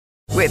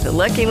With the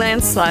Lucky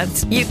Land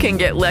Slots, you can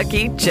get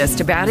lucky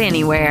just about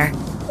anywhere.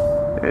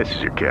 This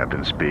is your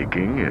captain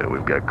speaking.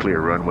 We've got clear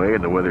runway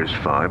and the weather's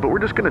fine, but we're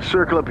just going to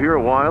circle up here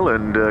a while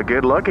and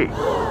get lucky.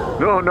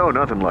 No,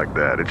 nothing like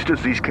that. It's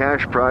just these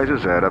cash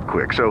prizes add up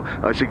quick. So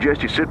I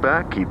suggest you sit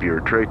back, keep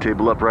your tray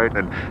table upright,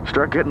 and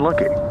start getting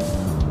lucky.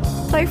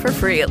 Play for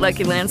free at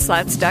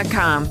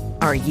LuckyLandSlots.com.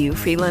 Are you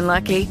feeling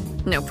lucky?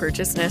 No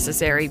purchase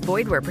necessary.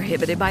 Void where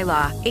prohibited by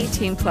law.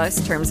 18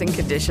 plus terms and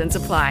conditions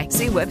apply.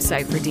 See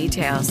website for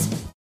details.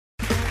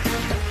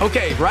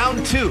 Okay,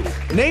 round two.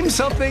 Name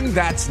something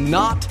that's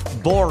not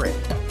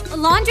boring. A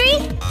laundry?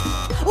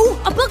 Ooh,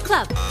 a book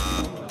club.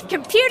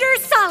 Computer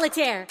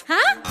solitaire,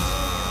 huh?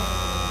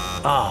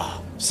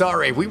 Ah,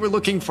 sorry, we were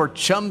looking for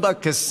Chumba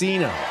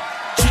Casino.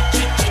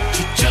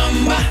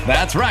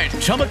 That's right,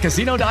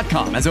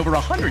 ChumbaCasino.com has over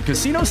 100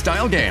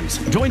 casino-style games.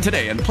 Join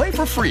today and play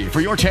for free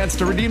for your chance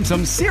to redeem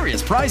some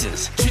serious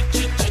prizes.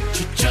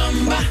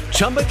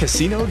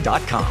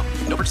 ChumbaCasino.com.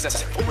 No purchase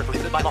necessary. Void where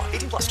prohibited by law.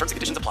 18 plus terms and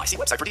conditions apply. See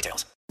website for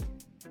details.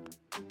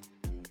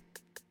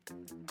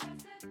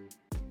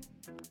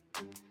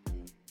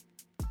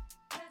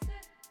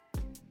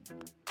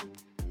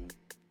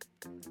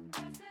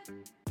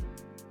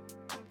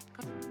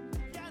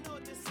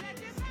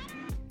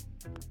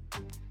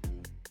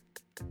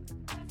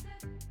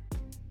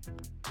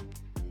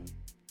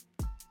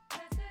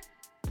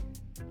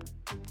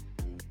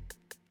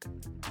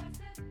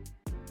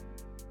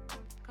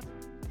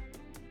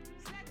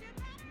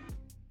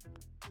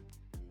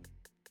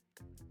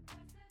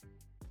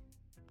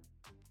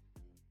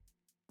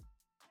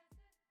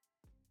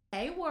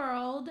 Hey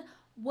world,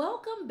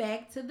 welcome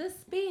back to The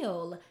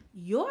Spill,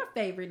 your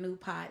favorite new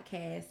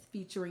podcast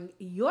featuring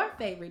your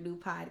favorite new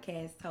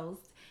podcast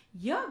host,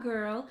 your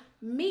girl,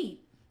 me,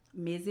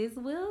 Mrs.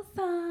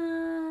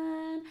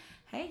 Wilson.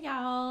 Hey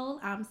y'all,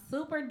 I'm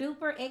super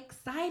duper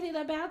excited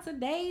about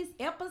today's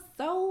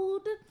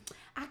episode.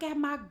 I got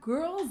my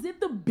girls in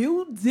the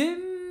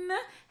building.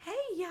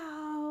 Hey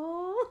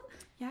y'all.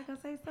 Y'all gonna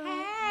say something?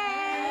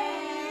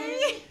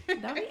 Hey!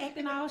 Don't be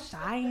acting all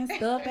shy and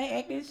stuff. Ain't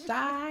acting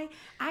shy.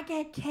 I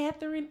got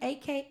Catherine,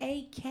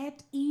 a.k.a.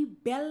 Cat E.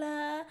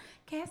 Bella.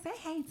 Cat, say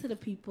hey to the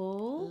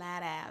people.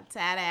 Light out,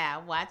 tight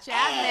out. Watch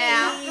out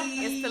now.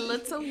 It's the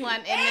little one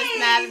and it's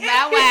not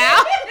Bow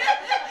Wow.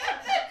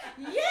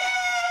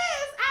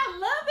 Yes! I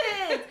love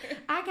it.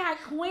 I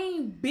got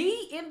Queen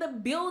B in the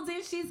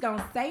building. She's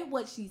gonna say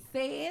what she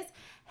says,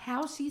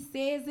 how she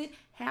says it,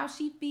 how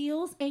she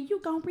feels, and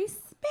you gonna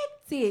respect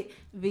it.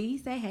 V,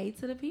 say hey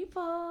to the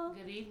people.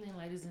 Good evening,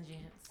 ladies and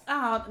gents.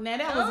 Oh, now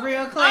that was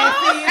real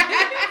classy.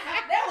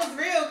 That was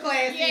real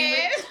classy.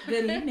 Yes.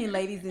 Good evening,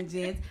 ladies and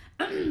gents.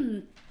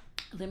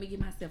 Let me get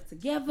myself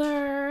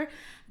together.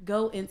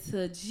 Go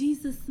into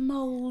Jesus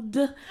mode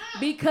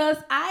because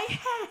I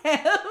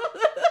have,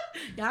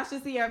 y'all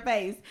should see her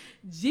face,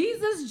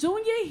 Jesus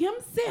Jr.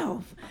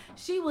 himself.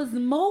 She was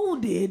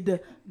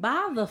molded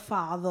by the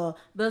Father,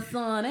 the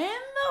Son, and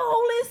the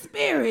Holy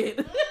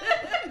Spirit.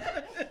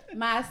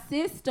 My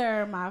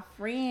sister, my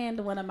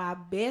friend, one of my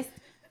best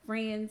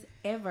friends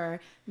ever,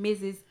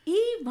 Mrs.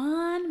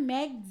 Yvonne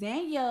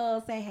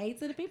McDaniel. Say hey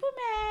to the people,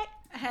 Mac.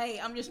 Hey,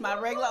 I'm just my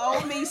regular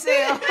old me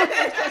self.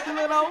 Just a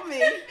little old me.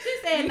 She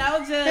said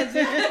no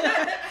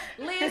judgment.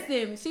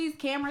 Listen, she's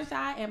camera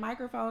shy and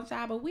microphone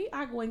shy, but we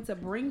are going to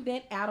bring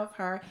that out of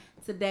her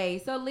today.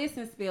 So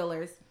listen,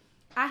 Spillers,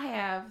 I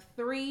have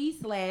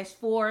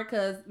 3/4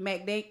 because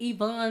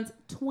Yvonne's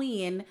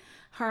twin,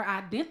 her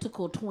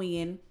identical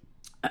twin,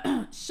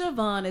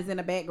 Siobhan is in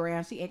the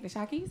background. She acting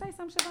shy. Can you say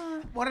something,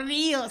 Siobhan? What it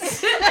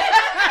is.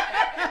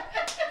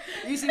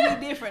 You see me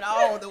different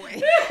all the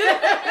way.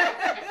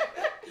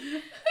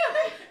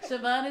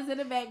 Siobhan is in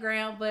the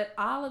background, but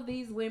all of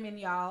these women,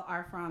 y'all,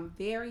 are from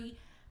very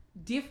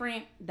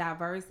different,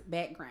 diverse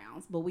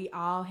backgrounds. But we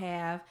all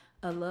have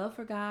a love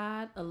for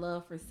God, a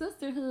love for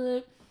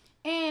sisterhood,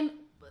 and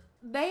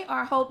they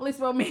are hopeless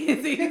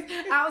romantics.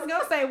 I was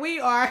going to say we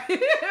are,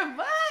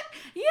 but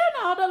you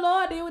know, the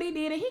Lord did what he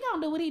did and he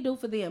going to do what he do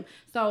for them.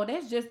 So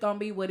that's just going to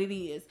be what it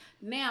is.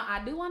 Now,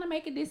 I do want to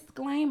make a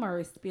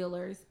disclaimer,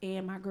 Spillers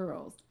and my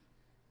girls.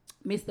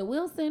 Mr.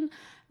 Wilson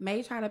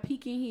may try to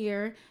peek in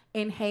here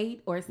and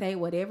hate or say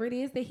whatever it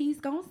is that he's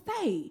going to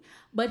say.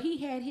 But he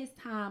had his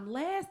time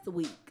last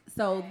week.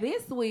 So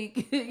this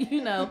week,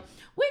 you know,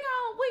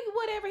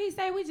 whatever he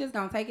say, we just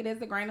going to take it as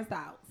a grain of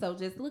salt. So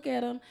just look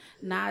at him,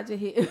 nod your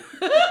head.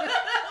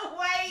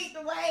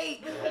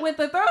 Wait. With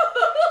the throat.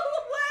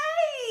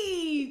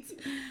 Wait.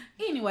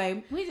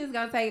 Anyway, we just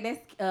going to say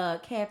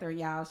that's Catherine,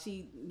 y'all.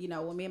 She, you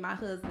know, when me and my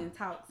husband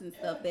talks and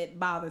stuff, that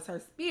bothers her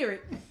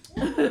spirit.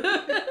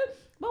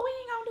 But we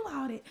ain't gonna do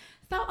all that.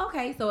 So,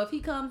 okay, so if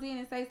he comes in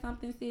and say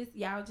something, sis,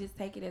 y'all just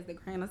take it as a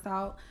grain of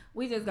salt.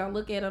 We just gonna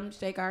look at him,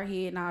 shake our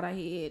head, nod our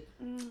head.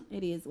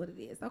 It is what it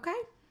is, okay?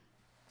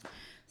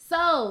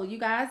 So, you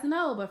guys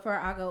know, before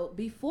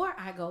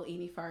I go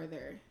any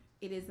further,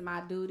 it is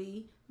my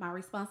duty, my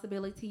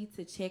responsibility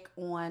to check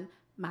on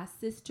my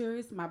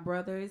sisters, my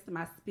brothers,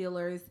 my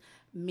spillers,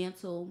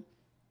 mental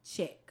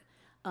check.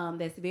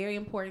 That's very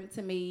important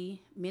to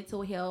me.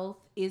 Mental health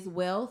is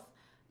wealth.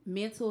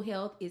 Mental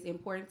health is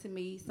important to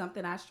me,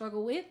 something I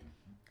struggle with.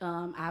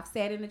 I've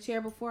sat in a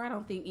chair before. I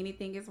don't think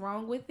anything is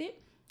wrong with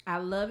it. I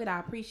love it. I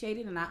appreciate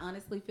it. And I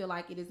honestly feel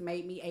like it has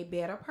made me a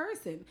better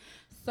person.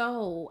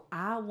 So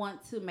I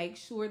want to make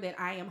sure that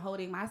I am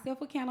holding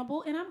myself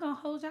accountable, and I'm going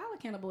to hold y'all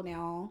accountable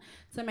now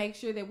to make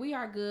sure that we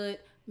are good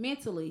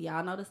mentally.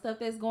 Y'all know the stuff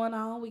that's going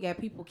on. We got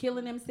people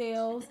killing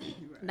themselves,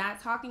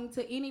 not talking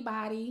to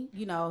anybody.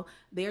 You know,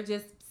 they're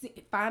just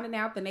finding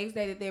out the next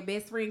day that their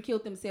best friend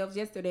killed themselves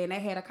yesterday, and they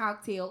had a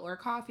cocktail or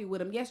coffee with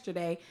them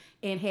yesterday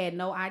and had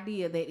no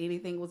idea that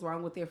anything was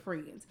wrong with their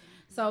friends.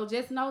 So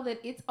just know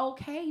that it's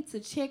okay to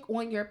check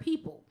on your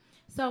people.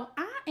 So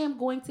I am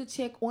going to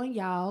check on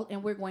y'all,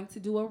 and we're going to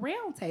do a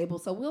round table.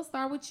 So we'll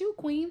start with you,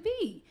 Queen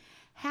V.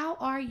 How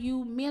are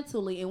you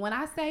mentally? And when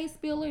I say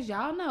spillers,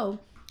 y'all know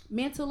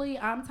mentally,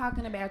 I'm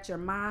talking about your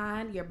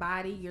mind, your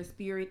body, your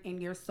spirit, and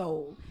your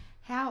soul.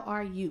 How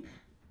are you?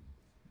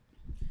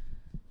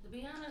 To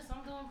be honest,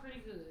 I'm doing pretty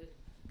good.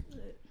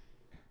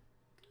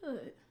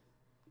 Good.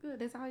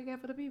 That's all you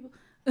got for the people?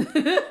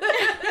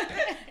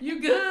 You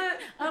good?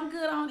 I'm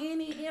good on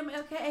any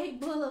MLK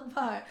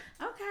Boulevard.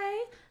 Okay.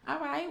 All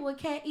right. Well,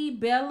 Kat E.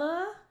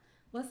 Bella,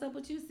 what's up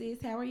with you,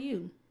 sis? How are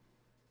you?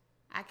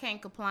 I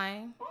can't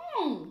complain.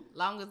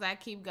 Long as I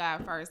keep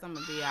God first, I'm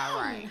going to be all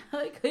right.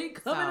 I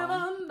keep coming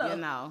on though. You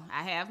know,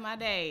 I have my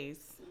days,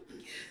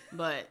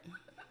 but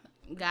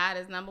God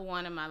is number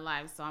one in my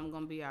life, so I'm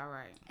going to be all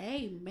right.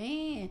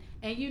 Amen.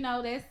 And you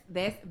know, that's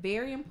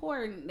very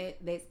important,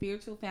 that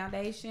spiritual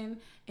foundation.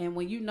 And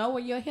when you know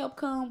where your help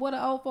come, what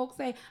the old folks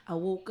say, I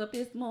woke up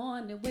this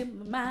morning with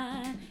my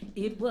mind,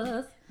 it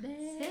was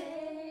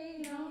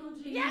stay on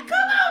Jesus. Yeah,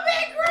 come on,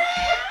 Big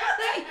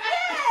Greg.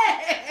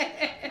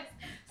 Yes.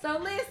 So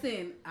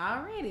listen,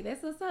 already,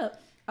 that's what's up.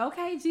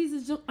 Okay,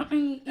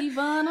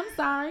 Yvonne, I'm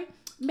sorry.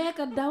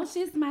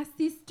 Macadocious, my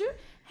sister,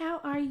 how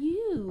are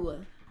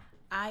you?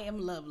 I am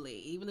lovely.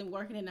 Even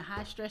working in a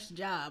high-stress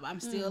job, I'm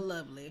still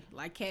lovely.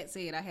 Like Kat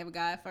said, I have a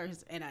God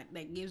first, and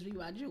that gives me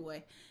my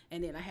joy.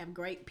 And then I have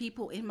great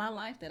people in my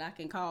life that I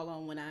can call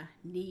on when I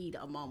need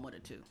a moment or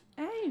two.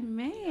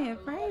 Amen.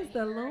 Praise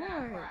the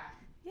Lord.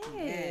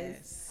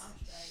 Yes.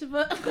 We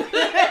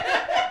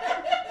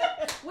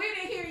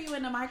didn't hear you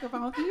in the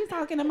microphone. Can you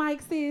talk in the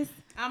mic, sis?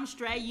 I'm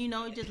straight,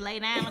 just lay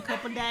down a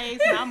couple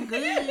days, and I'm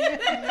good.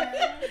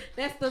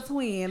 That's the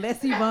twin.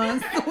 That's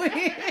Yvonne's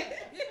twin.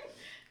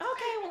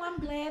 Okay, well, I'm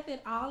glad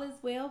that all is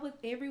well with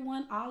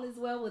everyone. All is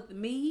well with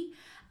me.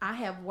 I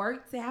have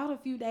worked out a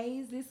few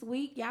days this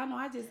week. Y'all know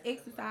I just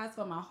exercise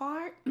for my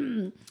heart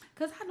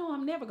because I know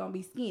I'm never going to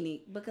be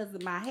skinny because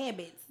of my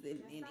habits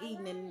and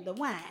eating and the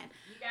wine.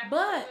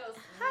 But,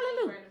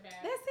 hallelujah,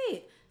 that's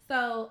it.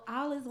 So,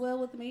 all is well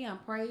with me. I'm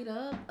prayed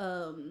up.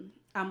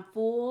 I'm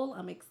full.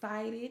 I'm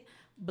excited,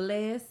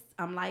 blessed.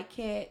 I'm like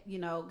Kat.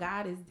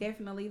 God is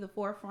definitely the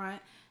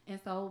forefront.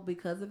 And so,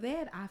 because of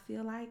that, I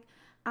feel like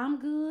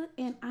I'm good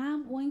and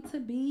I'm going to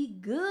be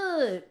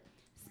good.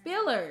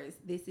 Spillers,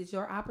 this is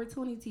your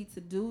opportunity to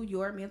do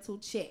your mental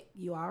check.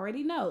 You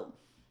already know.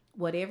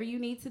 Whatever you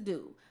need to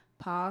do.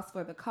 Pause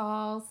for the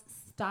calls.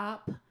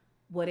 Stop.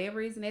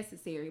 Whatever is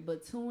necessary.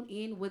 But tune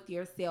in with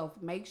yourself.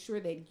 Make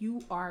sure that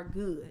you are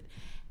good.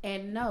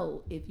 And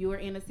know if you're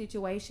in a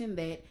situation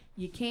that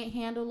you can't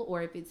handle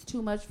or if it's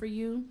too much for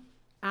you,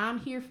 I'm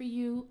here for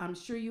you. I'm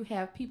sure you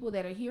have people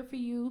that are here for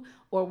you,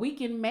 or we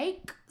can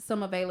make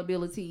some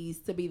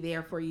availabilities to be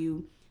there for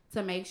you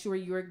to make sure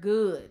you're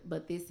good.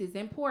 But this is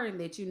important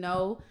that you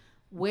know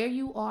where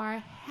you are,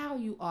 how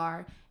you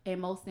are, and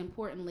most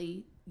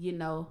importantly, you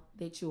know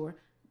that you're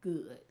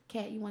good.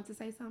 Kat, you want to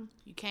say something?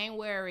 You can't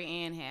worry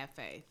and have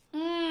faith.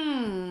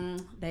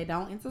 They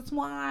don't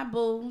intertwine,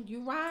 boo.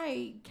 You're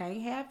right.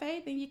 Can't have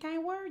faith and you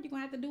can't worry. You're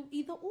going to have to do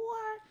either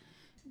or.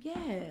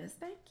 Yes,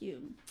 thank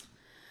you.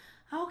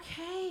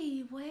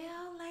 Okay,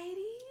 well,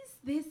 ladies,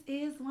 this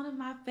is one of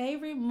my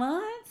favorite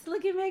months.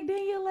 Look at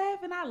McDaniel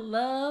laughing. I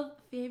love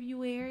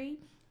February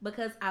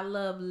because I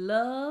love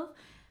love.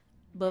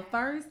 But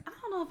first, I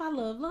don't know if I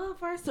love love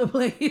first or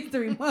Black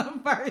History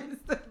Month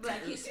first.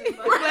 Black History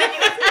Month.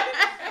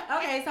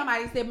 Okay,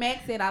 somebody said,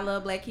 Max said I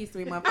love Black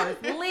History Month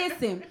first.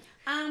 Listen,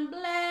 I'm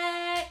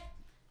black.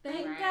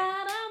 Thank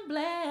God I'm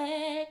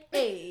black.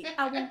 Hey,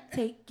 I won't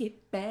take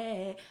it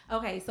back.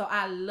 Okay, so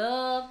I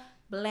love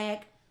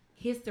Black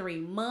History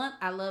Month.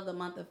 I love the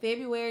month of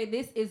February.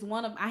 This is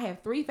I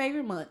have 3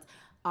 favorite months.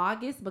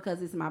 August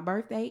because it's my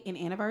birthday and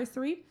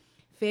anniversary.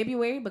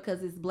 February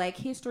because it's Black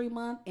History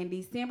Month. And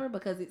December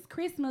because it's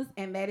Christmas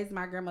and that is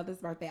my grandmother's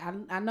birthday.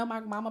 I know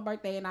my mama's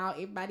birthday and all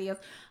everybody else,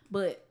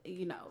 but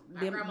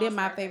them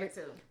my favorite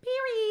too.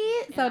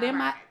 Period. And so then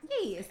my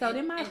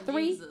my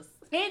 3 Jesus.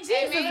 And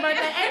Jesus' birthday.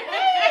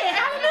 Amen.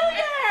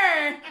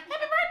 Hallelujah. Happy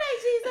birthday,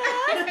 Jesus.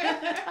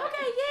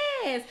 Okay,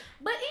 yes.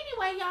 But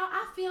anyway, y'all,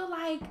 I feel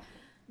like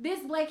this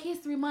Black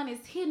History Month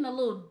is hitting a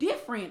little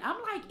different. I'm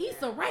like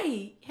Issa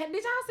Rae. Did y'all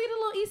see the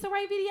little Issa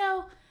Rae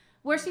video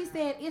where she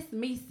said it's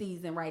me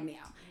season right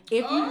now.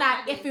 If you're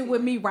not effing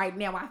with me right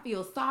now, I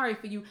feel sorry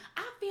for you.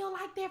 I feel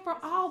like that for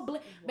all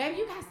black.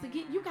 Baby,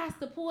 you guys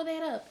to pull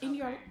that up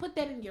in put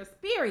that in your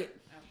spirit.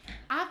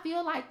 I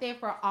feel like that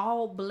for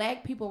all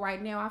black people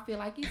right now. I feel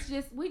like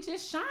we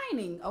just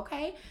shining,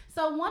 okay?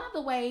 So one of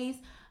the ways,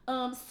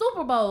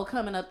 Super Bowl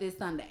coming up this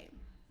Sunday.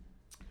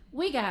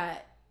 We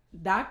got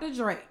Dr.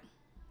 Dre,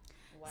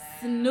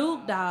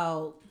 Snoop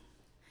Dogg,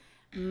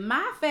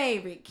 my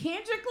favorite,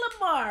 Kendrick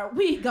Lamar.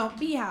 We gonna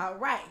be all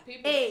right.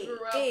 People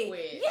grew up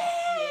with.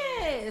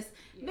 Yes.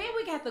 Yeah. Then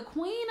we got the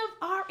queen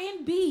of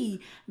R&B,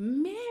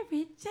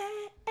 Mary J.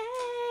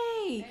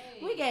 Hey.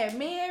 We got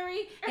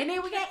Mary, and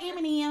then we got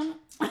Eminem.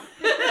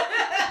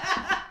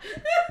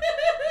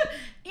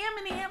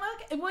 Eminem.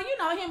 Okay. Well, you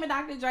know him and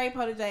Dr. Dre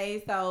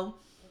protege, so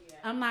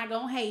I'm not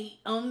gonna hate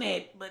on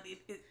that, but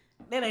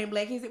that ain't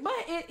Black History. But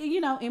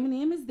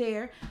Eminem is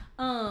there.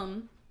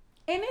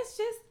 And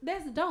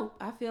that's dope.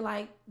 I feel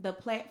like the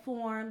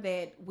platform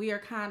that we are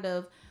kind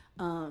of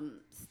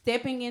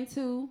stepping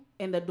into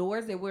and the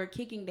doors that we're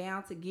kicking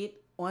down to get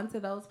onto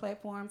those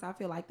platforms, I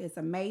feel like that's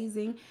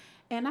amazing.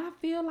 And I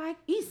feel like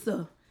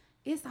Issa,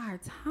 it's our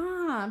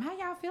time. How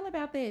y'all feel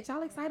about that?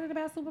 Y'all excited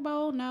about Super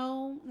Bowl?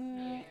 No?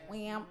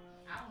 Well,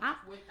 I'm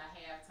with the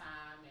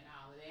halftime and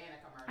all of that and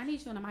a commercial. I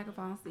need you on the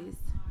microphone, sis.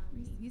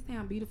 You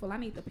sound beautiful. I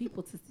need the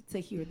people to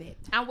hear that.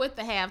 I'm with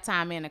the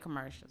halftime and the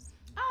commercials.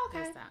 Oh,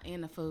 okay.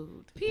 And the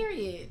food.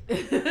 Period.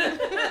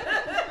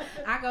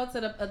 I go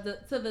to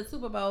the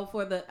Super Bowl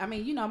for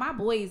my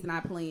boys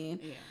not playing.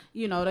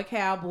 Yeah. The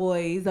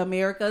Cowboys,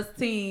 America's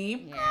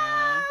team.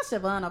 Yeah.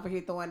 Siobhan over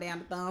here throwing down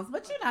the thumbs,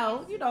 but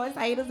it's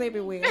haters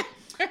everywhere.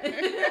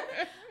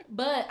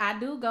 But I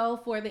do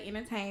go for the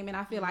entertainment.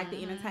 I feel like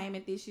the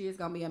entertainment this year is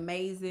gonna be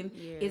amazing.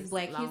 Yes, it's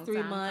Black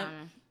History Month.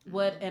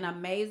 What an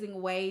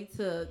amazing way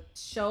to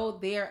show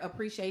their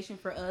appreciation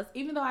for us.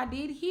 Even though I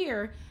did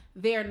hear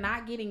they're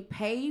not getting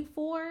paid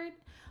for it,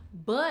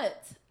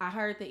 but I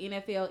heard the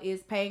NFL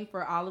is paying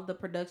for all of the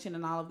production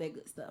and all of that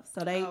good stuff.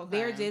 So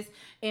they're just,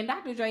 and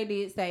Dr. Dre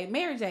did say,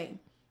 Mary J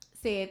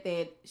said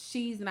that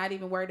she's not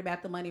even worried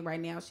about the money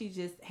right now. She's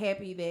just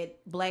happy that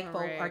black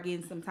folk are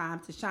getting some time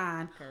to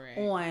shine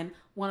on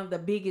one of the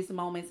biggest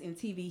moments in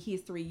TV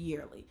history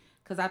yearly.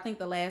 Because I think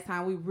the last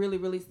time we really,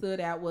 really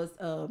stood out was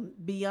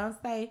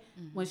Beyonce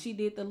when she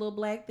did the little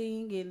black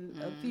thing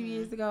a few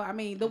years ago. I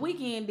mean, The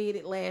Weeknd did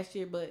it last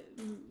year, but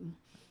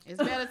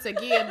it's better to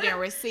give than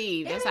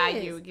receive. That's how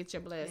you get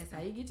your blessings.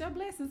 That's how you get your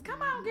blessings.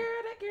 Come on, girl.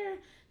 That girl,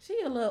 she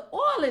a little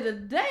oily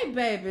today,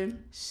 baby.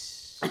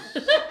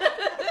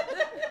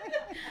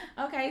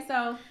 Okay,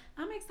 so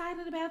I'm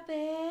excited about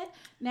that.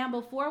 Now,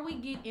 before we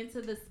get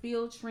into the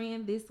spill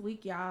trend this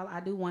week, y'all, I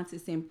do want to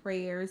send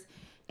prayers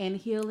and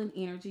healing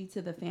energy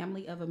to the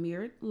family of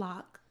Amir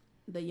Locke,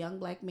 the young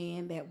black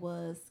man that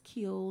was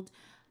killed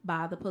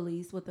by the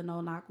police with a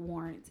no-knock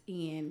warrant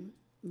in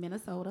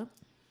Minnesota,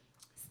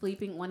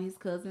 sleeping on his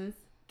cousin's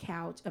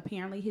couch.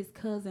 Apparently, his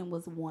cousin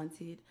was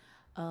wanted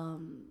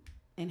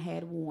and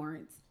had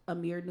warrants.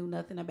 Amir knew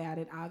nothing about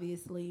it,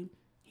 obviously.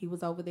 He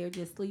was over there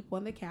just asleep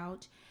on the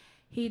couch.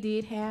 He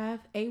did have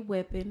a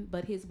weapon,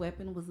 but his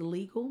weapon was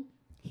legal.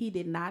 He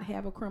did not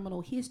have a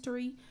criminal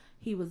history.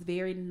 He was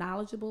very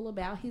knowledgeable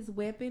about his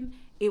weapon.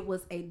 It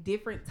was a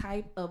different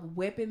type of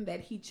weapon that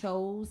he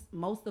chose.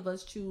 Most of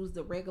us choose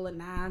the regular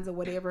 9s or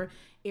whatever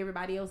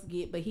everybody else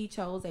get, but he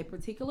chose a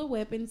particular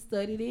weapon,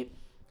 studied it,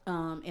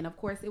 and of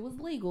course it was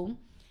legal.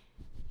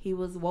 He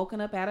was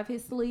woken up out of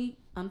his sleep,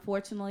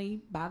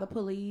 unfortunately, by the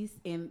police,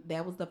 and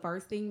that was the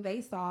first thing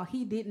they saw.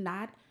 He did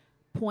not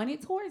point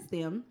it towards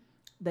them.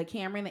 The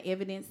camera and the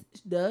evidence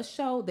does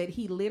show that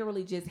he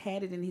literally just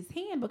had it in his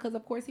hand because,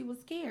 of course, he was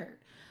scared.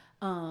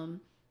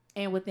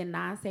 And within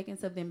 9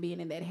 seconds of them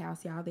being in that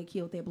house, y'all, they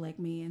killed that black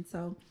man.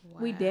 So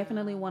we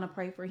definitely want to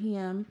pray for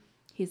him,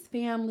 his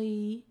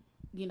family.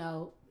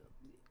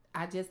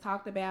 I just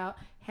talked about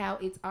how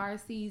it's our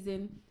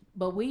season,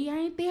 but we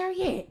ain't there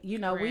yet. We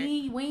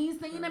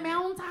ain't seen the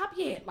mountaintop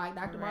yet. Like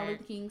Dr. Martin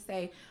Luther King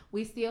say,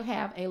 we still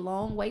have a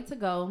long way to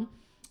go.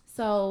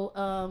 So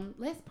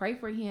let's pray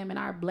for him and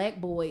our black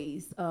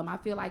boys. I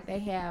feel like they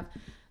have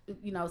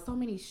so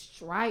many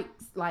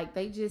strikes, like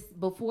they just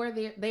before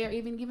they're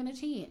even given a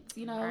chance,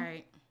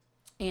 Right.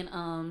 And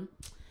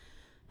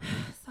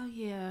so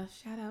yeah,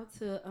 shout out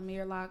to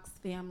Amir Locke's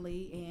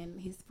family and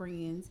his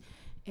friends,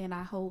 and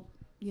I hope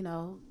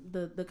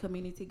the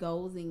community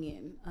goes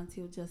in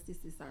until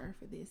justice is served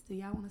for this. Do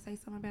y'all want to say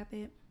something about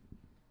that?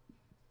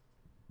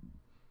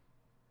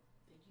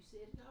 Think you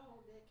said it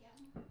all, that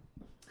Captain?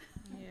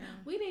 Yeah,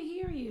 we didn't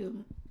hear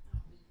you.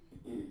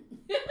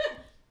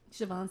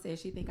 Siobhan said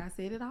she think I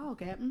said it all,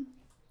 Captain.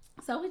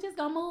 So we're just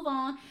gonna move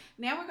on.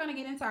 Now we're gonna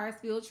get into our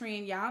spill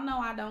trend. Y'all know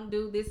I don't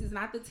do this is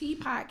not the tea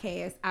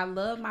podcast. I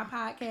love my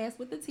podcast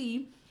with the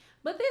tea,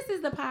 but this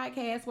is the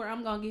podcast where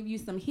I'm gonna give you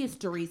some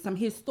history, some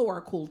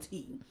historical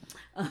tea.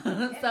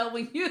 So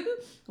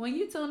when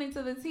you tune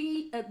into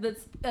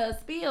the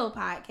spill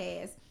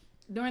podcast,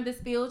 during the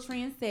Spill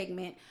Trend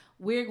segment,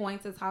 we're going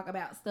to talk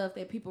about stuff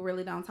that people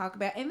really don't talk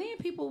about. And then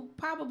people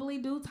probably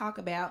do talk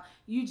about.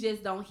 You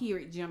just don't hear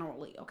it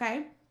generally,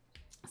 okay?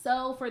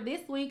 So for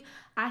this week,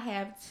 I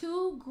have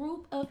two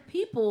group of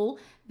people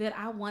that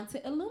I want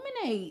to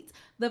illuminate.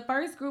 The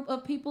first group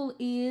of people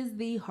is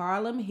the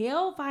Harlem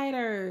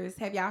Hellfighters.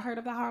 Have y'all heard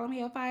of the Harlem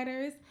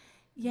Hellfighters?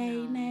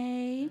 Yay,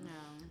 nay?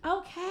 No.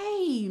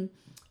 Okay.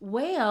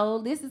 Well,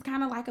 this is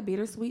kind of like a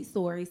bittersweet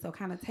story, so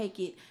kind of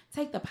take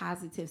the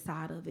positive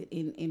side of it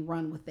and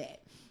run with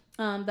that.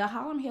 The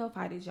Harlem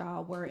Hellfighters,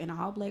 y'all, were an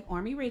all-black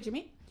army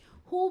regiment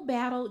who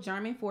battled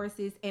German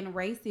forces and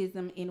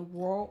racism in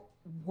World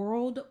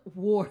War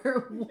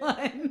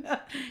One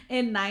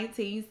in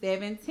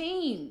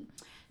 1917.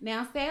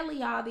 Now, sadly,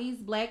 y'all, these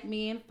black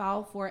men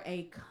fought for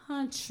a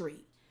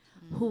country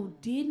who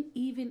didn't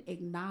even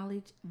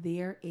acknowledge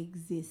their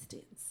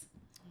existence.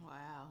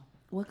 Wow.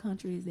 What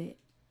country is that?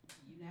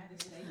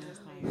 United States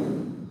of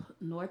America.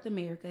 North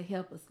America,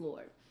 help us,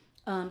 Lord.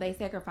 They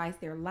sacrificed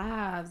their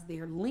lives,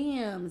 their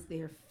limbs,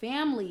 their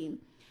family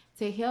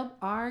to help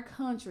our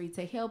country,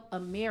 to help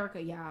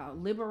America, y'all,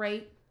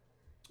 liberate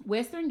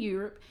Western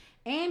Europe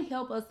and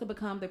help us to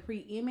become the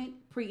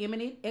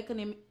preeminent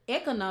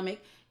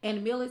economic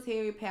and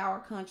military power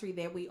country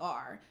that we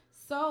are.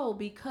 So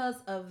because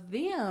of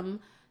them,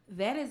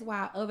 that is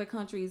why other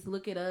countries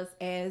look at us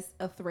as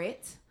a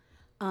threat.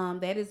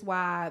 That is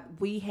why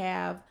we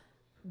have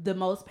the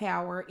most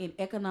power in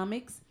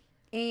economics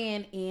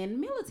and in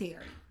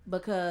military,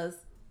 because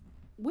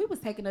we was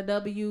taking the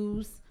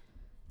W's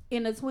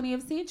in the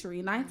 20th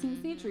century,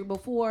 19th century,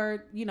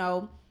 before,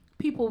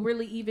 people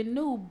really even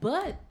knew.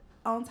 But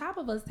on top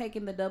of us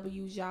taking the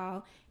W's,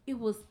 y'all, it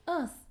was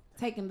us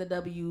taking the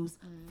W's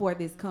for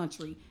this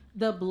country.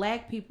 The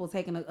black people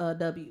taking the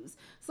W's.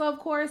 So, of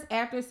course,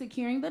 after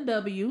securing the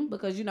W,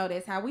 because,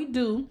 that's how we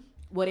do,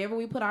 whatever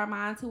we put our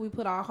mind to, we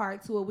put our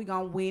heart to it, we're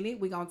going to win it.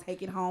 We're going to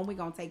take it home. We're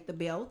going to take the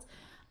belt.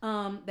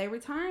 They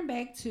returned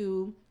back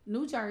to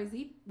New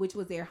Jersey, which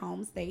was their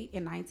home state,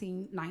 in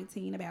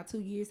 1919, about 2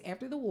 years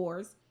after the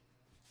wars.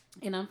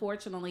 And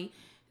unfortunately,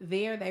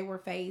 there they were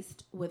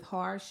faced with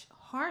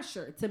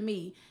harsher, to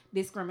me,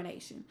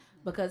 discrimination.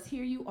 Because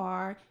here you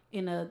are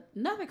in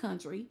another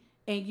country,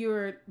 and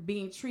you're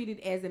being treated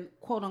as an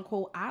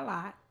quote-unquote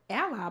ally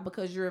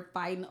because you're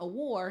fighting a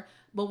war.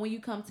 But when you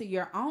come to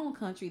your own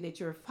country that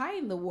you're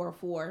fighting the war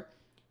for,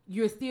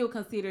 you're still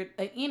considered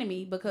an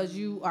enemy because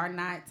you are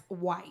not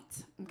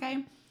white.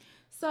 Okay?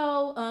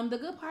 So the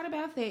good part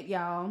about that,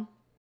 y'all.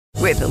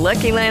 With the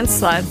Lucky Land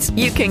Slots,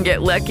 you can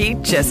get lucky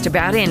just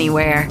about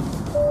anywhere.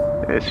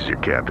 This is your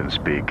captain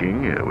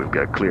speaking. We've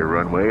got clear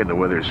runway and the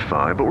weather's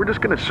fine, but we're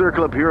just going to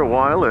circle up here a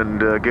while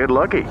and get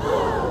lucky.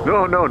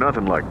 No,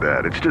 nothing like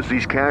that. It's just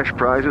these cash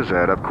prizes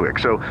add up quick.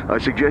 So I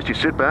suggest you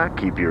sit back,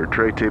 keep your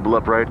tray table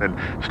upright, and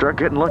start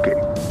getting lucky.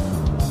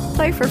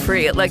 Play for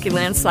free at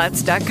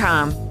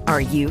LuckyLandSlots.com.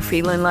 Are you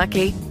feeling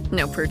lucky?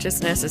 No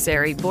purchase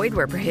necessary. Void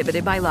where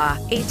prohibited by law.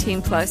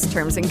 18+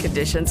 terms and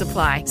conditions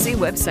apply. See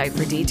website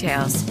for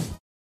details.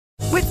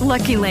 With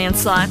Lucky Land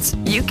Slots,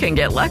 you can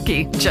get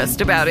lucky just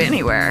about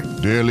anywhere.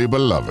 Dearly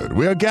beloved,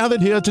 we are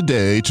gathered here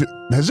today to...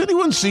 Has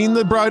anyone seen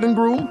the bride and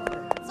groom?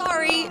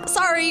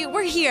 Sorry,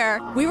 we're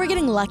here. We were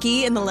getting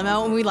lucky in the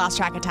limo and we lost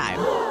track of time.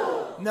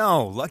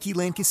 No, Lucky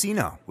Land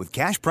Casino, with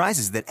cash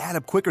prizes that add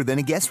up quicker than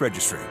a guest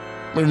registry.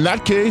 In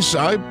that case,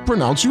 I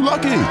pronounce you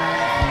lucky.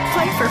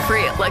 Play for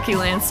free at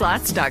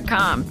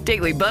LuckyLandSlots.com.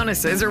 Daily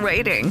bonuses are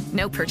waiting.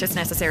 No purchase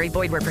necessary.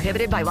 Void where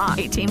prohibited by law.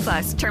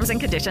 18+. Terms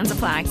and conditions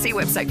apply. See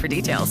website for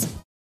details.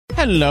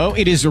 Hello,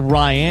 it is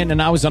Ryan,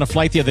 and I was on a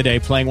flight the other day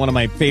playing one of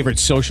my favorite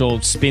social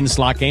spin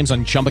slot games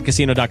on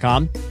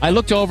ChumbaCasino.com. I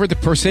looked over at the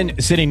person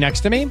sitting next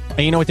to me, and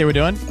you know what they were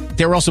doing?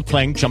 They were also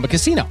playing Chumba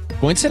Casino.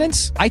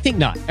 Coincidence? I think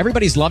not.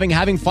 Everybody's loving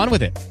having fun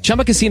with it.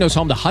 Chumba Casino is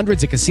home to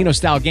hundreds of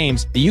casino-style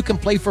games that you can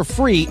play for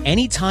free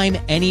anytime,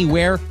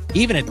 anywhere,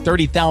 even at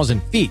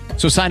 30,000 feet.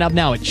 So sign up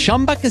now at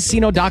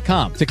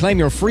ChumbaCasino.com to claim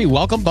your free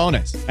welcome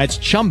bonus. That's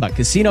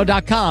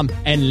ChumbaCasino.com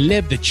and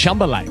live the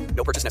Chumba life.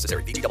 No purchase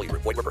necessary. VGW.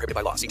 Void where prohibited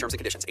by law. See terms and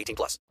conditions.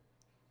 18+.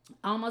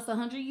 Almost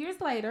 100 years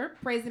later,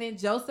 President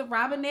Joseph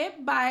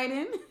Robinette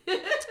Biden.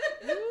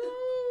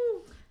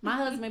 My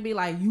husband be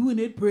like, you and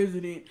that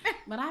president.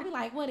 But I be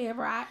like,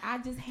 whatever. I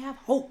just have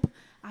hope.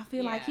 I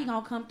feel like he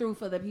gonna come through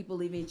for the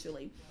people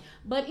eventually.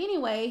 But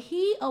anyway,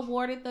 he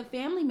awarded the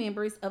family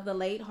members of the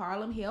late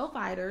Harlem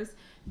Hellfighters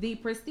the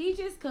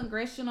prestigious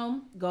Congressional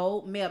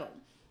Gold Medal.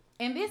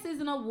 And this is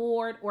an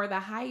award, or the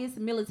highest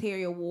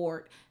military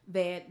award,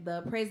 that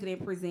the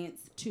president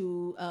presents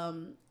to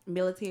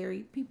military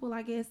people,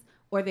 I guess,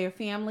 or their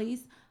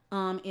families,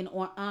 in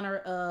honor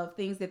of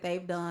things that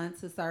they've done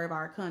to serve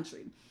our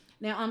country.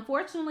 Now,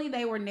 unfortunately,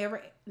 they were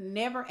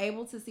never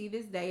able to see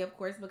this day, of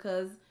course,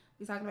 because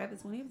we're talking about the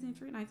 20th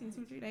century, 19th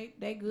century.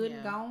 They good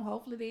and gone.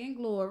 Hopefully, they're in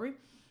glory.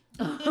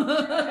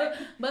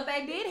 But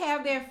they did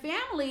have their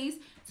families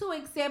to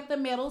accept the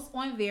medals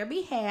on their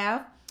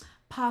behalf.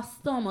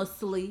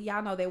 posthumously.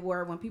 Y'all know that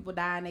word when people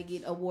die and they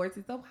get awards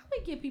and stuff. Why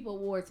we give people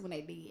awards when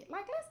they dead?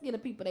 Like, let's give the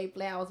people they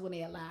flowers when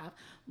they're alive.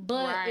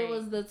 But it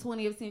was the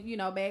 20th century, you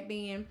know, back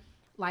then,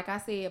 like I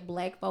said,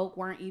 black folk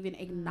weren't even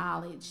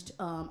acknowledged.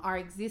 Our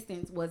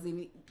existence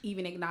wasn't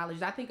even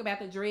acknowledged. I think about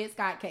the Dred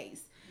Scott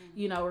case.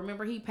 You know,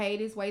 remember he paid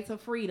his way to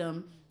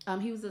freedom.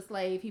 He was a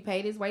slave. He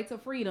paid his way to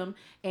freedom,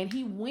 and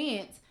he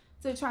went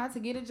to try to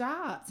get a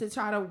job, to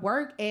try to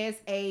work as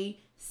a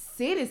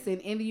citizen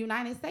in the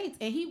United States.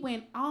 And he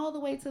went all the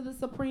way to the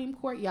Supreme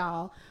Court,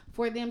 y'all,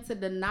 for them to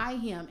deny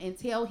him and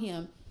tell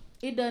him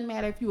it doesn't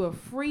matter if you're a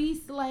free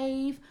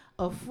slave,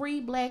 a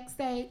free black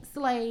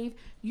slave,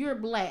 you're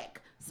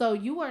black. So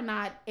you are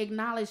not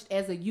acknowledged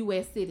as a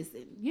U.S.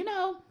 citizen, you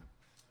know?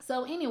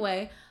 So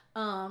anyway,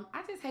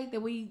 I just hate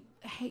that we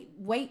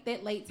wait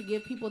that late to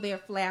give people their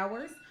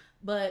flowers.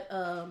 But,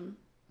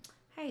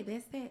 hey,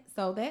 that's that.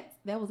 So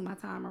that was my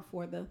timer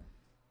for the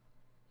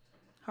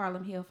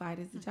Harlem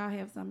Hellfighters. Did y'all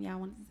have something y'all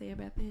wanted to say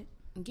about that?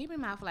 Give me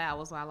my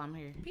flowers while I'm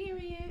here.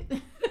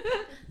 Period.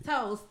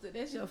 Toast.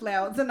 That's your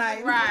flower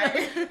tonight.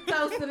 Right.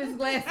 Toast to this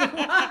glass of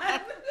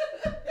wine.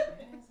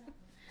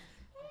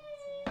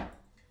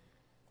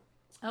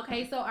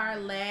 Okay, so our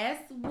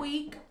last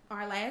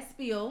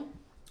spiel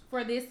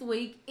for this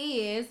week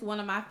is one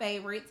of my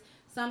favorites.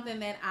 Something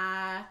that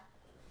I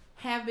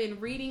have been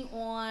reading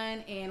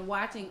on and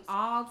watching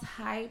all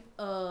type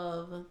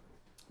of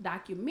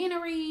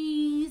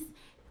documentaries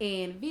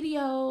and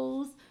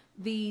videos.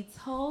 The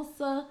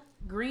Tulsa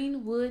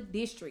Greenwood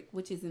District,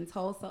 which is in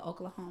Tulsa,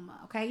 Oklahoma.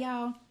 Okay,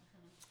 y'all?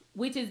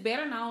 Which is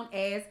better known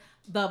as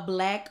the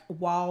Black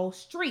Wall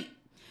Street.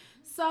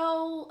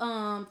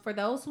 So, for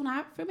those who are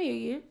not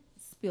familiar,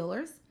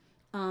 spillers,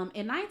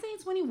 in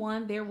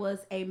 1921, there was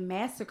a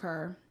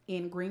massacre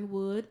in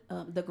Greenwood,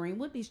 the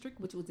Greenwood District,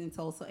 which was in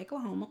Tulsa,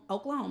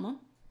 Oklahoma,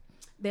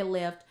 that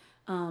left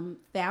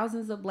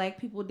thousands of black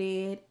people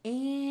dead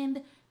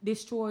and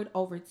destroyed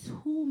over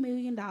 $2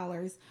 million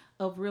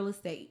of real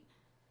estate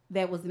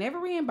that was never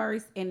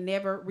reimbursed and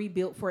never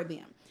rebuilt for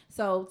them.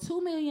 So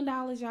 $2 million,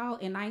 y'all,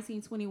 in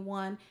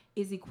 1921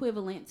 is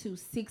equivalent to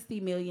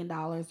 $60 million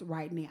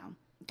right now.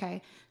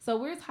 Okay, so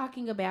we're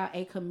talking about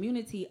a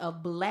community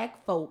of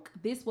black folk.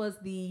 This was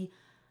the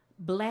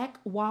Black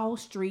Wall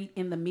Street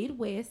in the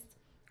Midwest,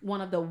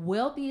 one of the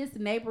wealthiest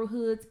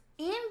neighborhoods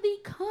in the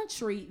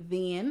country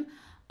then,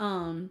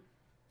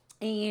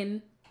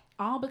 and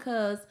all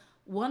because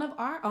one of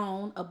our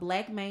own, a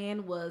black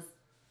man, was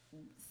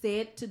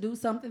said to do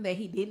something that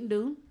he didn't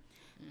do.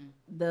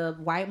 The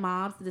white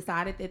mobs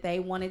decided that they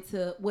wanted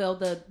to, well,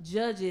 the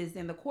judges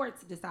and the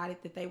courts decided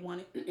that they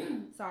wanted,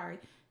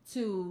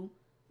 to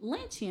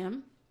lynch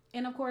him.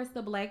 And of course,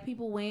 the black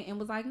people went and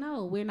was like,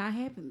 no, we're not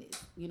having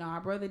this. You know,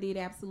 our brother did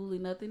absolutely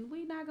nothing.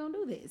 We're not going to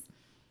do this.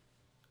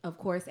 Of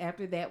course,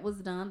 after that was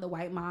done, the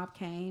white mob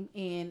came,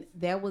 and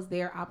that was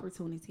their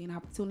opportunity, an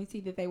opportunity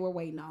that they were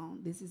waiting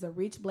on. This is a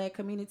rich black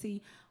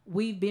community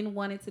we've been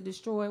wanting to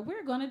destroy.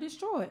 We're going to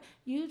destroy it.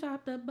 You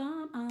dropped a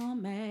bomb on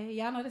me.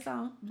 Y'all know the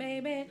song,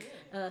 baby?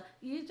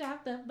 You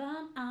dropped a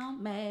bomb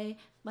on me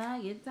by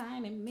your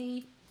tiny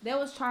me. That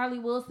was Charlie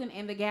Wilson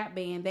and the Gap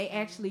Band. They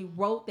actually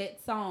wrote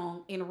that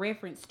song in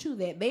reference to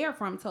that. They are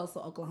from Tulsa,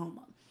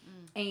 Oklahoma.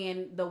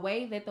 And the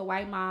way that the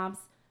white mobs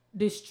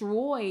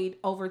destroyed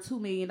over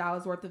 $2 million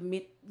worth of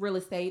real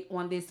estate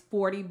on this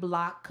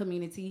 40-block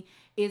community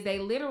is they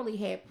literally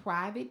had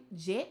private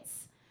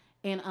jets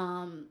and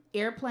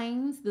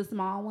airplanes, the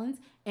small ones,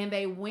 and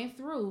they went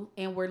through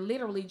and were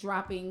literally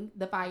dropping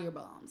the fire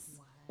bombs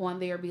on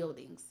their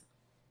buildings.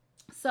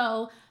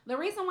 So the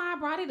reason why I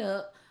brought it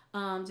up,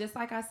 just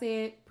like I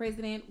said,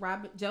 President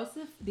Robert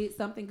Joseph did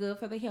something good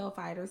for the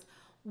Hellfighters.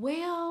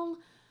 Well,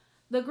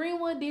 the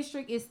Greenwood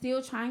District is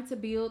still trying to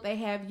build. They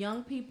have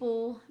young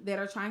people that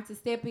are trying to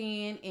step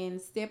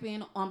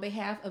in on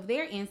behalf of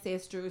their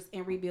ancestors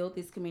and rebuild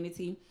this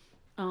community.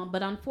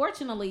 But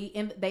unfortunately,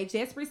 they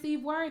just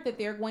received word that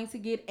they're going to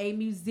get a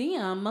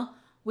museum,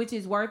 which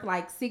is worth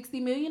like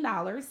 $60 million.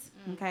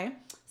 Okay.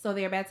 So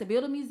they're about to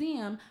build a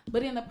museum.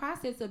 But in the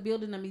process of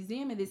building a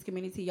museum in this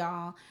community,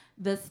 y'all,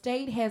 the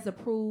state has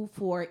approved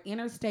for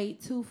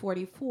Interstate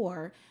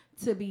 244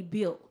 to be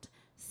built.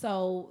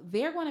 So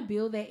they're going to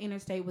build that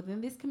interstate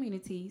within this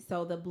community.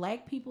 So the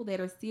black people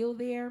that are still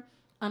there,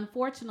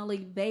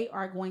 unfortunately, they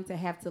are going to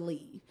have to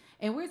leave.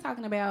 And we're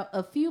talking about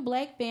a few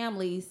black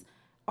families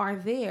are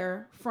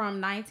there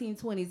from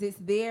 1920s. It's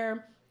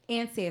their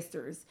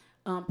ancestors'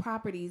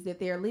 properties that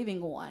they're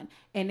living on.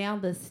 And now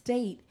the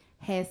state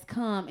has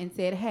come and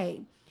said,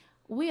 hey,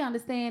 we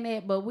understand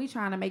that, but we're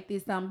trying to make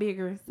this something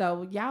bigger.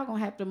 So y'all going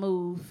to have to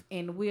move,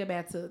 and we're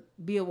about to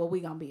build what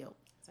we're going to build.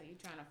 So you're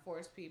trying to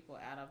force people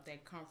out of their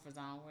comfort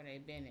zone where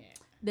they've been at.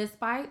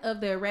 Despite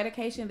of the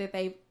eradication that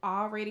they've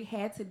already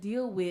had to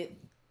deal with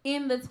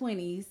in the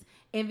 20s,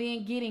 and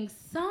then getting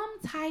some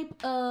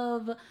type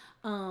of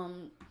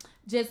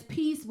just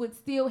peace with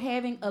still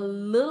having a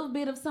little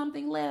bit of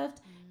something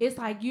left, it's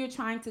like you're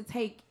trying to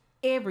take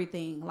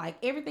everything, like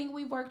everything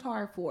we've worked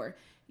hard for,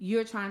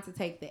 you're trying to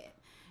take that.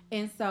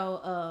 And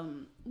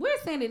so we're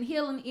sending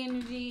healing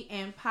energy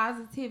and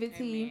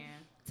positivity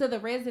to the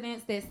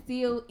residents that's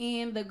still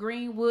in the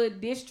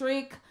Greenwood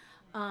district.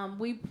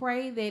 We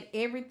pray that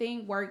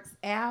everything works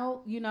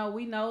out. You know,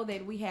 we know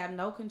that we have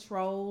no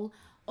control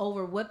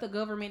over what the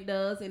government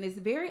does, and it's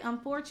very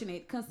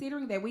unfortunate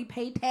considering that we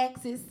pay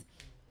taxes,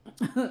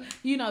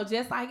 you know,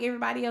 just like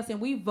everybody else,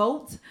 and we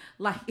vote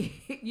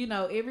like, you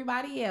know,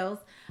 everybody else.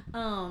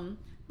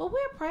 But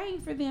we're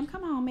praying for them.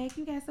 Come on, Mac,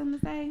 you got something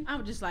to say?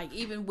 I'm just like,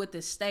 even with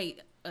the state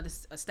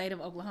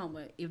of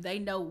Oklahoma, if they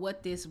know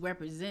what this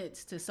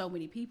represents to so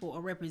many people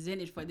or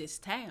represented for this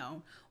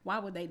town, why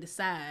would they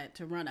decide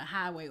to run a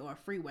highway or a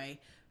freeway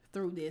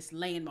through this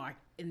landmark?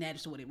 And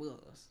that's what it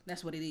was.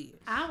 That's what it is.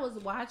 I was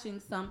watching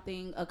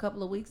something a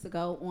couple of weeks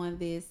ago on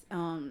this,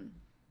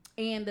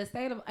 and the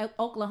state of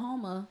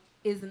Oklahoma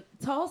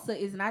Tulsa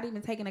is not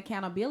even taking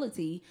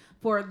accountability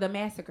for the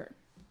massacre.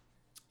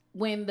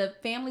 When the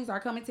families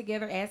are coming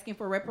together asking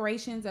for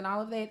reparations and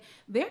all of that,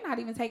 they're not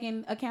even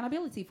taking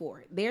accountability for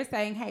it. They're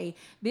saying, hey,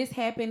 this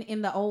happened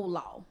in the old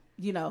law.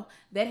 You know,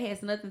 that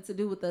has nothing to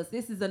do with us.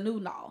 This is a new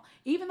law.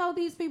 Even though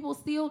these people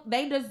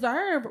they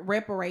deserve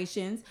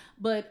reparations,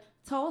 but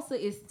Tulsa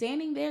is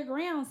standing their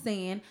ground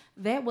saying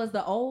that was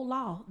the old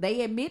law.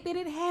 They admit that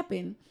it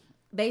happened.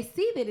 They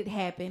see that it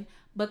happened,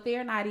 but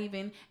they're not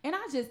even. And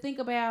I just think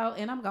about,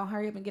 and I'm going to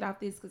hurry up and get off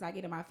this because I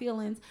get in my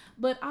feelings,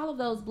 but all of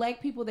those black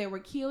people that were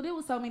killed, there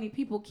was so many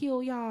people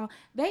killed, y'all.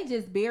 They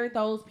just buried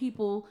those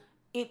people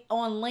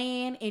on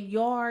land and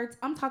yards.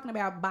 I'm talking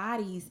about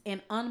bodies and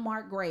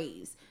unmarked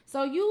graves.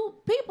 So you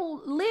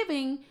people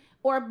living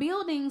or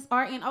buildings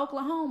are in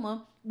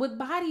Oklahoma with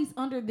bodies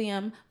under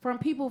them from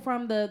people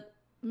from the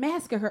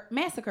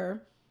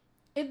massacre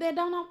that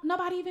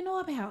nobody even know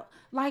about.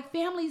 Like,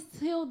 families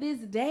till this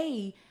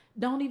day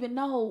don't even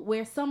know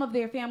where some of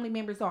their family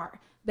members are.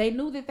 They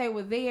knew that they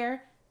were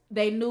there.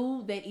 They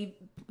knew that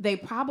they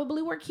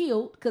probably were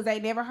killed because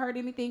they never heard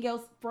anything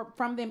else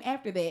from them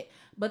after that.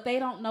 But they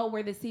don't know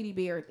where the city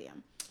buried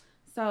them.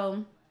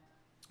 So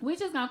we're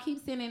just going to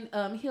keep sending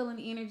healing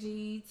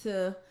energy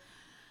to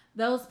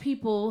those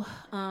people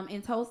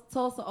in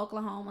Tulsa,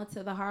 Oklahoma,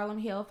 to the Harlem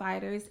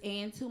Hellfighters,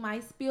 and to my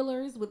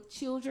spillers with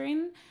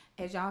children.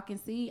 As y'all can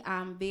see,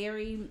 I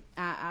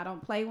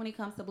don't play when it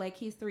comes to Black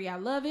history. I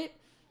love it.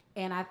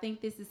 And I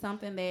think this is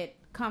something that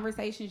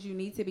conversations you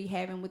need to be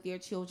having with your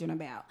children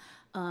about.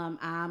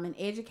 I'm an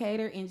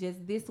educator, and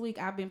just this week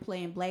I've been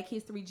playing Black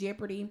History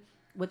Jeopardy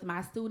with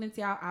my students,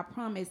 y'all. I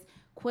promise,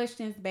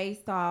 questions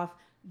based off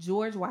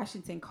George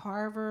Washington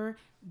Carver,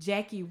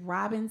 Jackie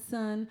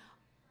Robinson,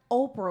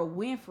 Oprah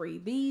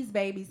Winfrey. These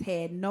babies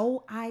had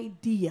no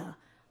idea,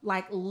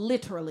 like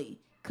literally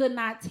could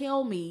not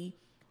tell me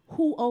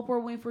who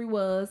Oprah Winfrey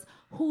was,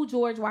 who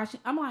George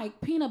Washington. I'm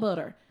like, peanut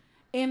butter.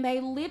 And they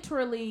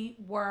literally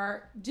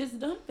were just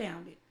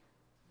dumbfounded.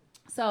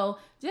 So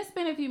just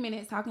spend a few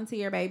minutes talking to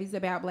your babies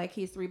about Black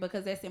history,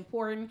 because that's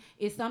important.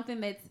 It's something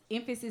that's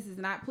emphasis is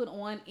not put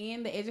on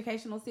in the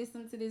educational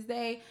system to this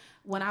day.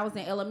 When I was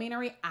in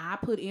elementary, I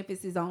put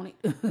emphasis on it.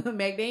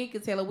 Magdalene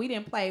could tell her we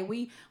didn't play.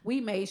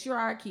 We made sure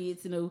our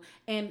kids knew.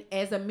 And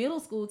as a middle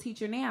school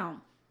teacher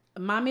now,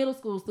 my middle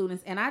school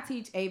students, and I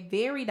teach a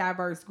very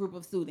diverse group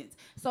of students.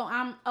 So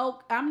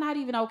I'm not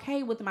even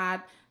okay with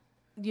my,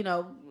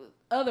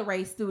 other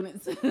race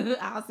students,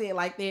 I'll say it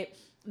like that,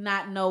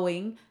 not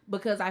knowing,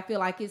 because I feel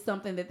like it's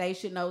something that they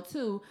should know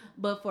too.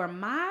 But for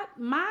my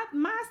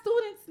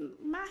students,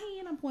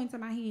 I'm pointing to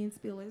my hand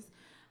spillers,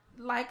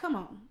 like, come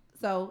on.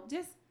 So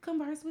just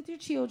converse with your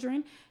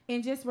children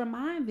and just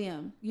remind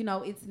them,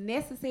 it's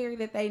necessary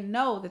that they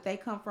know that they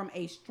come from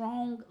a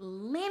strong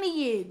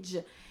lineage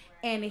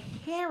and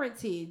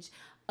heritage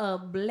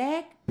of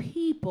Black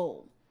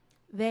people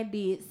that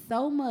did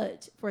so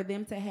much for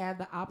them to have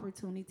the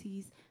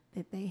opportunities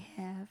that they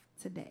have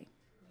today.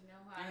 You know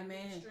how I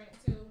get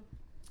strength too?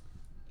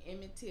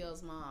 Emmett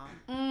Till's mom.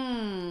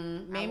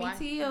 Mammy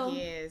Till.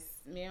 Yes,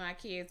 me and my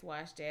kids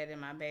watched that,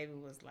 and my baby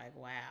was like,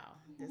 "Wow,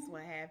 this is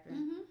what happened."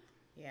 Mm-hmm.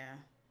 Yeah,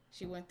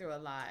 she went through a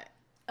lot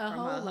from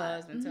her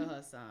husband to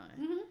her son.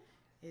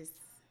 It's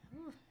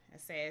a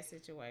sad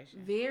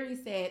situation. Very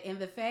sad, and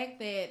the fact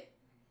that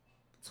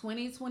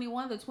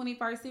 2021, the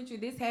 21st century,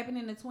 this happened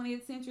in the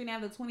 20th century. Now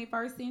the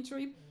 21st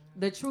century,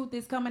 the truth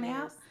is coming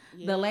out.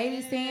 Yes. The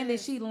lady saying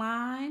that she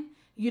lying.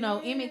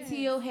 Emmett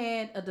Till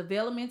had a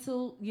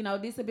developmental,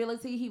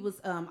 disability. He was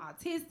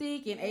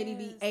autistic and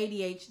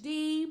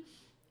ADHD,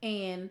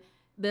 and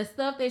the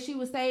stuff that she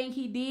was saying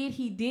he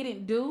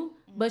didn't do,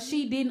 but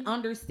she didn't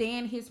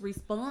understand his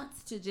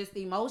response to just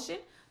emotion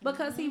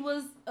because he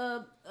was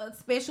a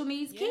special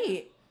needs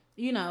kid.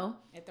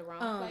 At the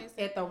wrong place.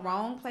 At the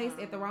wrong place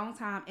at the wrong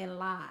time, and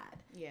lied.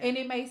 Yeah. And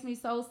it makes me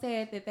so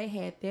sad that they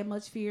had that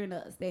much fear in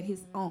us, that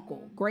his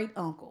uncle, great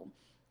uncle,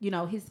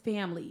 his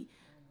family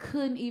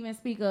couldn't even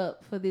speak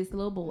up for this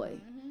little boy.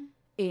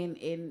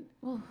 Okay,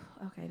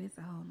 that's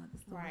a whole nother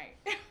story.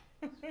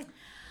 Right.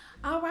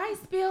 All right,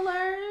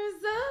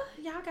 spillers.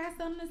 Y'all got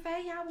something to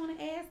say? Y'all want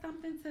to add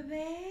something to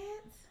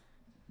that?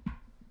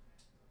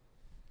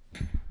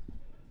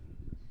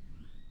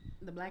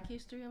 The Black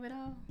history of it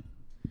all?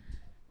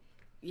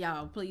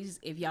 y'all, please,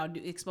 if y'all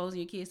do exposing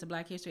your kids to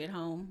Black history at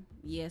home,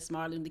 yes,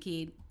 Martin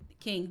Luther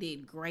King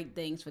did great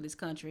things for this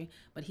country,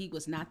 but he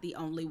was not the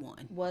only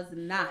one. Was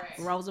not.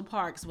 Rosa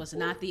Parks was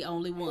not the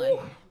only one.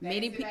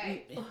 Many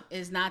people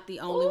is not the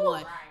only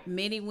one.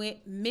 Many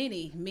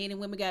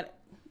women got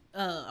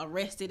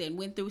arrested and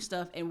went through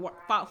stuff and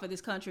fought for this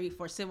country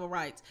for civil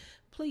rights.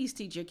 Please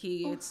teach your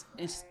kids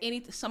and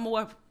some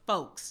more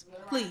folks,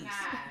 please.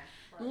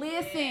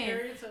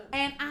 Listen,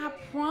 and I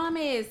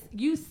promise,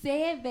 you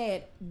said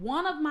that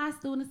one of my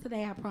students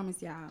today, I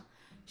promise y'all,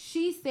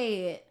 she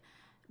said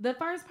the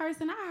first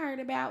person I heard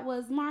about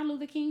was Martin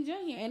Luther King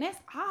Jr. And that's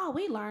all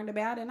we learned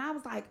about. And I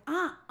was like,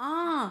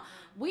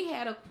 We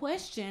had a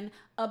question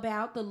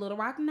about the Little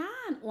Rock Nine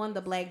on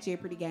the Black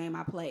Jeopardy game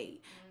I played.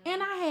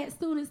 And I had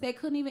students that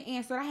couldn't even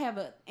answer. I have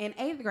an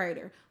 8th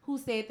grader who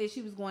said that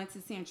she was going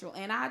to Central.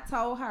 And I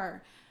told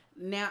her,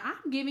 now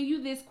I'm giving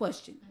you this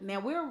question. Now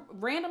we're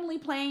randomly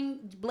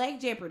playing Black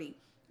Jeopardy.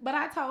 But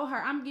I told her,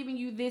 I'm giving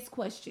you this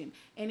question.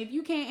 And if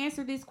you can't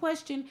answer this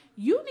question,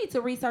 you need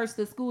to research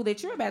the school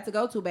that you're about to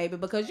go to, baby,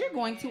 because you're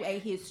going to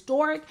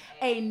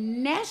a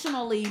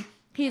nationally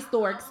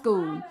historic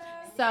school.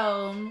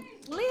 So,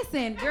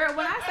 listen, girl,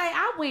 when I say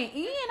I went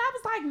in, I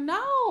was like,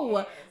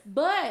 no.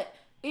 But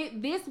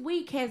this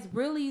week has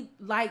really,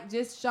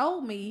 just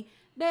showed me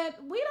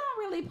that we don't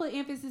really put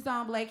emphasis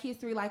on Black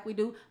history like we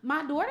do.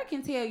 My daughter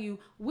can tell you,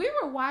 we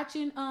were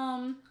watching,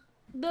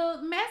 the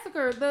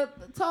massacre, the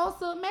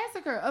Tulsa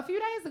massacre a few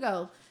days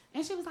ago.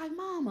 And she was like,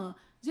 Mama,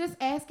 just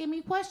asking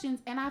me questions.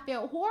 And I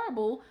felt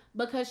horrible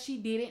because she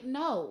didn't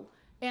know.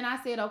 And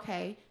I said,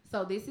 okay,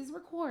 so this is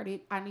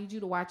recorded. I need you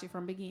to watch it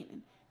from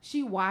beginning.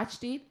 She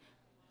watched it,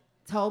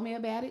 told me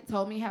about it,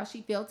 told me how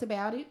she felt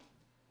about it,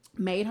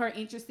 made her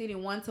interested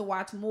in wanting to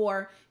watch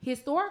more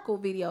historical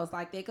videos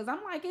like that. Because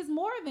I'm like, it's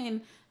more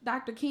than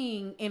Dr.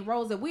 King and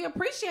Rosa. We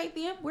appreciate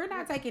them. We're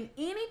not taking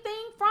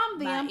anything from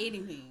them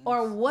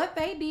or what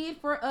they did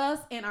for us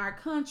and our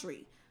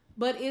country.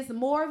 But it's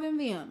more than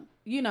them.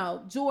 You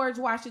know, George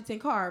Washington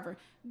Carver.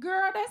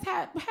 Girl, that's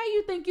how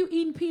you think you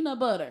eating peanut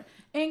butter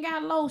and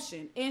got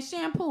lotion and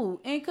shampoo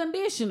and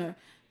conditioner.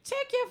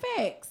 Check your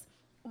facts.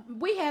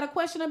 We had a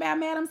question about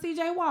Madam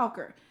C.J.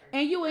 Walker.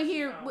 And you in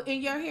here,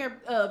 in your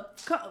hair,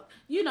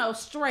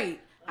 straight.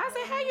 I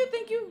said, how you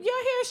think your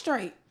hair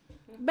straight?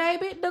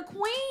 Baby, the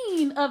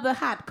queen of the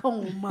hot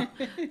comb,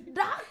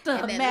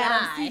 Dr.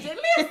 Madam C.J.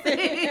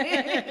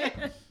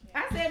 Listen.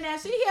 I said, now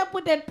she helped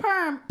with that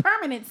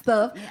permanent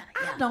stuff. Yeah.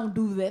 I don't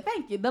do that.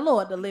 Thank you. The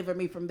Lord delivered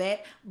me from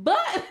that. But,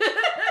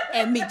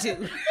 and me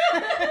too.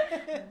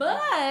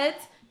 But,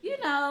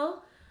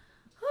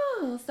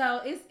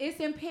 so it's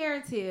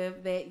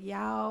imperative that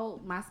y'all,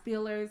 my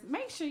spillers,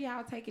 make sure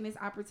y'all taking this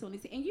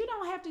opportunity. And you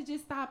don't have to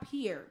just stop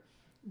here.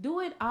 Do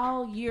it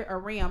all year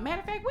around.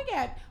 Matter of fact, we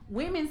got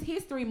Women's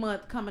History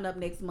Month coming up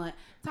next month.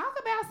 Talk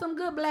about some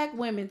good Black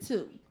women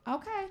too.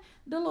 Okay?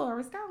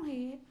 Dolores, go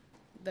ahead.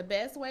 The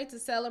best way to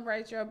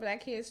celebrate your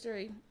Black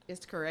history is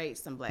to create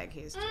some Black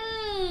history.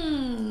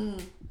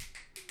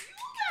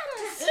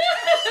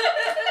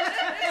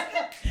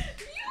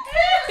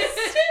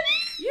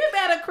 You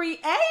better create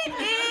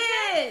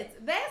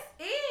it. That's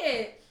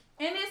it.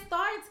 And it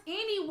starts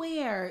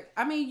anywhere.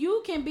 I mean,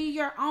 you can be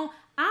your own.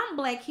 I'm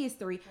Black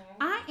history.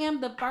 I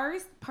am the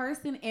first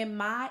person in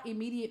my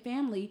immediate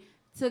family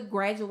to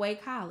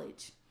graduate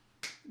college.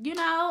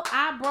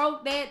 I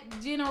broke that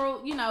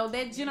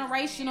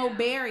generational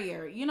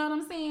barrier. You know what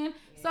I'm saying?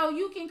 So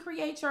you can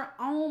create your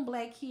own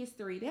Black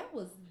history. That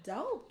was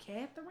dope,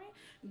 Catherine.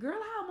 Girl,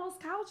 I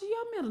almost called you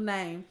your middle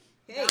name.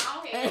 Hey.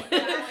 All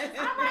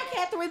right,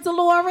 Catherine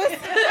Dolores.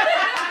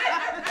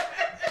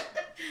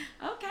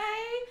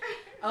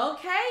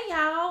 Okay,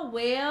 y'all.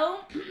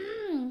 Well,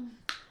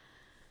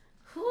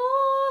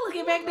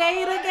 looking back there,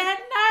 you done got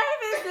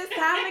nervous. It's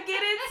time to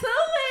get into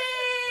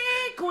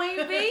it.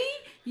 Queen V,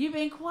 you've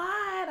been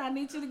quiet. I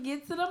need you to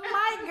get to the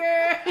mic,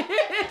 girl.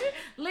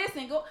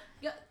 Listen, go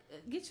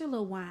get your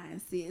little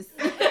wine, sis.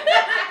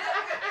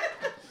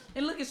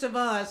 And look at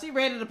Siobhan. She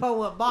ready to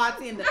pour up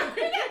bartender.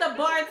 We got the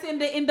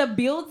bartender in the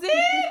building.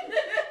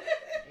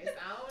 It's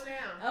on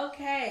now.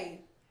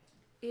 Okay.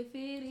 If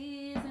it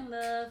isn't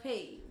love,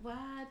 hey,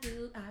 why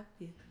do I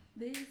feel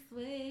this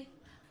way?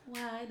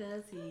 Why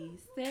does he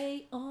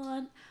stay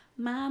on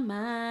my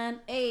mind?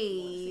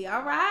 Hey,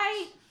 all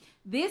right.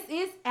 This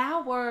is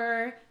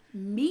our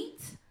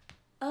meat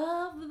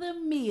of the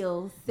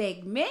meal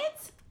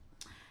segment.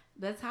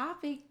 The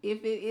topic,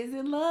 if it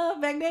isn't love,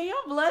 back there,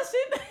 you're blushing.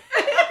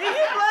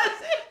 You're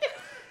blushing.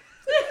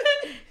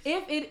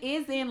 If it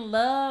isn't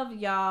love,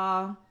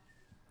 y'all,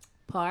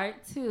 part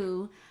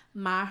 2,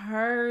 my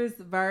hers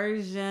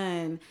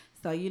version.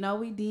 So,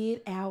 we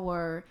did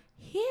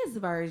his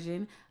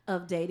version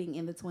of dating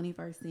in the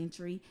 21st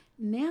century.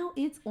 Now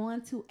it's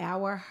on to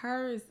our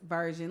hers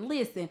version.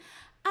 Listen,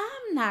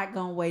 I'm not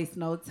going to waste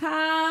no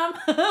time.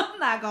 I'm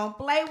not going to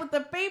play with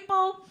the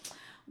people.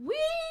 We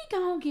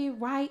gonna get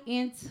right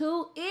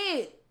into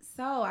it.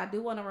 So I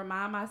do want to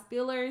remind my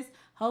spillers,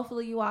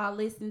 hopefully you all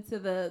listened to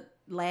the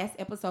last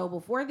episode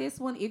before this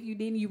one. If you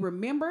didn't, you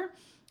remember.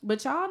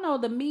 But y'all know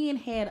the men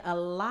had a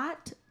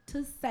lot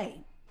to say.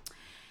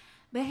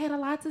 They had a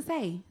lot to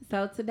say.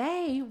 So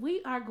today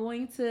we are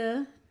going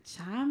to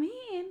chime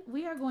in.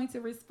 We are going to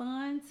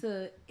respond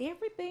to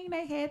everything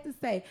they had to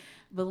say.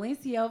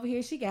 Valencia over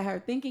here, she got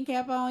her thinking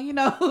cap on. You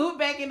know,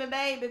 back in the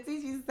day, the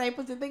teacher used to say,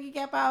 put your thinking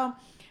cap on.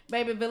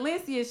 Baby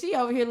Valencia, she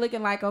over here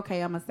looking like,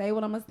 okay, I'm going to say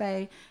what I'm going to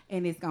say,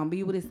 and it's going to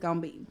be what it's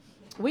going to be.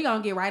 We're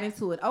going to get right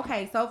into it.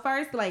 Okay, so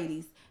first,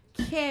 ladies,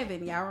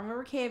 Kevin. Y'all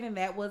remember Kevin?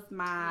 That's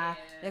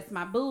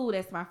my boo.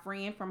 That's my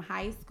friend from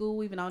high school.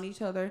 We've known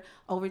each other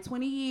over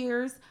 20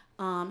 years.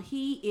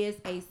 He is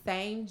a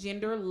same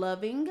gender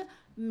loving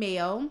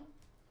male.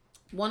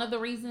 One of the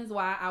reasons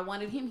why I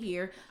wanted him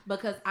here,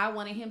 because I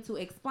wanted him to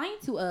explain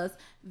to us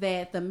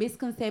that the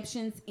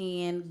misconceptions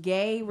in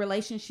gay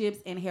relationships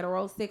and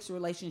heterosexual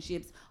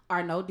relationships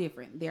are no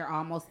different. They're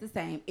almost the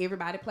same.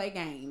 Everybody play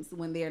games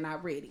when they're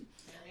not ready.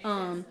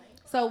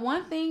 So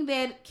one thing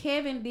that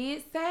Kevin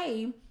did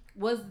say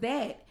was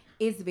that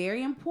it's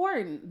very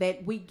important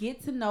that we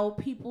get to know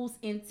people's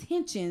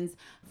intentions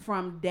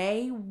from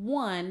day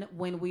one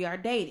when we are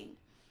dating.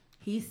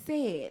 He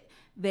said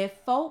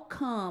that folk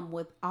come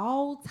with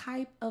all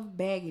type of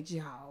baggage,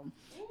 y'all.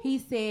 He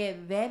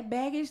said that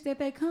baggage that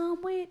they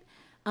come with,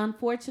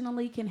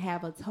 unfortunately, can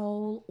have a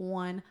toll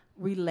on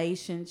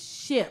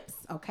relationships,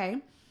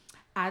 okay?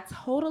 I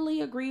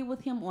totally agree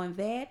with him on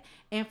that.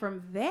 And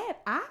from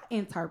that, I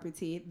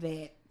interpreted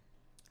that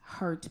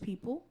hurt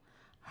people.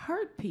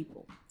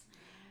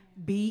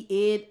 Be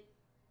it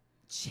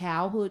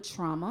childhood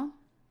trauma,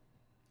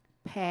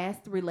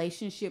 past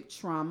relationship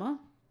trauma.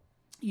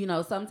 You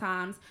know,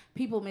 sometimes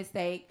people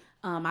mistake,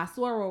 my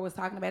soror was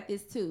talking about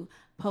this too,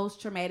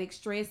 post-traumatic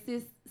stress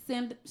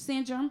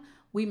syndrome.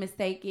 We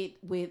mistake it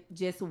with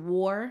just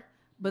war,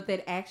 but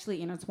that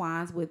actually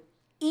intertwines with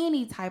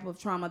any type of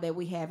trauma that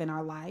we have in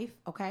our life,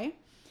 okay?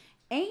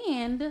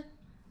 And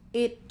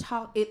it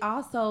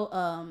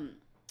also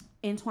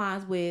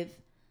entwines with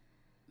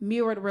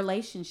mirrored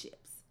relationships.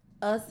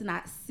 Us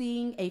not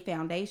seeing a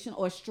foundation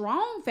or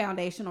strong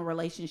foundational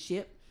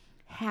relationship,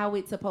 how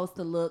it's supposed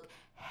to look,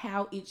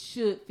 how it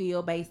should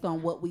feel based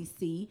on what we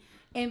see.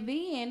 And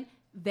then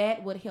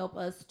that would help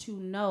us to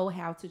know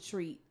how to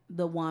treat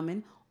the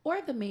woman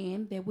or the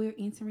man that we're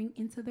entering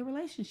into the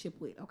relationship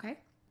with, okay?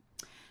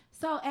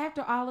 So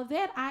after all of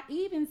that, I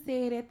even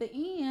said at the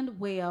end,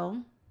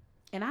 well,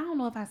 and I don't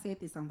know if I said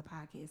this on the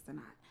podcast or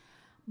not,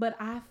 but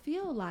I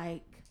feel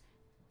like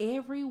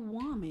every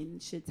woman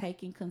should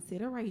take in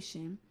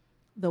consideration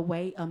the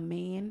way a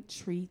man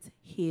treats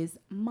his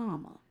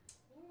mama.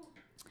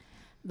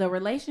 The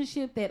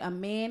relationship that a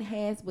man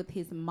has with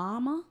his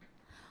mama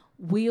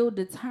will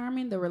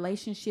determine the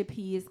relationship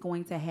he is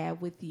going to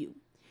have with you.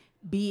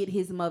 Be it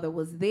his mother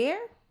was there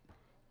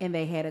and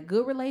they had a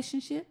good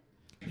relationship,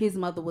 his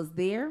mother was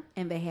there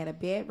and they had a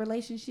bad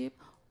relationship,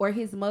 or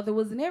his mother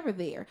was never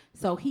there.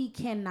 So he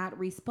cannot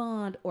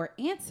respond or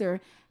answer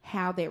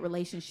how that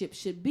relationship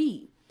should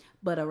be.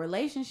 But a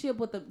relationship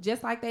with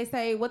just like they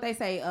say,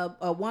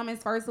 a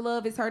woman's first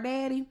love is her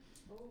daddy.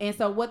 And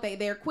so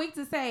they're quick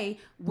to say,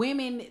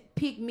 women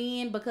pick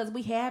men because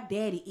we have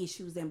daddy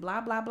issues and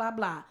blah, blah, blah,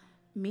 blah.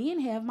 Men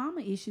have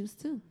mama issues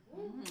too.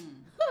 Mm-hmm.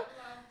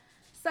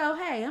 So,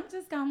 hey, I'm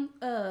just going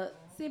to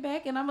sit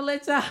back and I'm going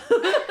to let y'all.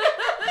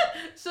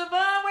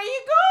 Siobhan, where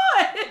you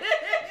going?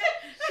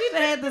 She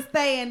had to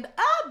stand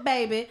up,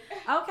 baby.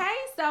 Okay,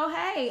 so,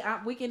 hey,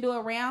 we can do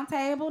a round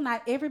table.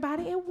 Not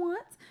everybody at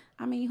once.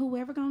 I mean,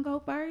 whoever going to go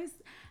first,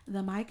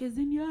 the mic is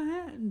in your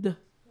hand.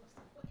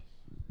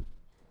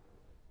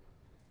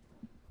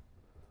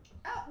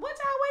 What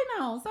y'all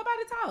waiting on?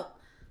 Somebody talk.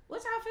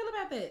 What y'all feel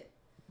about that?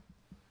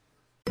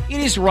 It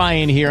is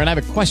Ryan here, and I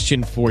have a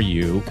question for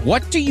you.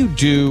 What do you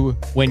do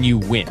when you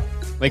win?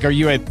 Like, are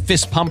you a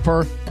fist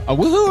pumper, a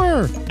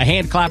woohooer, a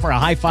hand clapper, a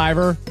high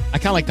fiver? I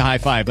kind of like the high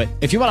five, but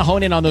if you want to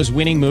hone in on those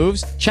winning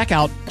moves, check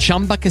out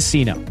Chumba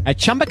Casino. At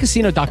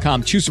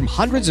ChumbaCasino.com, choose from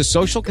hundreds of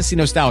social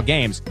casino-style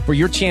games for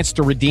your chance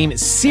to redeem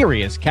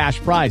serious cash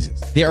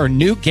prizes. There are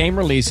new game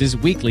releases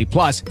weekly,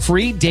 plus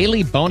free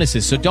daily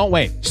bonuses. So don't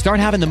wait. Start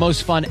having the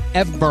most fun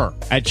ever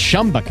at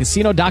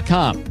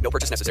ChumbaCasino.com. No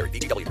purchase necessary.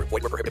 VGW. Void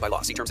where prohibited by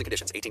law. See terms and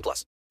conditions.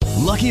 18+.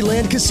 Lucky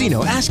Land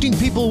Casino, asking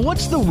people,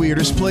 what's the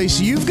weirdest place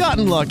you've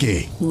gotten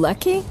lucky?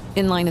 Lucky?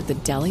 In line at the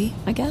deli,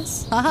 I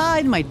guess? Aha,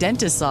 in my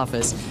dentist's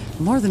office.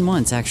 More than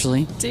once,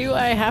 actually. Do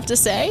I have to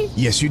say?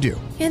 Yes, you do.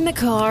 In the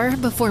car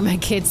before my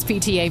kids'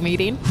 PTA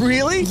meeting.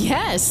 Really?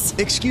 Yes.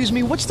 Excuse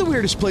me, what's the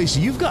weirdest place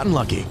you've gotten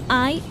lucky?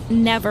 I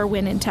never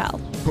win and tell.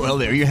 Well,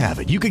 there you have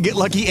it. You can get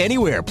lucky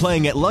anywhere,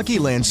 playing at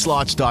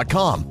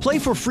LuckyLandSlots.com. Play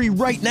for free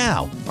right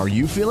now. Are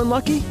you feeling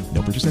lucky?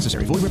 No purchase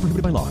necessary. Void where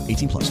prohibited by law.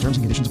 18+. Terms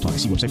and conditions apply.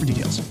 See website for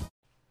details.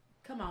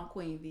 Come on,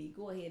 Queen V.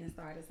 Go ahead and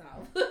start us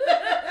off.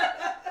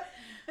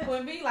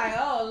 Queen V like,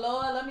 oh,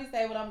 Lord, let me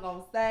say what I'm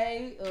going to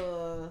say.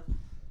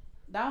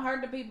 Don't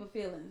hurt the people's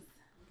feelings.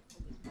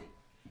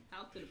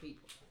 Talk to the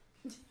people.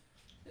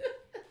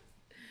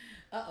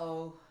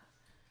 Uh-oh.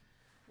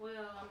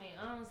 Well, I mean,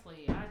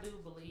 honestly, I do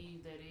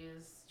believe that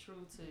is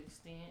true to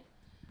extent.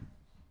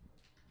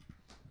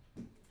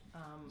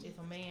 If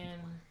a man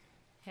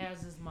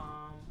has his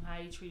mom, how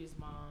he treat his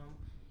mom,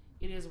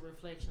 it is a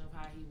reflection of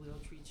how he will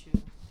treat you.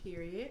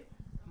 Period.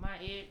 My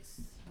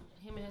ex,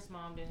 him and his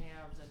mom didn't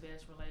have the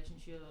best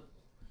relationship.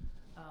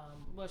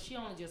 Well, she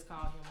only just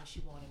called him when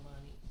she wanted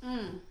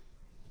money.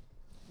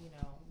 You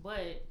know,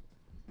 but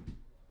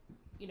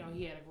you know,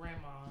 he had a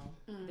grandma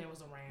that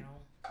was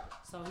around,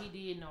 so he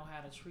did know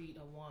how to treat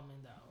a woman,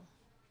 though.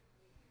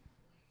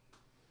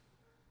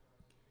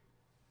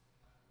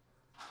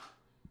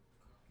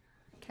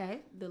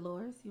 Okay,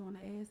 Dolores, you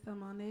want to add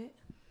something on that?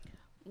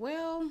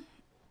 Well,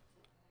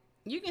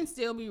 you can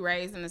still be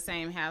raised in the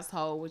same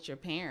household with your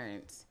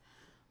parents,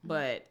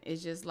 but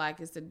it's just like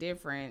it's a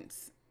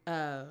difference,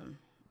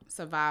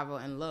 survival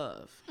and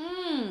love.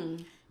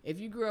 If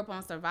you grew up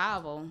on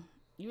survival,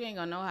 you ain't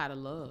gonna know how to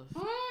love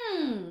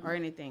or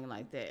anything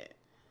like that.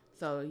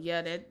 So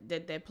yeah,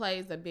 that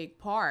plays a big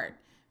part,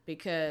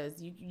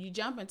 because you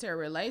jump into a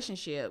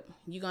relationship,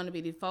 you're gonna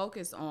be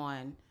focused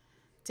on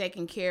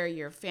taking care of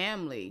your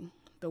family,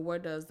 but where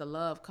does the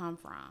love come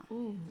from?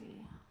 Ooh.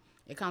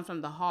 It comes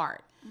from the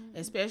heart,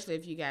 especially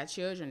if you got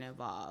children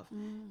involved.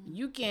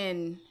 You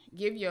can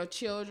give your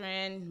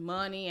children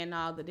money and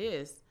all of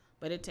this,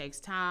 but it takes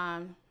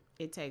time,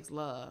 it takes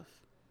love,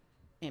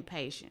 and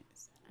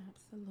patience.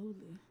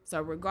 Absolutely.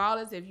 So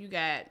regardless if you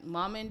got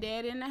mom and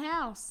dad in the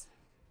house,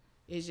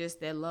 it's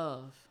just that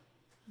love.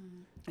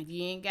 If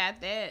you ain't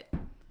got that,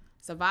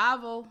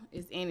 survival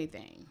is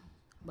anything,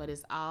 but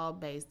it's all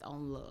based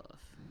on love.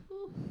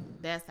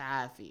 That's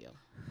how I feel.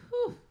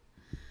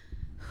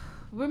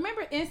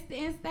 Remember, and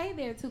stay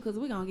there too, because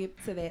we're going to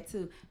get to that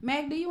too.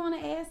 Mac, do you want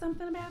to add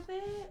something about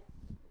that?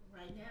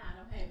 Right now, I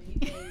don't have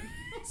anything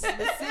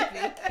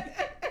specific.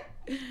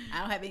 I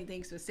don't have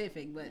anything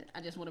specific, but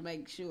I just want to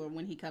make sure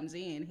when he comes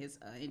in, his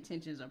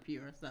intentions are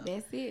pure. So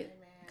that's it.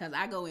 Because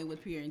I go in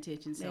with pure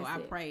intentions, so I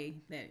it. pray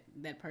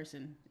that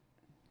person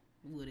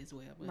would as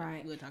well. But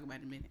right. We'll talk about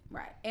it in a minute.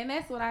 Right. And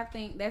that's what I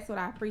think. That's what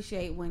I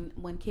appreciate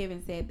when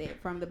Kevin said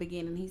that from the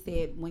beginning. He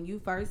said when you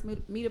first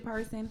meet a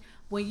person,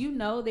 when you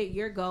know that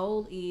your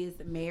goal is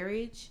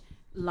marriage,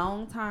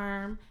 long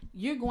term,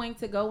 you're going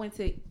to go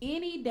into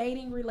any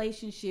dating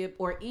relationship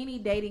or any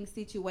dating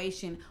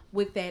situation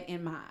with that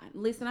in mind.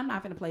 Listen, I'm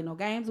not going to play no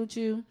games with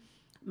you.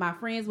 My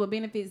friends with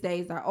benefits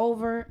days are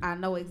over. I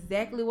know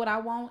exactly what I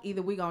want.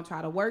 Either we're going to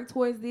try to work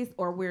towards this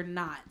or we're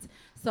not.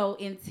 So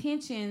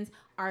intentions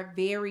are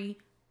very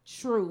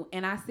true.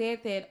 And I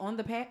said that on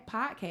the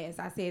podcast.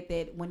 I said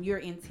that when you're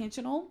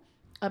intentional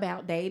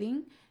about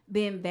dating,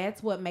 then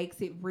that's what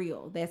makes it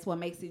real. That's what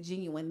makes it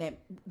genuine.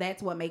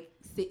 That's what makes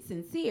it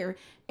sincere.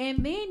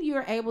 And then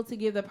you're able to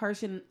give a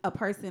person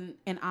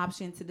an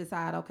option to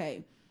decide,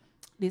 okay,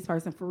 this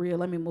person for real,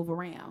 let me move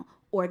around.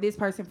 Or this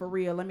person for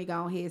real, let me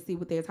go ahead and see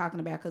what they're talking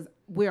about, because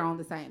we're on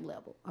the same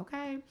level.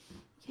 Okay?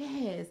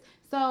 Yes.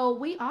 So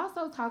we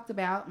also talked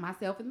about,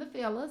 myself and the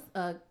fellas,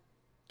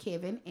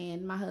 Kevin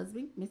and my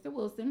husband, Mr.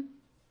 Wilson,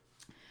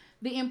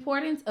 the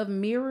importance of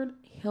mirrored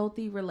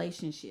healthy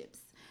relationships.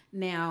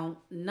 Now,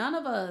 none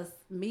of us,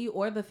 me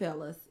or the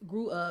fellas,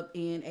 grew up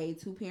in a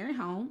two-parent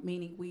home,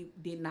 meaning we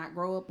did not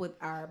grow up with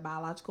our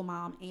biological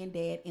mom and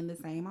dad in the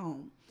same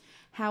home.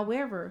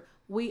 However,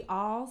 we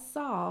all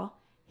saw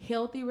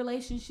healthy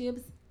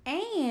relationships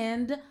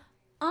and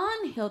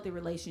unhealthy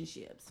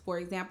relationships. For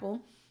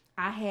example,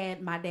 I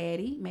had my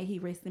daddy, may he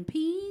rest in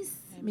peace,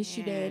 miss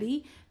you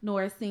daddy,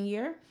 Norris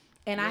Sr.,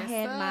 and yes, I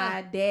had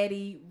my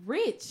daddy,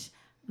 Rich,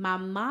 my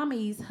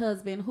mommy's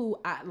husband, who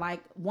I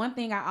like. One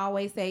thing I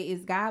always say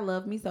is God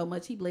loved me so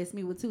much, he blessed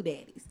me with two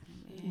daddies.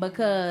 Amen.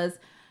 Because,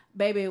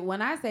 baby,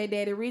 when I say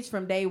Daddy Rich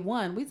from day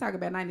one, we talk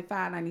about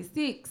 95,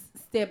 96,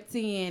 stepped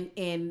in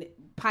and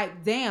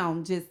piped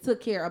down, just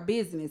took care of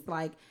business.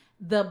 Like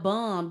the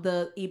bomb,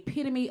 the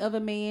epitome of a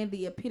man,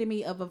 the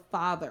epitome of a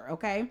father,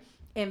 okay?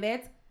 And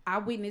that's, I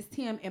witnessed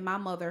him and my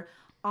mother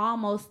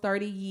almost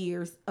 30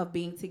 years of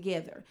being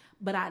together,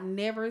 but I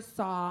never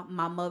saw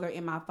my mother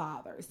and my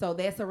father. So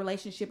that's a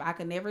relationship I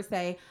could never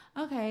say,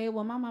 okay,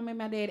 well, my mom and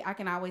my daddy. I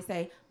can always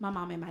say my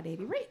mom and my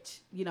daddy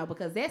Rich,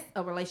 because that's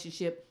a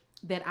relationship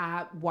that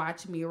I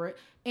watch mirrored.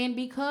 And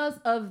because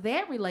of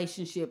that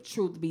relationship,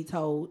 truth be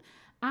told,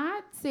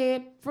 I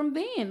said from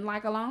then,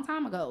 like a long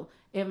time ago,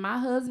 if my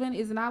husband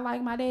is not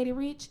like my daddy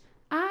Rich,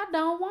 I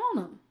don't want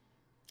him.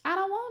 I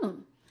don't want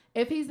him.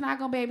 If he's not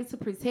going to be able to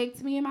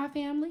protect me and my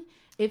family,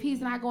 if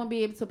he's not going to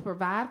be able to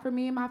provide for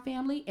me and my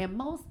family, and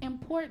most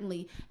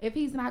importantly, if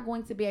he's not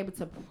going to be able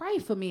to pray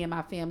for me and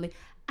my family,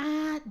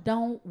 I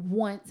don't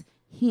want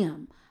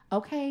him,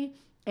 okay?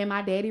 And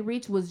my daddy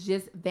Rich was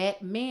just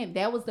that man.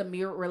 That was the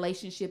mirror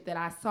relationship that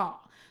I saw.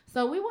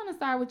 So we want to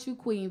start with you,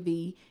 Queen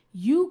V.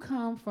 You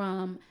come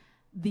from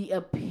the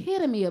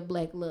epitome of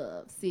black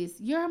love, sis.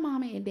 Your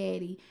mama and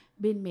daddy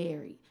been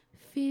married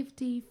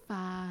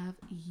 55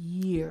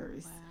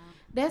 years. Wow.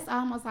 That's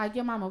almost like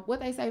your mama,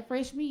 what they say,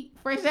 fresh meat,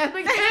 fresh out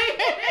the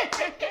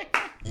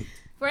gate.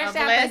 Fresh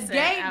out the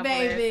gate,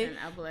 baby.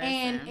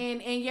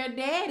 And your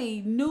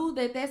daddy knew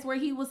that that's where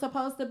he was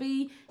supposed to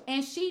be,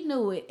 and she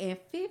knew it. And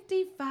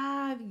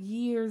 55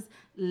 years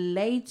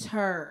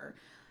later,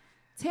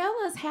 tell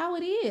us how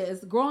it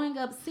is growing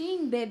up,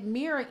 seeing that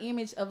mirror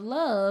image of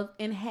love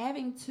and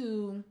having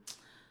to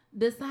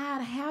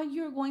decide how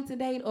you're going to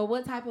date or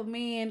what type of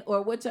man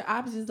or what your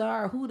options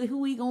are, or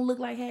who he gonna look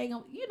like,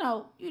 you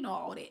know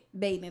all that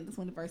dating in the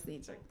 21st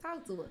century.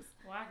 Talk to us.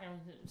 Well, I can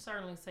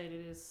certainly say that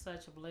it's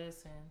such a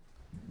blessing,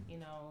 you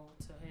know,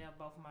 to have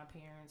both of my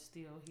parents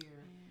still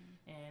here,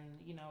 and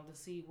you know, to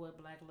see what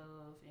black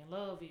love and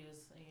love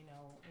is, you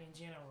know, in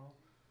general.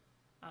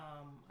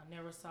 I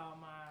never saw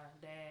my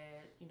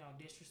dad, you know,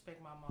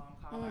 disrespect my mom,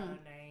 call her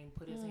name,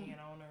 put his hand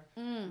on her.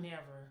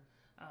 Never.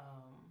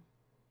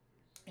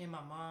 And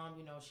my mom,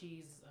 you know,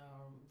 she's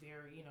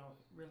very, you know,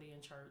 really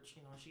in church.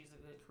 You know, she's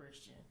a good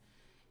Christian,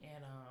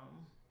 and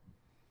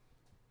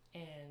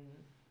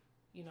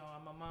you know,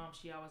 my mom,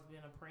 she always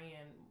been a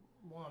praying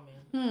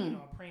woman, you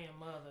know, a praying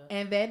mother,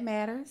 and that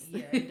matters.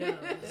 Yeah, it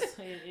does.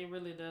 it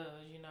really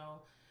does. You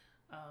know.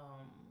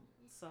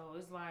 So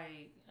it's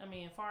like, I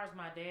mean, as far as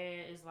my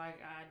dad, it's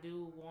like I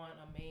do want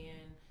a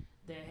man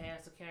that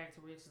has the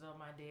characteristics of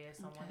my dad,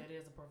 someone that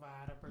is a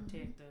provider,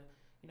 protector,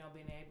 you know,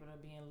 being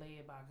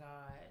led by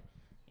God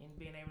and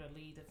being able to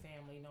lead the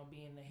family, you know,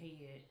 being the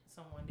head,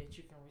 someone that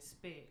you can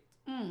respect.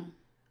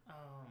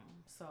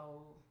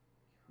 So,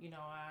 you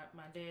know,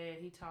 my dad,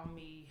 he taught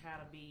me how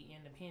to be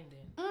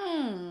independent.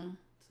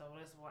 So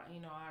that's why,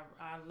 you know,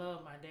 I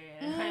love my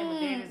dad. I am a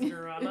daddy's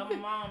girl. I love my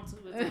mom too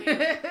as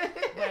well.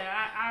 But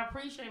I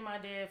appreciate my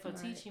dad for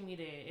teaching me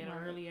that at an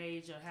early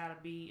age of how to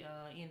be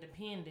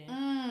independent.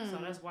 So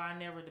that's why I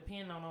never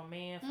depend on no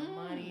man for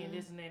money and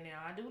this and that.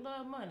 Now, I do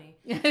love money.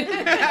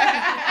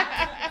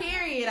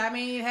 Period. I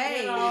mean,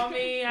 hey. You know what I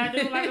mean? I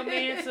do like a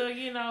man to,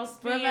 you know,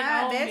 spend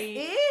on that's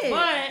me. It.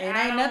 But it ain't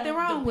I nothing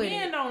wrong don't with it.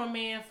 depend on a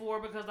man for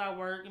it because I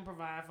work and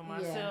provide for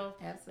myself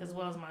as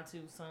well as my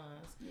two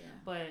sons. Yeah.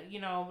 But, you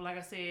know, like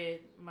I said,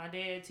 my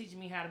dad teaching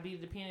me how to be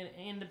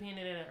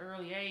independent at an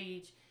early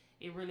age,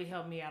 it really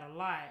helped me out a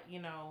lot, you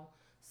know.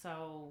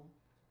 So,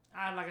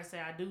 like I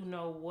said, I do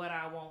know what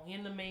I want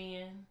in the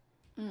man.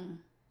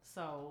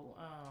 So,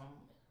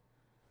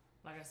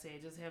 like I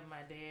said, just having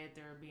my dad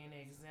there being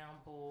an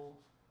example,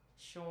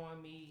 showing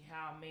me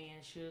how a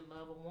man should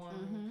love a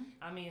woman.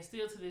 I mean,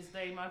 still to this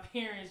day, my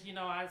parents, you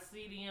know, I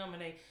see them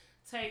and they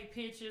take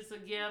pictures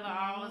together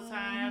all the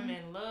time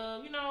and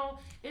love, you know,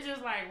 it's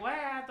just like, wow,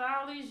 after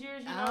all these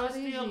years, you know, it's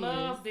still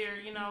love there,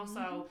 you know,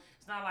 so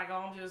it's not like,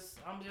 oh,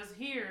 I'm just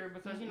here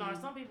because, you know,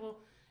 some people,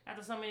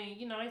 after so many,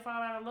 you know, they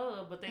fall out of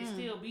love, but they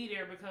still be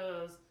there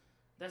because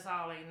that's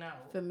all they know.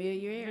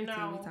 Familiarity, you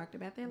know? we talked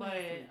about that but last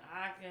week.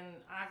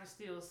 I can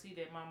still see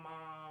that my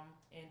mom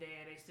and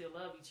dad, they still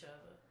love each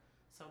other.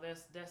 So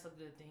that's a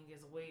good thing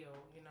as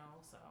well, you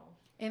know, so.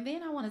 And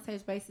then I want to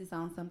touch bases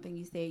on something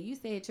you said. You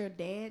said your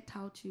dad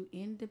taught you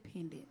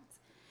independence.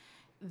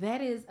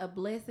 That is a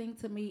blessing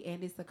to me,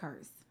 and it's a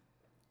curse.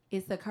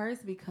 It's a curse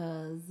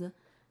because,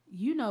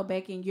 you know,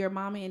 back in your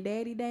mama and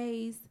daddy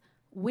days,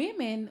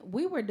 women,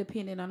 we were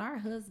dependent on our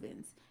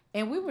husbands.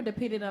 And we were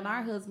dependent on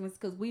our husbands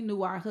because we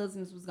knew our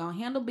husbands was going to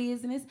handle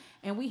business,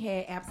 and we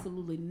had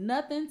absolutely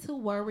nothing to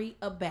worry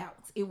about.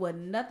 It was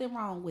nothing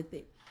wrong with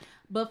it.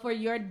 But for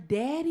your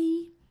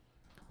daddy,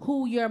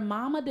 who your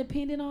mama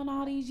depended on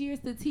all these years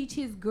to teach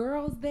his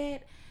girls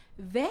that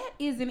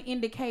is an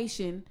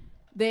indication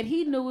that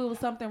he knew it was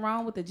something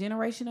wrong with the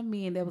generation of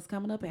men that was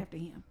coming up after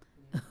him.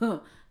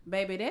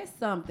 Baby, that's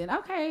something.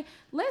 Okay,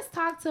 let's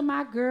talk to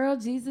my girl,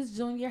 Jesus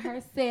Jr.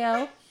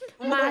 herself,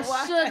 my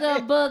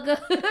sugar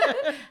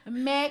booger.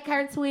 Mac,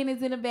 her twin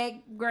is in the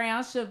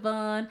background,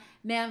 Siobhan.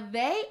 Now,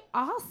 they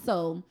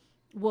also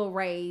were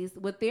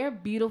raised with their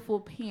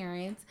beautiful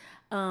parents,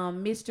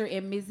 Mr.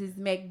 and Mrs.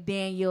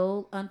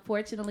 McDaniel.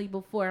 Unfortunately,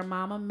 before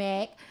Mama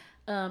Mac,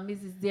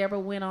 Mrs. Deborah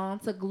went on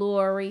to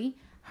glory.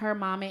 Her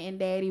mama and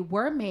daddy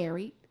were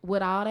married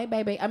with all their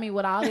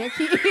with all their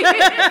kids.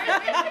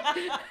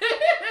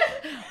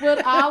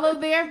 With all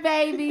of their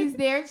babies,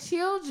 their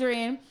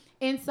children.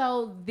 And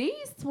so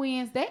these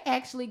twins, they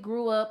actually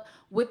grew up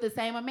with the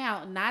same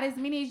amount. Not as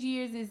many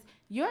years as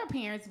your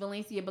parents,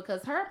 Valencia,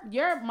 because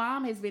your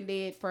mom has been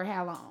dead for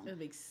how long? It'll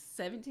be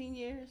 17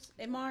 years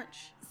in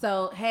March.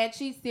 So had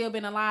she still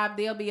been alive,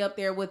 they'll be up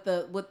there with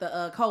the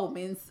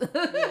Colemans.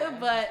 Yeah.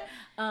 But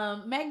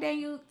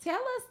McDaniel, tell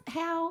us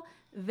how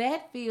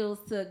that feels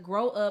to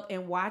grow up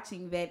and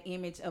watching that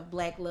image of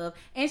black love.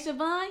 And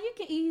Siobhan, you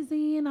can ease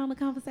in on the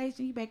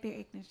conversation. You back there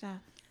acting shy.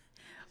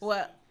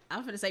 Well,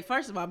 I'm going to say,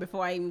 first of all,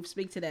 before I even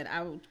speak to that,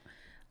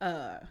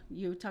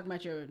 you were talking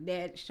about your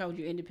dad showed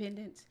you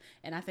independence,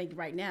 and I think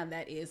right now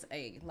that is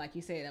like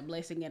you said, a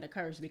blessing and a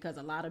curse, because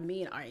a lot of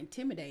men are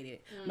intimidated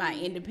by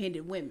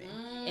independent women,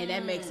 and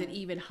that makes it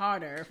even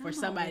harder for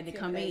somebody to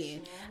come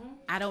in.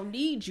 I don't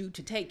need you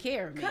to take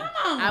care of me.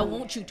 I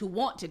want you to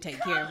want to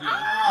take care of me.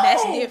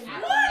 That's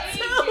different.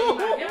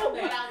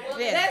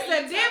 That's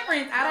the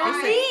difference. I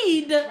don't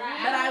need, but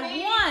I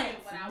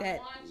want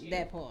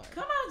that part.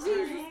 Come on,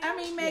 Jesus. I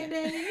mean,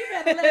 McDaniel, you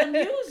better let them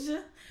use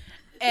you.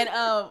 And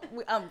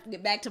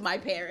get back to my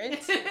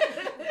parents.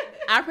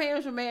 Our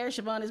parents were married.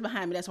 Siobhan is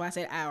behind me. That's why I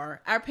said our.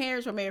 Our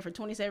parents were married for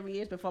 27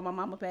 years before my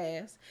mama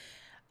passed.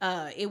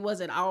 It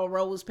wasn't all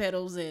rose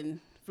petals and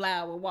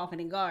flower walking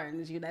in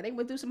gardens. You know, they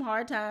went through some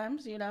hard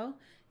times, you know,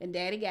 and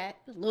daddy got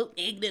a little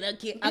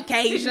ignorant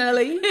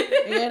occasionally,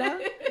 you know.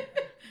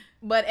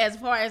 But as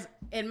far as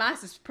in my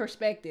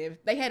perspective,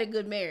 they had a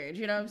good marriage,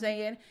 you know what I'm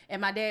saying?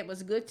 And my dad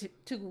was good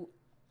to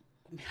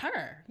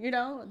her, you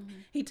know.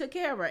 He took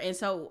care of her. And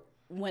so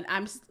when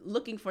I'm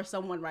looking for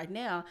someone right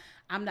now,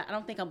 I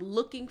don't think I'm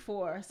looking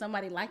for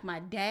somebody like my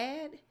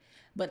dad,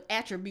 but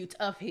attributes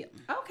of him.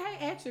 Okay,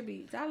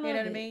 attributes. I love it. You know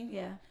what I mean?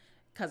 Yeah.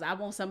 Because I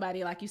want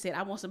somebody, like you said,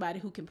 I want somebody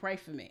who can pray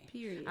for me.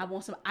 Period. I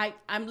want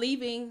I'm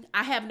leaving.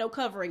 I have no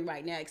covering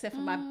right now except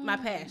for my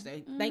pastor.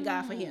 Thank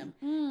God for him.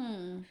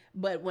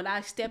 But when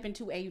I step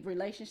into a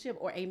relationship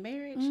or a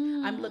marriage,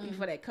 I'm looking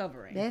for that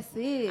covering. That's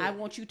it. I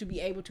want you to be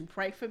able to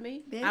pray for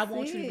me. I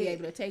want you to be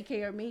able to take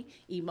care of me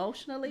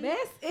emotionally,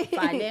 That's it.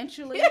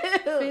 financially,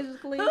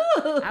 physically.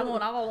 I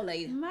want all of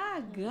that.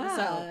 My God.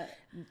 So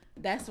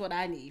that's what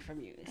I need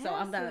from you. So Absolutely.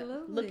 I'm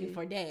not looking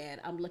for dad.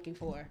 I'm looking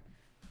for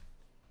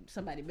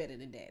somebody better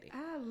than daddy.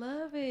 I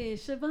love it.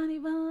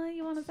 Shavani Vaughn,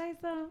 you want to say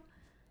something?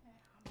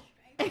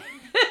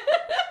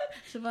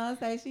 Siobhan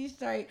say she's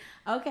straight.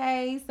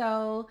 Okay,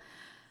 so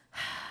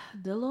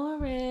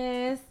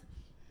Dolores,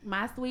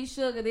 my sweet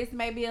sugar, this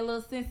may be a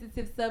little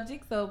sensitive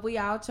subject, so if we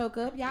all choke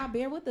up, y'all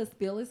bear with us,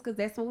 spillers, because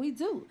that's what we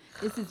do.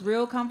 This is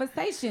real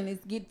conversation.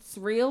 It gets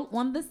real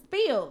on the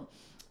spill.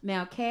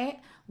 Now,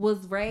 Kat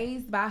was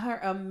raised by her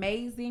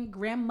amazing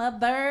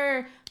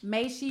grandmother.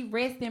 May she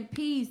rest in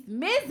peace,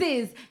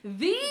 Mrs.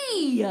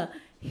 The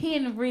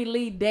Henry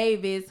Lee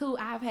Davis, who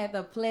I've had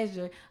the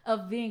pleasure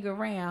of being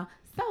around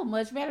so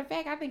much. Matter of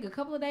fact, I think a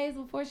couple of days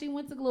before she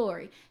went to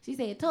glory, she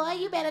said, Toy,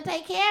 you better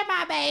take care of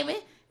my baby.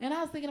 And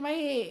I was thinking in my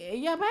head,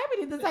 your baby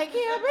needs to take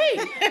care of me.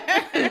 So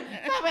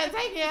I better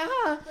take care of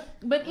her.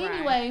 But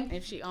anyway.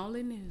 If she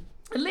only knew.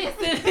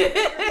 Listen.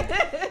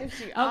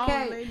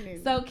 Okay.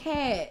 So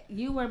Kat,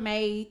 you were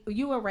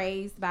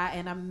raised by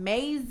an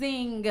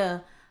amazing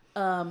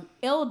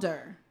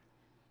elder.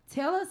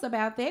 Tell us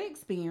about that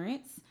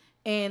experience.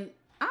 And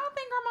I don't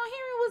think Grandma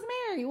Henry was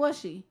married, was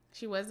she?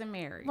 She wasn't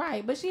married.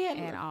 Right, but she had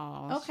at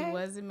all. Okay. She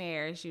wasn't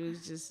married. She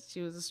was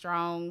a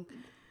strong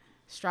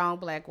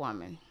black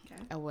woman.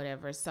 Okay. Or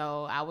whatever.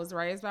 So I was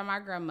raised by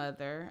my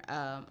grandmother.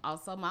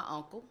 Also my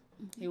uncle.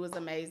 He was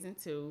amazing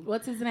too.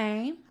 What's his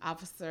name?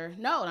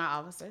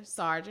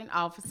 Sergeant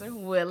Officer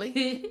Willie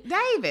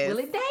Davis.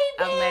 Willie Davis.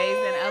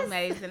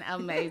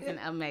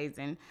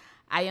 Amazing.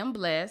 I am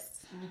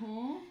blessed.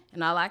 Mm-hmm.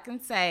 And all I can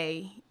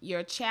say,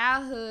 your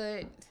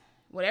childhood,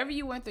 whatever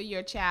you went through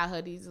your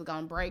childhood, is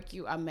going to break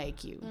you or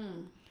make you.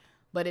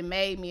 But it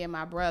made me and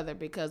my brother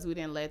because we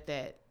didn't let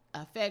that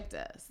affect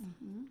us.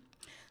 Mm-hmm.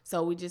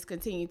 So we just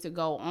continue to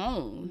go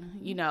on.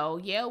 Mm-hmm. You know,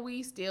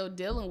 we still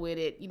dealing with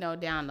it,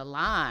 down the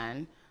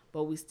line.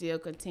 But we still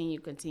continue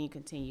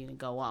to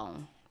go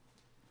on.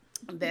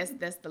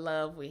 That's the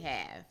love we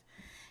have.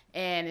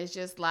 And it's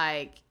just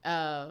like,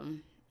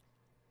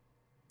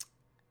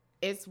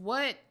 it's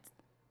what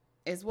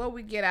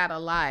we get out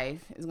of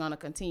life is going to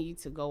continue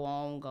to go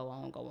on.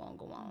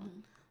 Mm-hmm.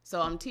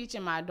 So I'm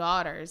teaching my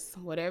daughters,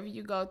 whatever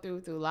you go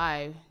through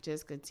life,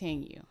 just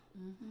continue.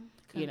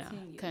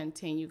 Mm-hmm.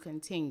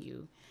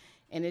 Continue.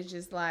 And it's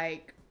just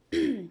like,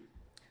 a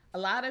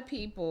lot of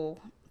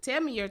people, tell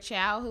me your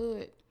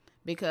childhood.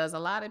 Because a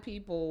lot of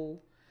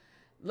people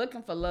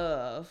looking for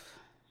love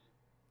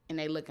and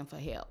they looking for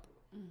help.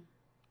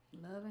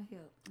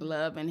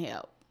 Love and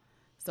help.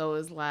 So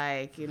it's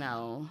like, you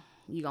going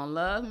to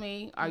love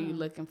me or you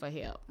looking for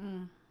help?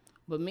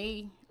 But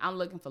me, I'm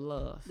looking for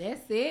love.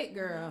 That's it,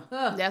 girl.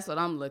 That's what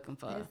I'm looking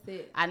for. That's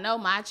it. I know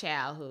my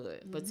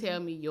childhood, but tell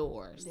me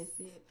yours. That's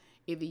it.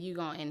 Either you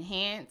going to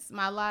enhance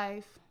my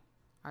life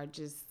or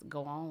just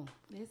go on.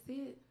 That's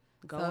it.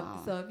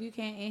 So if you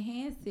can't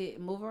enhance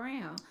it, move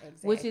around.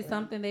 Exactly. Which is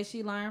something that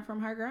she learned from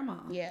her grandma.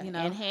 Yeah.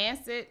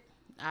 Enhance it.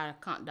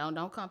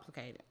 Don't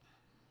complicate it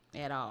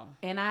at all.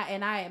 And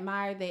I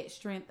admire that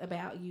strength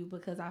about you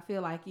because I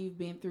feel like you've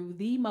been through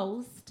the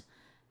most,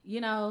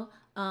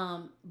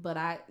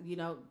 but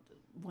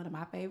one of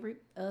my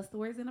favorite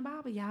stories in the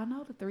Bible, y'all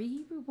know the 3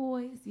 Hebrew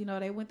boys,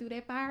 they went through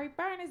that fiery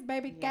furnace,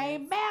 baby,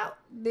 came out.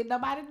 Did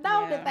nobody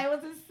know that they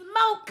was in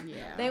smoke?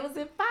 Yeah. They was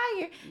in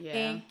fire. Yeah.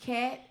 And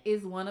Kat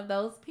is one of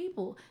those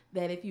people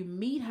that if you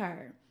meet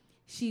her,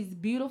 she's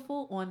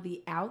beautiful on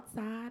the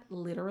outside,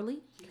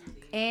 literally,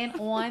 and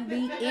on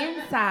the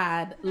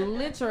inside,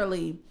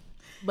 literally.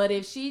 But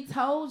if she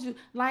told you,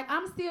 like,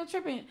 I'm still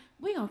tripping,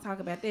 we gonna talk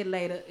about that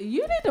later.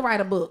 You need to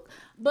write a book.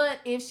 But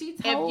if she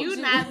told you, if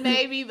you not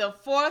maybe the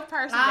fourth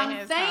person that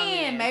has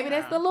saying, maybe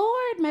that's the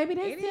Lord, maybe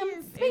that's him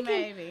speaking.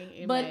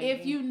 It but may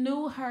if you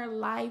knew her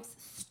life's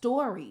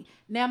story,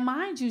 now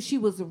mind you, she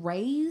was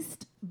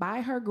raised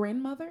by her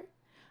grandmother,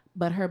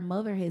 but her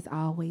mother has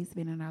always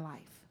been in her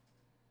life.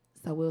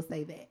 So we'll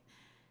say that,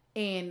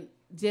 and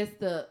just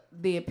the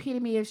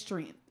epitome of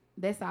strength.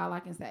 That's all I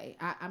can say.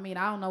 I mean,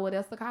 I don't know what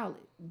else to call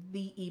it.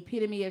 The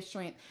epitome of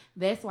strength.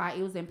 That's why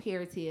it was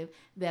imperative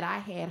that I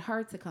had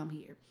her to come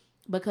here.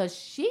 Because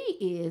she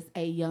is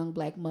a young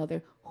black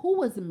mother who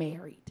was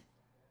married.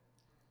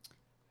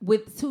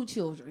 with 2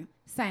 children,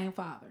 same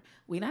father.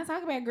 We're not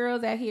talking about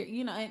girls out here,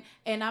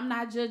 and I'm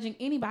not judging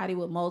anybody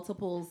with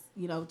multiples,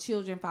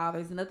 children,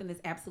 fathers. Nothing is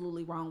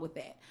absolutely wrong with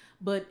that.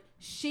 But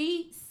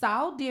she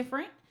saw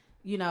different,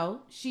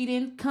 she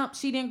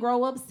didn't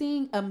grow up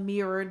seeing a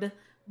mirrored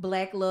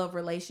black love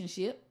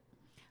relationship,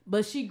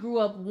 but she grew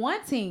up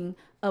wanting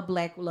a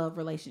black love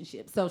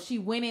relationship. So she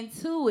went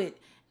into it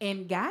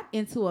and got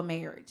into a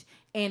marriage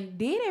and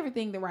did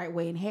everything the right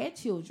way and had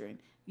children,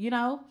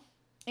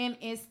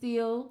 and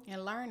still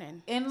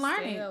learning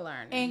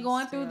and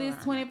going through this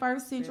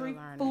 21st century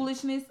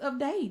foolishness of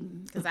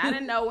dating. Because I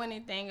didn't know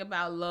anything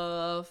about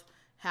love,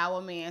 how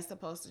a man's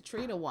supposed to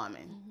treat a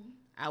woman.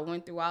 I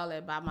went through all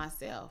that by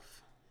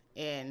myself,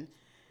 and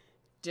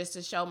just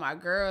to show my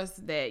girls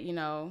that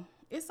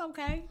it's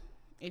okay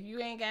if you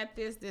ain't got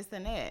this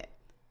and that.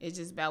 It's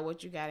just about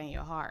what you got in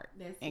your heart.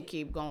 That's and it.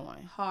 Keep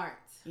going. Heart.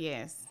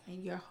 Yes.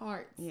 In your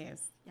heart.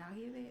 Yes. Y'all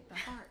hear that? The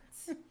heart.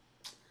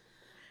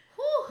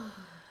 Whew.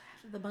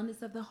 After the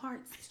abundance of the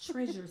heart's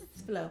treasures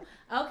flow.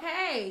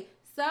 Okay.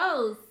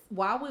 So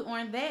while we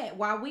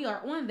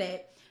are on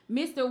that,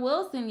 Mr.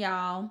 Wilson,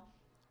 y'all,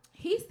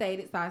 he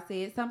stated, so I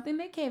said something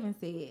that Kevin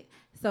said.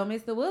 So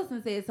Mr.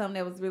 Wilson said something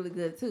that was really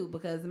good too,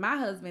 because my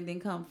husband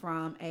didn't come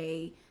from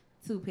a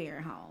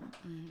 2-parent home.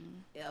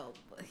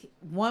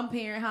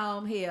 1-parent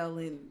home, hell,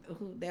 and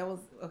that was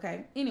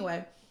okay.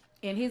 Anyway,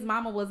 and his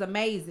mama was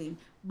amazing,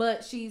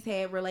 but she's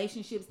had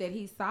relationships that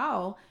he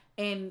saw,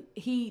 and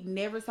he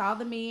never saw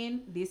the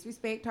men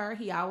disrespect her.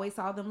 He always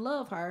saw them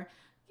love her,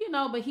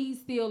 but he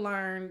still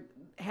learned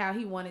how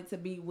he wanted to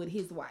be with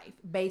his wife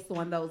based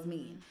on those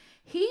men.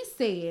 He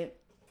said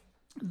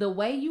the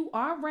way you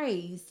are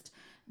raised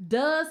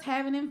does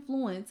have an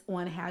influence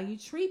on how you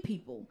treat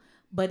people,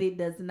 but it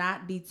does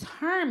not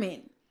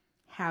determine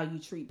how you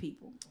treat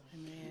people.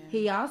 Amen.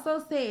 He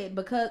also said,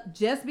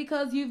 just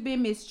because you've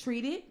been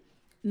mistreated,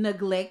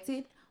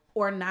 neglected,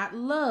 or not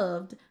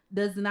loved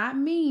does not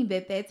mean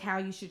that that's how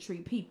you should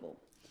treat people.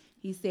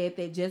 He said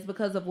that just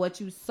because of what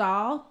you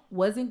saw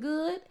wasn't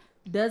good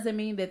doesn't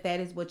mean that that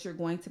is what you're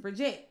going to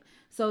project.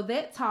 So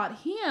that taught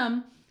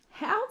him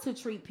how to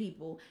treat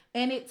people,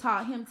 and it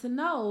taught him to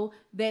know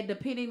that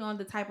depending on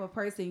the type of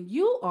person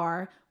you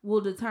are will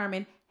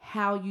determine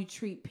how you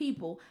treat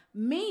people.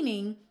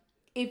 Meaning,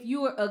 if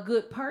you're a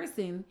good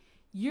person,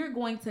 you're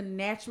going to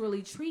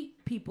naturally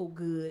treat people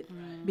good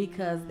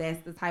because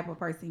that's the type of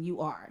person you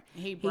are.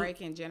 He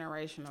breaking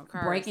generational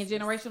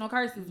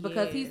curses.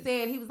 Because he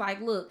said, he was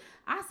like, look,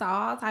 I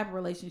saw all type of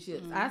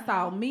relationships. I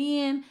saw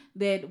men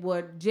that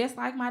were just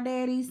like my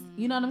daddies,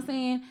 you know what I'm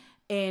saying?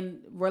 And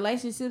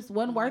relationships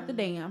wasn't worth a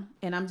damn.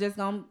 And I'm just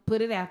going to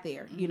put it out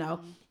there,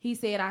 He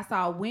said, I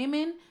saw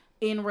women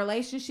in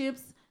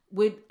relationships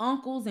with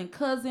uncles and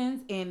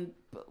cousins and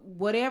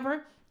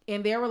whatever,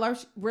 and their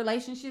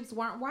relationships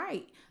weren't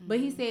right. But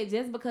he said,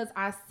 just because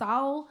I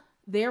saw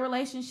their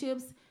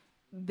relationships,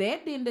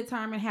 that didn't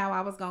determine how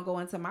I was going to go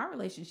into my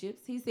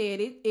relationships. He said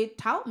it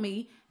taught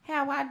me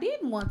how I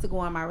didn't want to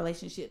go in my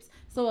relationships.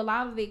 So a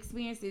lot of the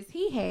experiences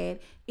he had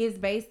is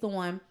based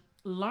on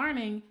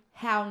learning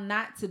how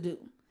not to do.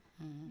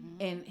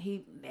 And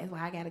that's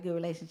why I got a good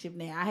relationship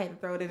now. I had to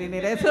throw that in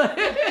there.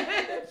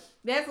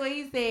 That's what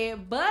he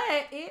said. But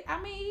he all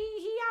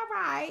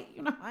right. He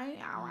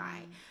all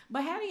right.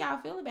 But how do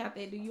y'all feel about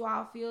that? Do you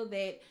all feel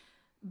that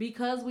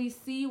because we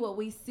see what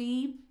we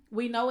see,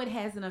 we know it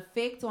has an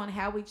effect on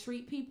how we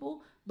treat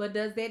people, but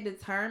does that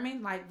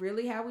determine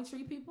really how we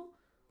treat people?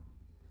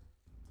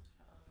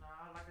 No,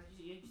 like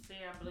you said,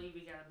 I believe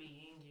it gotta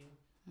be in you.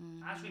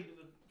 I treat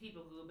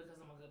people good because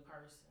I'm a good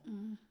person,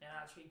 and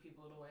I treat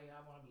people the way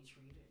I want to be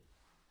treated.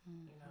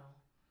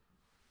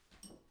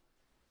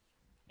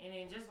 And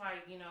then just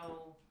like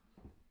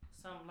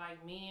some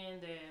like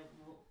men that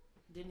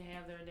didn't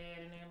have their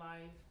dad in their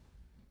life,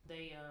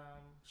 they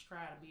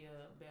strive to be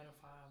a better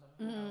father.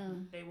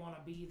 They want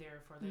to be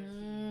there for their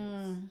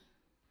kids.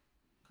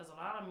 Because a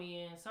lot of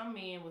some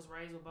men was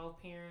raised with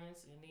both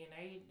parents, and then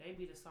they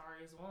be the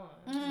sorriest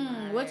ones.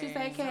 Right? What you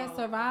say, Kat?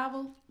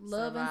 Survival?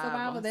 Love and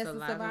survival? That's a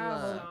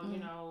survival.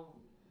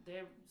 So,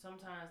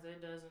 sometimes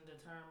that doesn't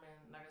determine,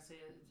 like I said,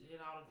 it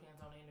all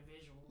depends on the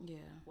individual,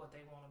 what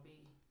they want to be.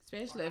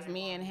 Especially if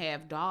men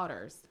have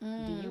daughters.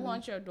 Do you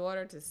want your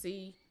daughter to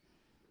see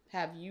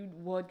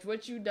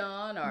what you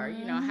done, or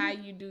how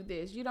you do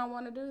this? You don't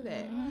want to do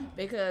that,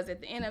 because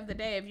at the end of the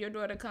day, if your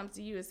daughter comes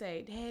to you and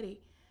say, Daddy,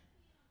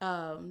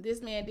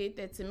 this man did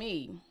that to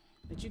me,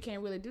 but you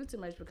can't really do too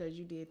much because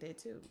you did that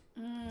too.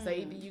 So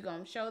either you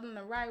gonna show them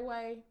the right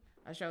way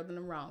or show them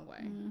the wrong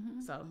way.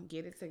 So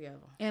get it together.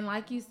 And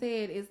like you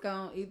said, it's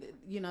gonna,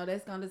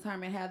 that's gonna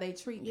determine how they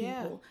treat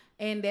people.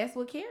 And that's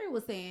what Carrie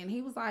was saying.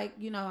 He was like,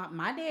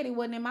 my daddy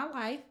wasn't in my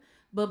life,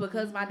 but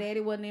because my daddy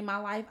wasn't in my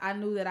life, I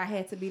knew that I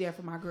had to be there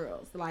for my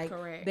girls.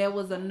 Correct. That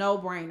was a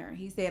no-brainer.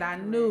 He said, I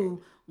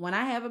knew when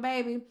I have a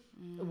baby,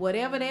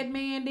 whatever that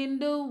man didn't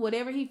do,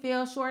 whatever he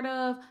fell short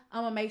of,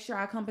 I'm gonna make sure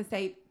I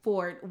compensate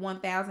for it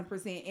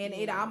 1,000%. And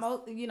it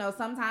almost,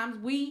 sometimes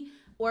we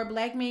or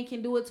black men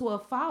can do it to a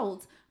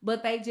fault,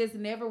 but they just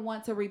never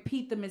want to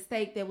repeat the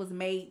mistake that was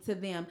made to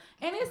them.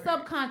 And it's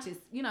subconscious,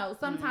 you know,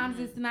 sometimes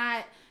it's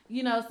not,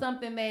 you know,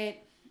 something that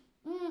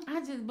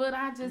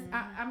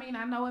I mean,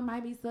 I know it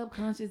might be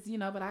subconscious, you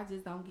know, but I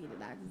just don't get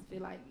it. I just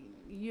feel like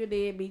you're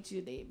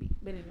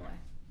deadbeat. But anyway.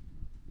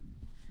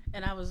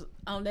 And I was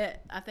on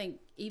that. I think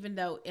even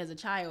though as a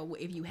child,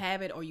 if you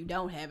have it or you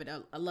don't have it,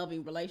 a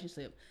loving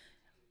relationship,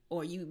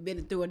 or you've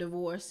been through a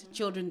divorce,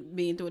 children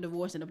being through a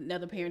divorce, and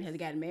another parent has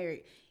gotten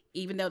married,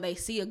 even though they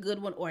see a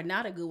good one or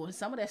not a good one,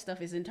 some of that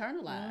stuff is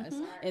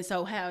internalized. And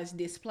so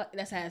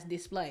that's how it's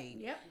displayed.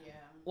 Yep. Yeah.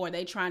 Or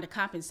they trying to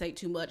compensate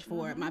too much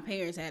for my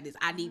parents had this,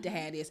 I need to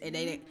have this, and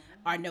they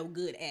are no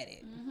good at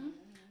it.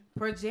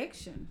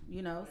 Projection,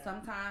 you know,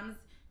 sometimes,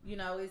 you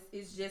know,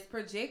 it's just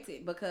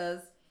projected because,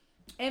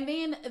 and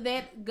then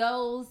that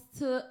goes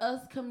to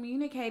us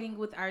communicating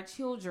with our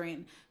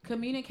children,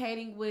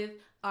 communicating with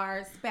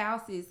our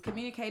spouses,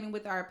 communicating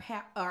with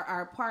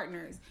our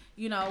partners.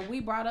 You know, we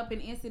brought up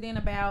an incident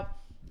about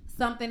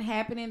something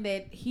happening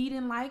that he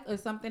didn't like or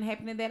something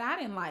happening that I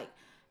didn't like.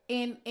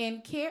 And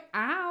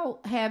I'll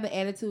have the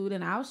attitude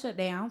and I'll shut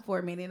down for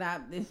a minute,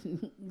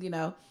 you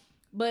know,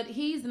 but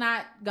he's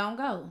not gonna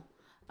go.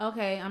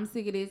 Okay, I'm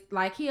sick of this.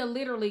 Like, he'll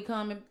literally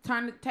come and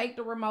take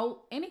the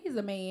remote, and he's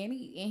a man, and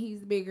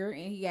he's bigger,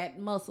 and he got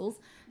muscles.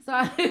 So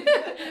I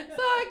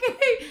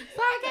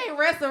can't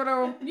wrestle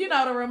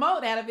the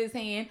remote out of his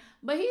hand.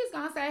 But he's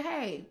gonna say,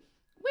 "Hey,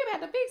 we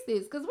about to fix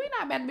this, cause we're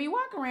not about to be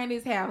walking around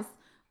this house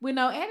with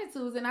no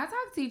attitudes." And I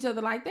talk to each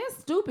other like that's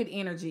stupid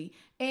energy,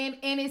 and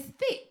it's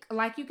thick,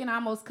 like you can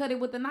almost cut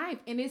it with a knife,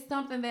 and it's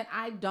something that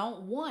I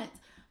don't want.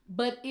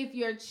 But if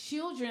your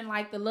children,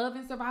 like the love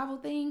and survival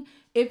thing,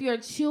 if your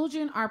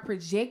children are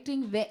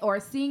projecting that or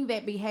seeing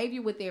that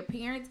behavior with their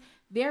parents,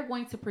 they're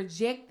going to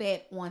project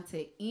that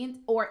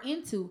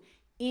into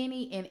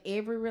any and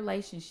every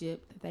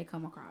relationship that they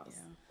come across.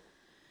 Yeah.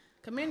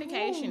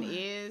 Communication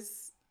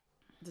is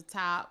the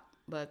top,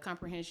 but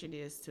comprehension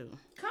is too.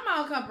 Come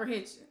on,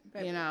 comprehension.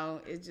 Baby. You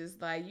know, it's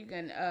just like you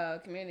can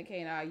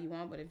communicate all you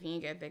want, but if you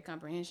ain't got that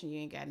comprehension, you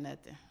ain't got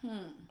nothing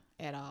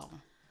at all.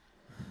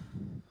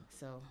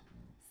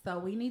 So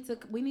we need to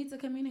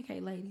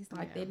communicate, ladies.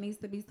 Like that needs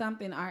to be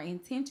something. Our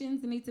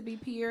intentions need to be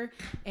pure,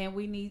 and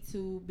we need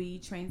to be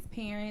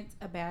transparent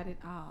about it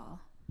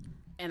all.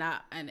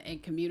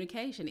 And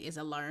communication is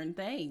a learned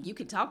thing. You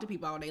can talk to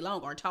people all day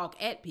long or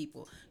talk at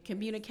people.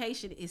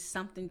 Communication is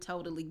something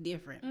totally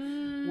different,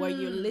 where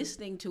you're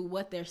listening to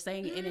what they're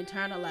saying and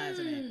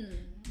internalizing it.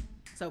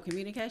 So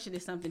communication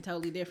is something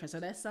totally different. So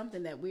that's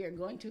something that we are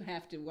going to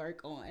have to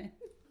work on.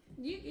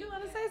 You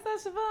want to say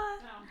something, Siobhan?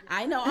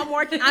 I know, I'm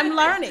working. I'm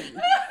learning.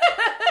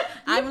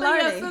 I'm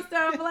learning. Your sister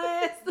on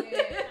blast.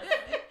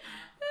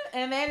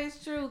 And that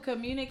is true.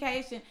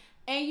 Communication.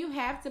 And you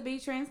have to be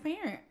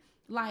transparent.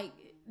 Like,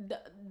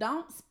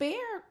 don't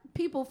spare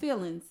people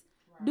feelings.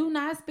 Right. Do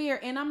not spare.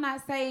 And I'm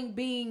not saying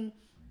being,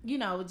 you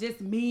know,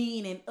 just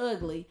mean and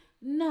ugly.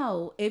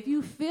 No. If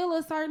you feel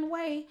a certain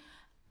way,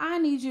 I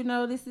need you to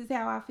know this is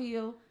how I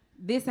feel.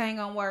 This ain't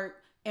going to work.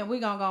 And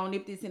we're going to go and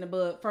nip this in the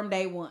bud from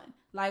day one.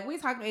 Like, we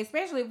talking,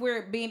 especially if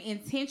we're being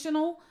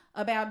intentional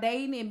about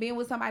dating and being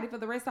with somebody for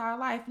the rest of our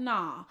life.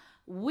 Nah,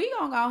 we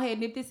gonna go ahead and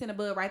nip this in the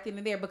bud right then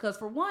and there, because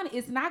for one,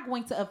 it's not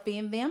going to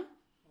offend them.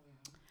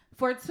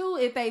 For two,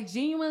 if they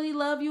genuinely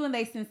love you and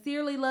they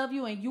sincerely love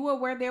you and you are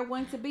where they're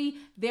going to be,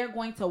 they're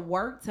going to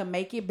work to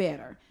make it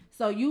better.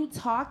 So you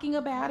talking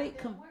about it,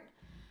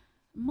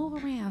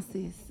 move around,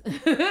 sis.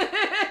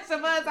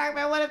 Someone talking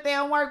about what if they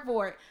don't work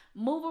for it.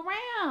 Move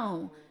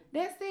around.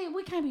 That's it.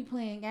 We can't be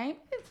playing games.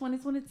 It's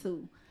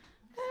 2022.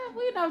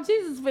 We know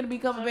Jesus is finna be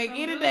coming back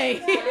any day.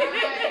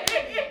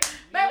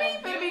 Baby, he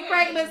finna be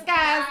cracking the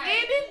skies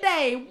any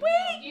day.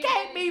 We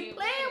can't be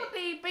playing with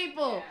these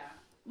people.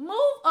 Move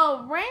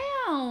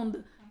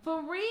around.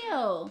 For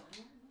real.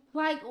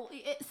 Like,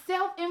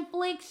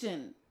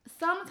 self-infliction.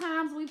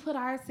 Sometimes we put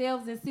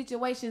ourselves in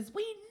situations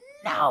we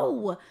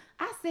know.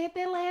 I said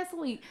that last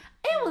week.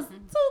 It was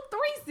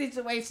 2-3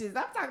 situations.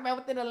 I'm talking about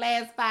within the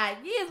last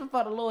 5 years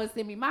before the Lord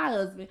sent me my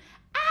husband.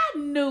 I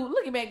knew.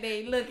 Looking back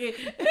there, looking.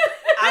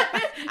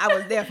 I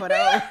was there for those.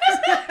 I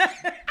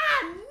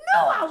knew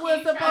I was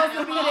supposed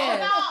to be there.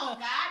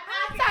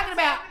 I'm talking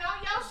about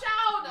on your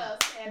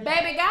shoulders.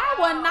 Baby, God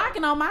wasn't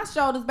knocking on my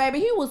shoulders, baby.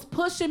 He was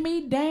pushing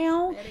me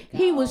down.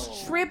 He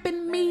was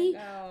tripping me.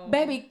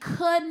 Baby,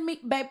 cutting me.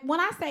 Baby, when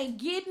I say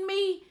getting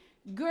me,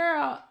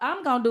 girl,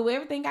 I'm gonna do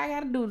everything I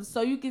gotta do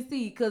so you can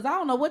see. Cause I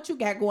don't know what you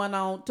got going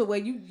on to where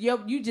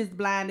you just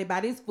blinded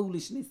by this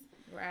foolishness.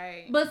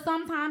 Right. But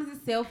sometimes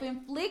it's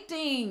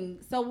self-inflicting.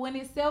 So when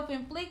it's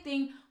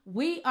self-inflicting,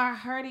 we are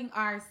hurting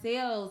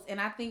ourselves. And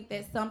I think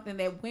that's something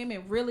that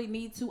women really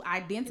need to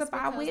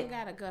identify with. We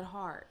got a good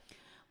heart.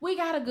 We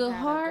got a good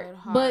heart,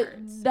 but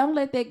don't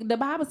let that. The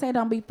Bible say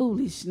don't be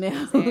foolish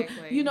now.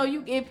 Exactly. You know,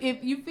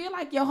 if you feel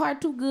like your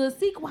heart too good,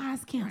 seek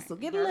wise counsel.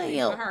 Get a little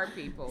help. Hurt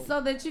people. So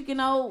that you can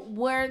know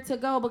where to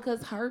go,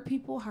 because hurt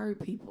people.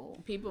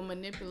 People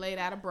manipulate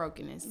out of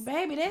brokenness.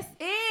 Baby, that's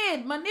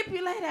it.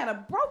 Manipulate out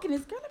of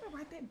brokenness. Girl, let me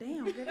write that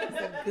down. Girl, that's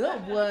a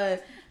good one.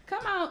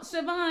 Come on,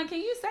 Siobhan, can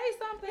you say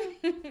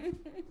something?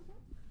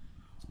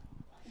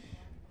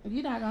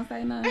 You're not going to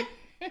say nothing?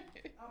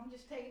 I'm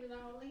just taking it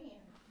all in.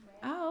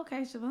 Oh,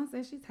 okay. Siobhan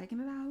says she's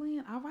taking it all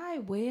in. All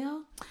right.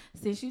 Well,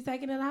 since you're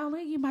taking it all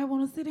in, you might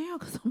want to sit down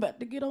because I'm about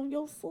to get on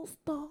your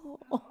sister.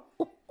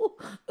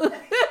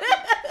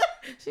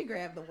 She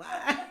grabbed the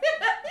wine.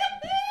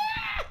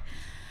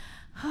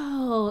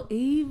 Oh,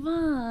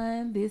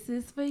 Yvonne, this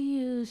is for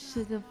you,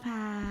 sugar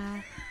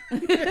pie.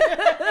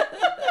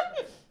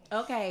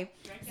 Okay.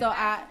 So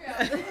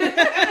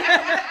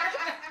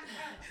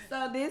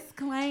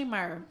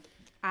disclaimer,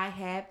 I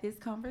had this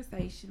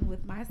conversation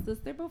with my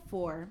sister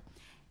before,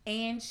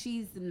 and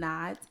she's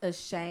not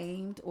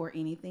ashamed or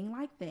anything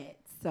like that.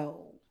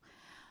 So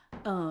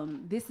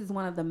this is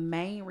one of the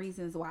main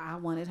reasons why I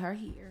wanted her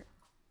here.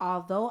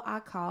 Although I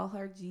call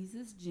her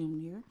Jesus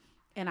Jr.,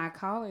 and I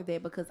call her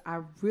that because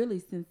I really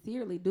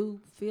sincerely do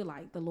feel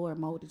like the Lord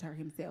molded her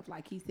himself.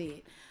 Like he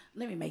said,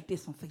 let me make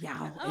this one for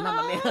y'all. And I'm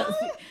going to let her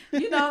see.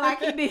 You know, like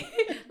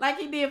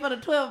he did for the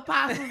 12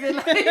 apostles. And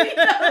like,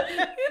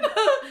 you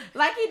know,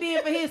 like he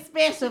did for his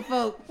special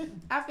folk.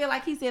 I feel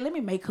like he said, let me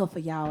make her for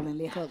y'all and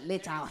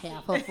let y'all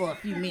have her for a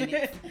few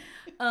minutes.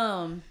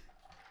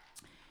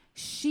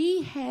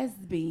 She has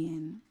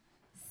been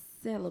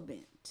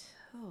celibate.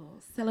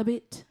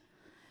 Celibate.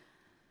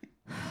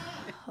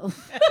 Look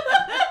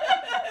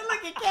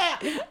at Kat.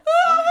 Oh,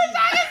 I wish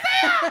I could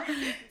see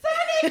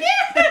her.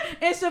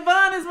 And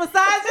Siobhan is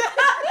massaging.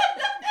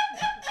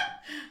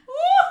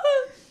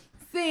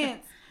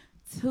 Since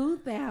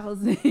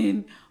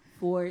 2014.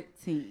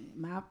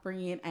 My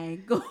friend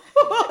ain't going.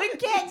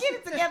 Kat, get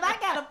it together. I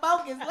gotta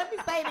focus. Let me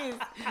say this.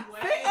 She said,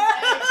 wait.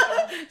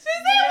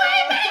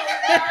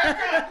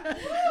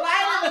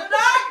 Light in the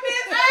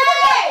darkness.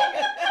 Hey!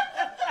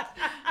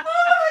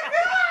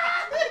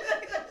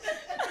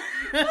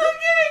 Okay.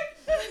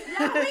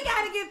 Y'all, we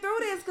gotta get through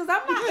this because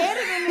I'm not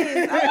editing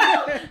this.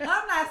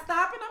 I'm not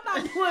stopping. I'm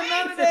not doing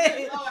none of that.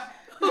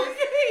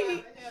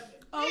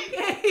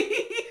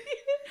 Okay.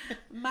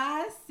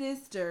 My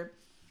sister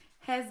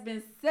has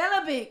been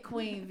celibate,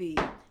 Queen V.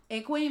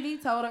 And Queen V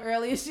told her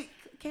earlier, she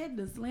can't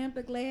just slam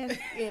the glass.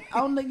 You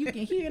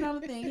can hear it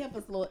on the thing. Help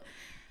us, Lord.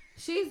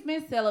 She's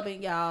been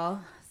celibate, y'all,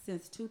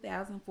 since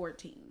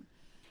 2014.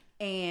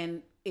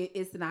 And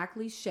it's not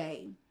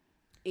cliche.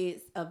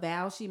 It's a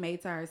vow she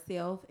made to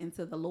herself and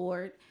to the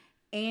Lord.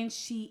 And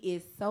she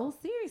is so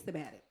serious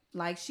about it.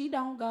 Like, she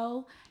don't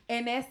go.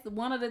 And that's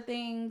one of the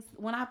things,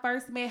 when I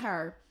first met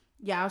her,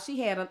 y'all, she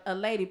had a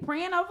lady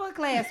praying over a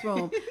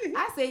classroom.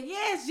 I said,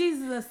 yes,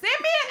 Jesus, send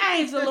me an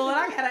angel, Lord.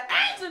 I got an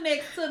angel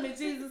next to me,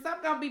 Jesus.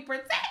 I'm going to be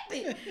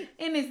protected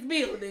in this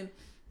building.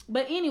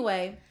 But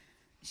anyway,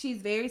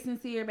 she's very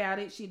sincere about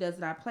it. She does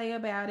not play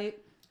about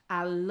it.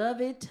 I love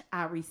it.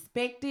 I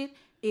respect it.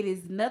 It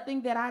is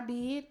nothing that I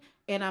did.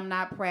 And I'm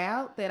not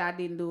proud that I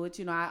didn't do it.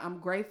 You know, I'm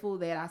grateful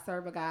that I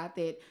serve a God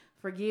that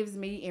forgives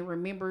me and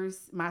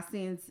remembers my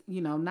sins,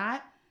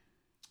 not.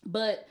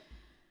 But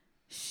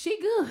she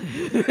good.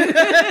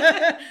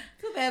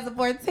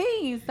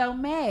 2014. So,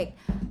 Mac,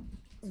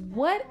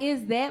 what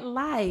is that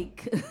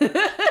like?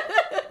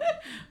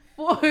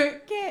 For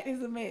Kat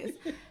is a mess.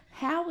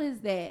 How is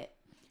that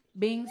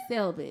being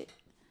celibate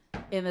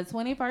in the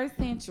 21st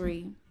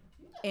century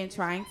and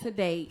trying to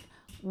date?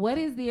 What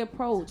is the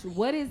approach?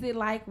 What is it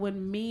like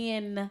when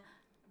men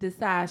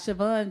decide?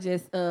 Siobhan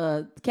just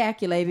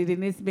calculated,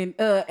 and it's been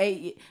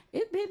 8.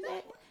 It been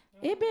 8.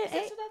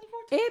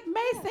 It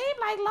may seem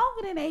like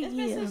longer than 8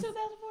 years. It's been since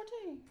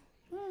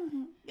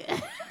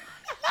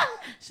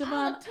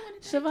 2014.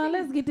 Siobhan,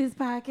 let's get this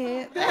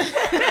podcast.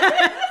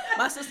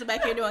 My sister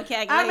back here doing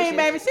calculations. I mean,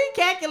 baby, she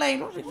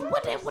calculating.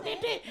 What they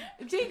did?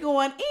 She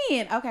going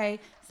in. Okay,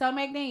 so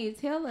McDaniel,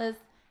 tell us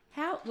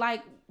how.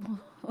 Like,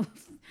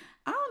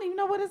 I don't even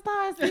know what it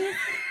starts with.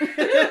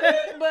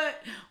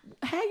 But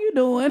how you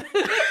doing?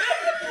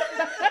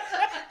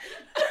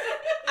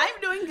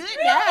 I'm doing good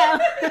now.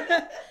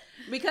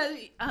 Because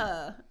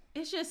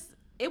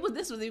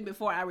this was even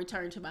before I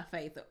returned to my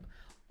faith,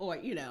 or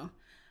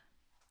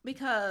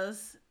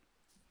because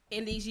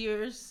in these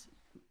 8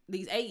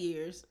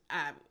 years,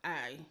 I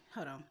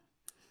hold on.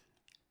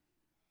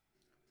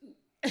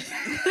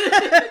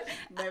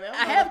 Baby,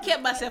 I have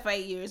kept myself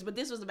 8 years, but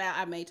this was about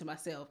I made to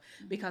myself,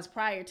 because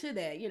prior to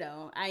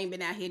that, I ain't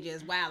been out here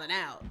just wilding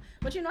out.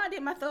 But I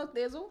did my thug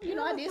thizzle.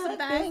 I did some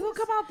things.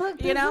 Come on, thug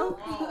thizzle.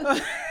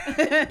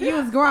 You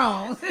was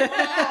grown.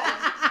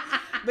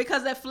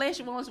 Because that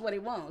flesh wants what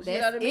it wants. That's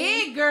you know what I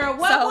mean? It, girl.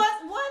 What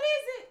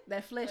is it?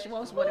 That flesh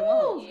wants what it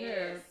wants.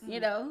 Yes.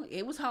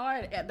 It was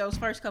hard at those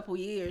first couple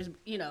years.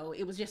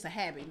 It was just a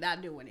habit,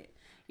 not doing it.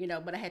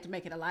 But I had to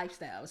make it a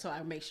lifestyle, so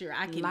I make sure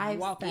I can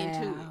walk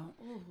into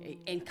it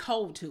and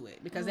code to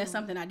it, because that's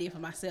something I did for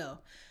myself.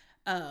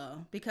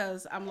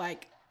 because I'm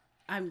like,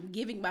 I'm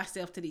giving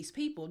myself to these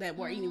people that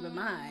weren't even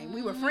mine.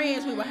 We were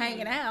friends, we were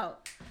hanging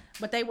out,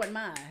 but they weren't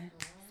mine.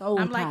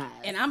 I'm like,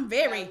 and I'm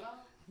very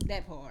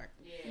that part.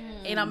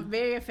 And I'm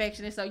very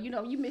affectionate. So,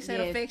 you miss that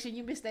affection,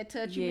 you miss that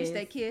touch, you miss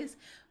that kiss.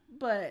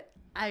 But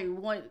I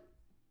want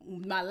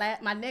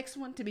my next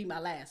one to be my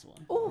last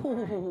one.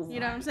 Ooh. You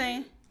know what I'm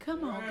saying?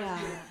 Come on,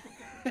 God.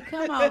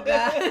 Come on,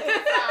 God.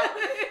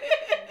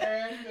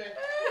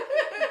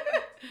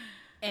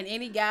 And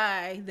any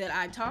guy that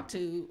I talk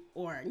to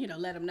or,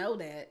 let them know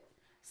that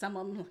some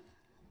of them,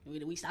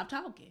 we stop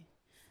talking.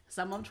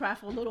 Some of them try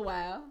for a little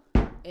while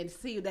and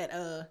see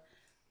that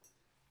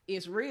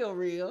it's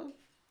real.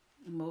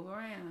 Move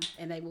around.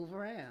 And they move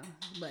around.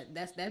 But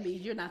that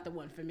means you're not the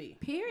one for me.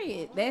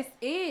 Period. That's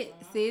it,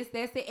 sis.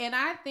 That's it. And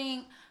I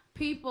think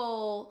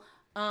people,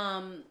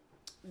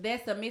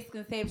 that's a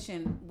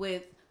misconception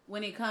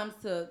when it comes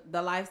to the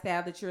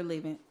lifestyle that you're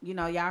living.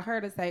 Y'all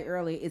heard us say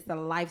earlier, it's a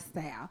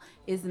lifestyle.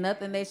 It's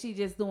nothing that she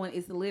just doing.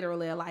 It's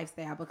literally a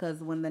lifestyle,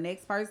 because when the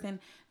next person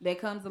that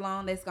comes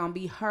along, that's going to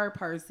be her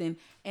person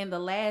and the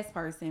last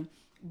person.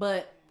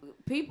 But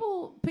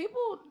people,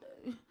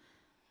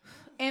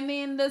 and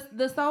then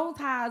the soul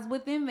ties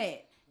within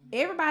that.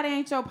 Everybody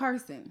ain't your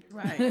person.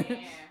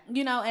 Right.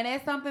 And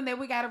that's something that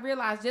we got to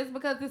realize. Just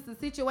because it's a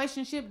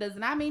situationship does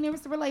not mean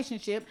it's a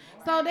relationship.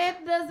 So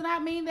that does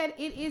not mean that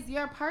it is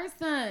your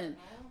person.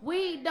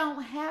 We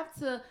don't have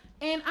to.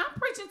 And I'm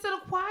preaching to the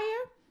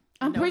choir.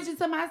 I'm preaching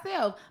to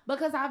myself,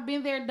 because I've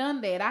been there,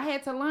 done that. I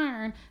had to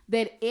learn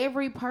that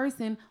every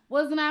person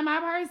was not my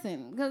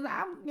person. Because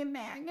I'm getting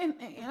that.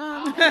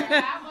 How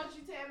much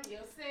you tell me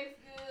your sex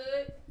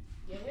good,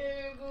 your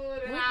hair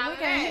good, and all we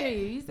can't hear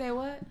you. You say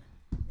what?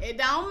 It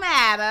don't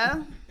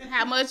matter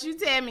how much you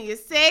tell me your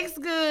sex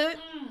good,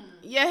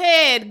 your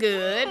head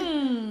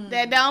good.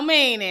 That don't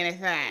mean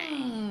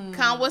anything.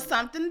 Come with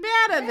something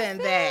better than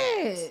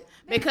that.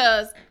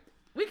 Because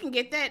we can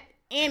get that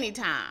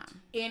anytime.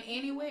 And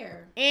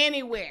anywhere.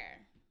 Anywhere.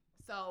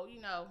 So,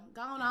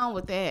 go on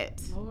with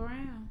that. Move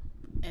around.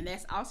 And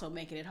that's also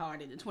making it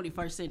hard in the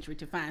 21st century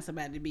to find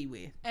somebody to be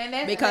with. And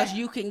that's because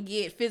you can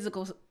get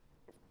physical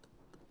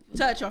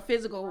touch or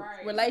physical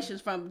relations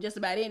from just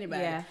about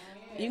anybody. Yeah.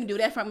 You can do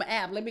that from an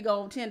app. Let me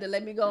go on Tinder.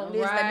 Let me go on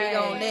this. Let me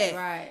go on that.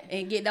 Right.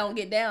 And get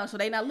down. So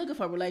they not looking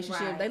for a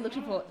relationship. Right. They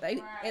looking for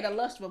in a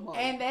lustful mode.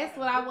 And that's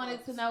what I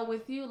wanted to know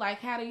with you.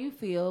 Like, how do you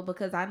feel?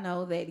 Because I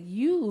know that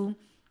you're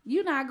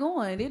not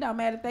going. It don't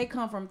matter if they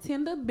come from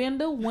Tinder,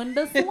 Bender,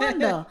 Winder,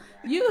 Swindler.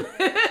 You,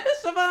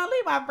 Siobhan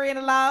Lee, my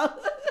friend-in-law,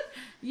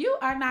 you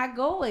are not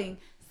going.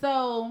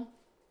 So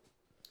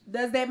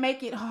does that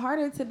make it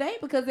harder today?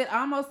 Because it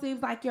almost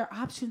seems like your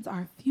options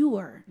are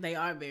fewer. They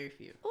are very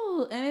few.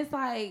 Ooh, and it's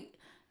like,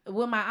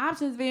 with my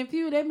options being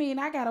few, that means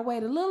I gotta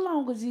wait a little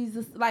longer,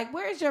 Jesus. Like,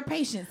 where's your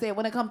patience at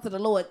when it comes to the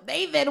Lord?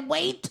 They that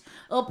wait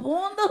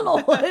upon the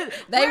Lord,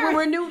 they will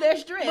renew their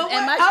strength.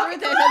 And my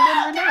strength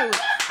has been renewed.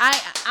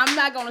 I'm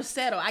not gonna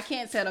settle. I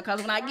can't settle, because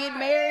when I get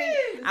married,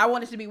 I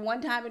want it to be one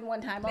time and one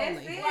time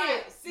only.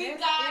 Right. See,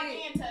 God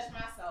can touch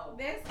my soul.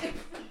 That's it.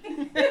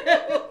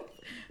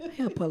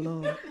 Help her,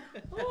 Lord.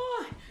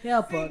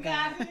 Help her, God.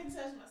 God can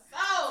touch my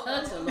soul.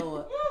 Touch her,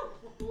 Lord.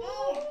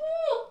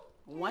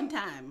 One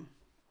time.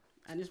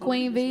 I just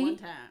Queen V. One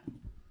time.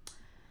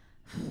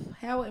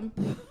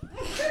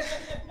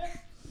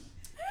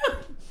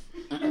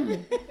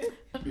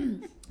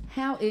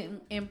 How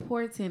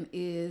important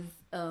is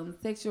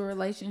sexual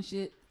relations?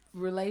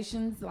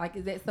 Like,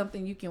 is that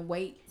something you can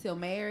wait till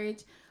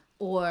marriage,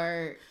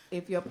 or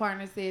if your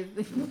partner says,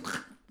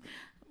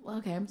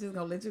 "Okay, I'm just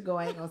gonna let you go.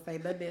 I ain't gonna say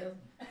nothing else."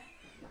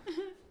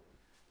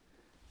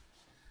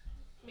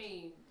 I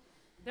mean,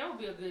 that would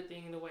be a good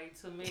thing to wait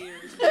till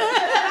marriage.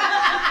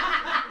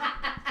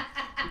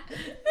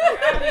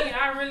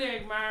 I really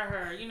admire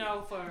her,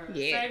 for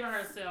saving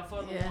herself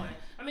for the one.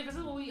 I mean, because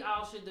that's what we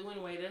all should do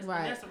anyway. That's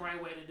the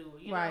right way to do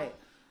it, you know?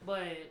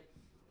 But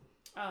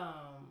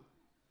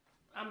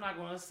I'm not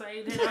going to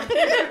say that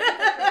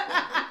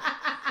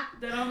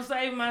I'm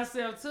saving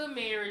myself to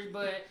marriage,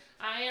 but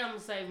I am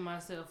saving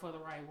myself for the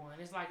right one.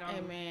 It's like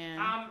I'm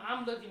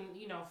looking,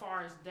 as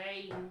far as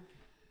dating,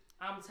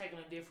 I'm taking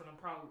a different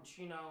approach,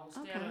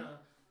 instead of,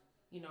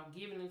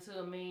 giving it to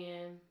a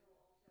man.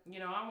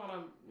 I want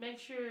to make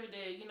sure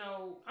that,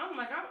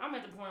 I'm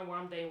at the point where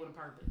I'm dating with a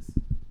purpose.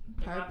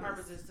 And my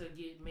purpose is to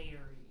get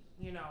married,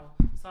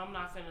 So I'm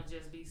not finna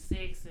just be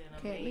sexing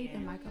a man. Leave the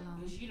mic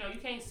alone. Because, you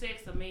can't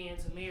sex a man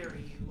to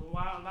marry you. A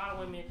lot of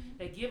women,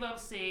 they give up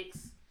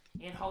sex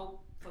and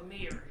hope for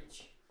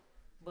marriage.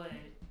 But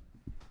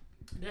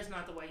that's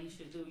not the way you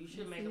should do. You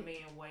should make a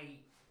man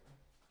wait.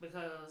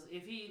 Because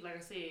if he, like I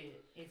said,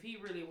 if he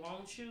really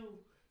wants you,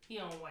 he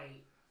don't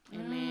wait.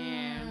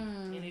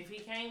 Amen. And if he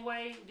can't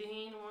wait, then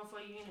he ain't the one for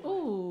you anyway.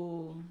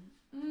 Ooh.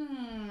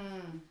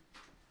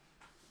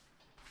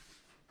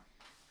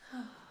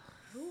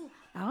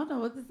 I don't know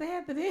what to say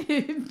after this.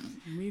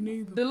 Me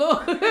neither. The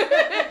Lord.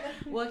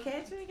 Well,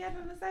 can't you got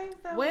to say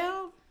something?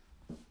 Well,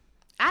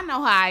 I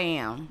know how I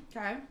am.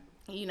 Okay.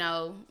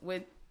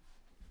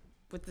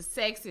 With the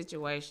sex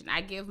situation,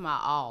 I give my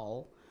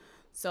all.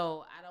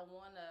 So I don't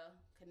want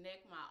to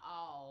connect my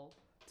all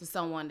to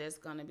someone that's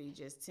going to be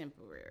just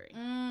temporary.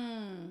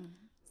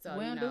 So,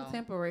 we don't do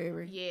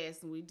temporary.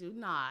 Yes, we do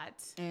not.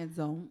 And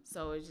don't.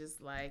 So it's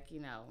just like,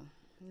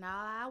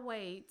 I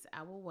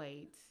will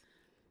wait.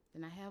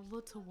 Then I have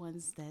little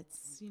ones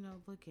that's,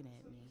 looking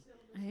at me.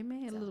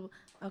 Amen. So.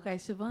 Okay,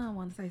 Siobhan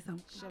want to say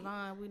something.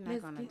 Siobhan, we're not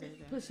going to do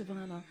that. Put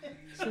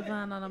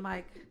Siobhan on the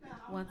mic.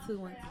 1, 2,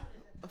 1.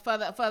 For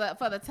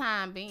the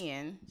time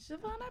being.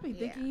 Siobhan, I be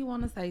thinking you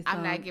want to say something.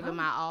 I'm not giving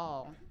my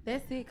all.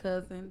 That's it,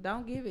 cousin.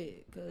 Don't give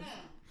it, because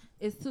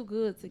it's too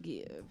good to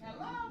give.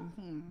 Hello?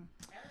 Hello.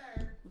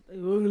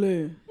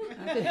 Ugly.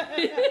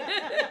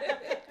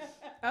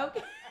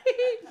 Okay.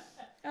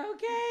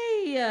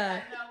 Okay.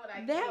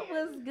 That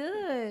was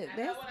good.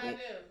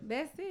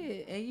 That's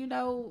it. And you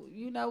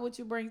know what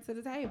you bring to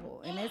the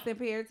table. And that's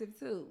imperative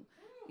too.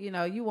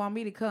 You want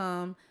me to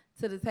come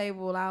to the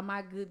table with all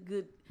my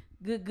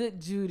good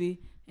Judy,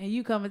 and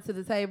you coming to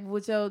the table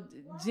with your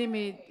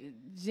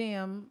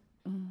Jim.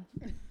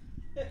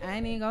 I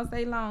ain't even gonna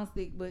say long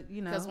stick, but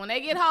because when they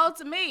get hold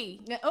to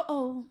me,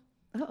 I'm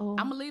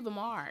gonna leave a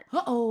mark.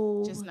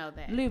 Just know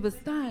that. Leave a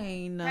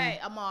stain. Hey,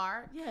 a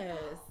mark. Yes.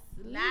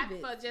 Not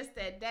for just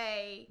that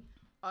day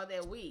or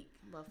that week,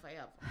 but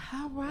forever.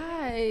 All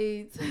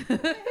right.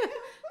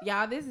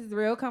 Y'all, this is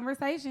real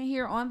conversation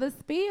here on The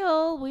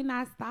Spill. We're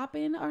not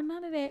stopping or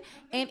none of that.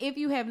 And if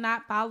you have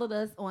not followed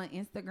us on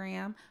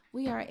Instagram,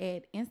 we are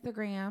at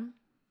Instagram,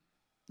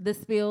 The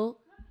Spill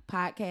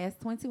Podcast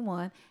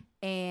 21,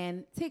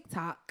 and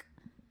TikTok,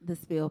 The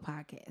Spill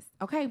Podcast.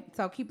 Okay,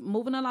 so keep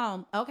moving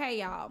along. Okay,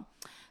 y'all.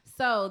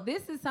 So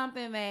this is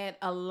something that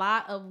a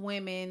lot of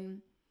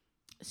women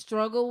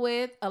struggle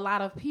with, a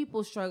lot of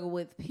people struggle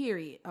with,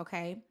 period,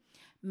 okay?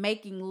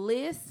 Making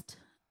lists,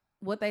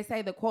 what they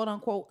say, the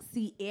quote-unquote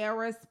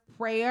Sierra's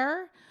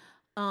prayer.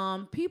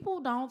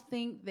 People don't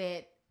think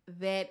that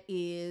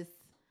is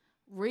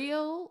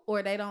real,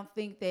 or they don't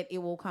think that it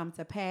will come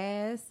to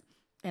pass.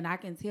 And I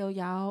can tell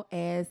y'all,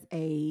 as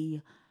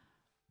a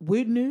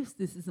witness,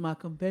 this is my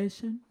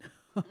confession.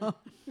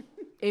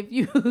 If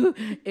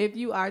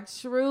you are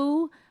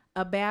true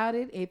about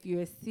it, if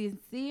you're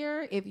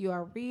sincere, if you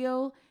are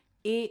real,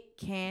 it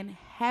can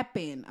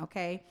happen,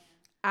 okay?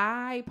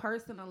 I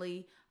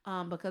personally,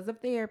 because of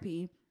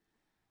therapy,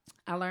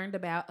 I learned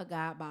about a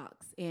God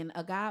box. And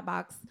a God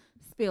box,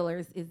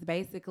 spillers, is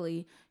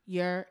basically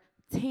your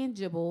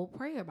tangible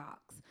prayer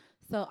box.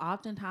 So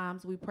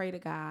oftentimes we pray to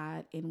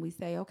God and we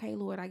say, okay,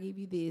 Lord, I give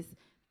you this.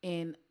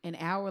 And an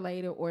hour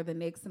later or the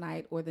next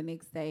night or the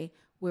next day,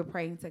 we're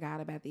praying to God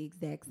about the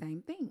exact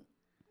same thing,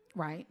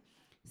 right?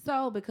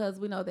 So because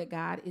we know that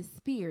God is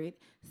spirit,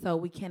 so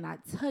we cannot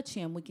touch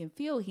him, we can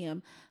feel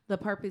him. The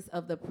purpose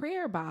of the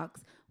prayer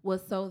box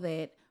was so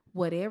that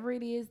whatever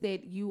it is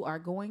that you are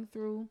going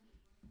through,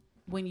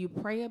 when you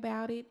pray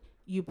about it,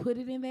 you put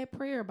it in that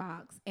prayer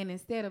box. And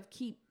instead of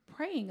keep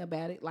praying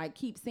about it, like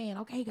keep saying,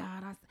 okay,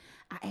 God,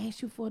 I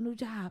asked you for a new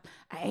job.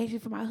 I asked you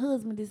for my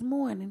husband this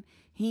morning.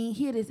 He ain't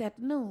here this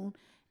afternoon.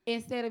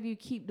 Instead of you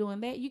keep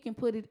doing that, you can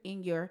put it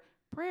in your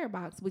prayer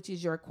box, which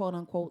is your quote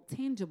unquote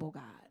tangible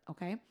God,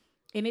 okay?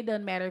 And it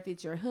doesn't matter if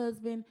it's your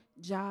husband,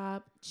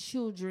 job,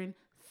 children,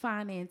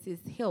 finances,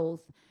 health.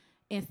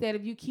 Instead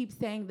of you keep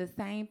saying the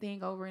same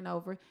thing over and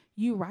over,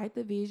 you write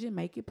the vision,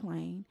 make it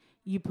plain.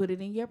 You put it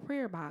in your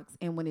prayer box.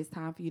 And when it's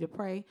time for you to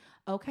pray,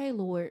 okay,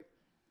 Lord,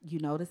 you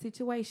know the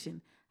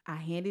situation. I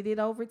handed it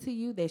over to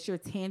you. That's your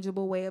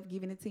tangible way of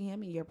giving it to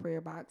him in your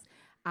prayer box.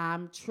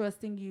 I'm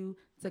trusting you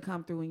to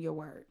come through in your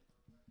word.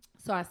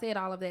 So I said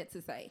all of that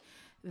to say,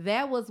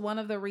 that was one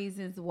of the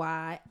reasons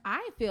why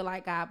I feel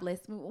like God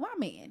blessed me with my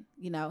man.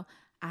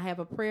 I have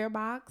a prayer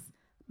box,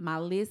 my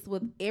list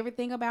with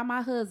everything about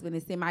my husband.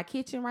 It's in my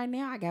kitchen right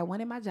now. I got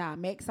one in my job.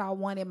 Max saw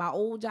one in my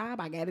old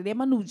job. I got it in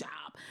my new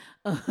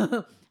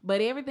job.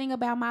 But everything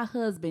about my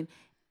husband,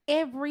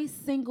 every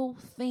single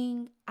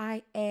thing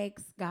I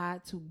ask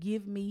God to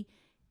give me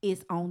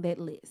is on that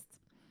list.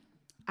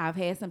 I've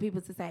had some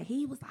people to say,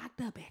 he was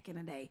locked up back in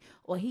the day,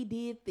 or he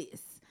did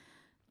this.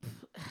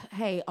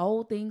 Hey,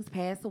 old things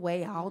pass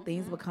away, all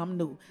things become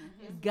new.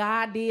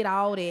 God did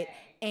all that.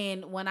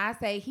 And when I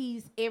say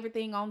he's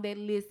everything on that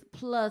list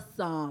plus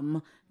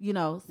some,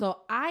 so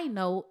I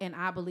know and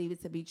I believe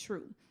it to be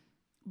true.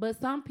 But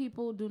some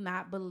people do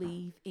not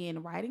believe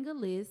in writing a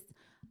list,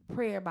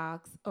 prayer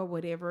box, or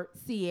whatever,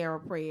 Sierra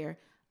prayer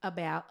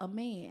about a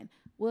man.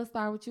 We'll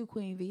start with you,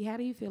 Queen V. How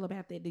do you feel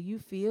about that? Do you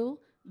feel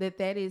that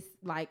is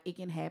like it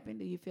can happen?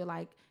 Do you feel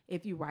like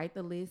if you write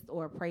the list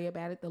or pray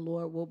about it, the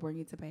Lord will bring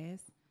it to pass?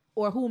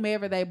 Or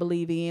whomever they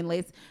believe in.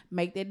 Let's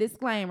make that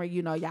disclaimer.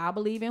 Y'all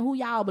believe in who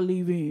y'all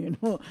believe in.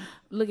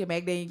 Look at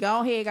back then.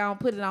 Go ahead, go and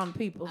put it on the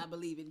people. I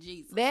believe in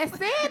Jesus. That's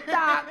it,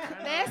 Doc.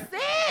 That's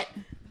it.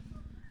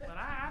 But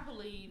I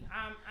believe,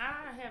 I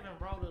haven't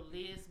wrote a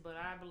list, but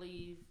I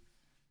believe,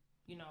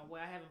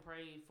 I haven't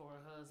prayed for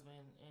a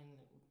husband in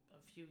a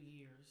few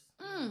years.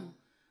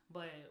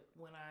 But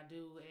when I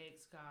do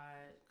ask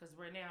God, because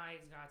right now I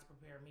ask God to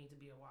prepare me to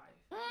be a wife.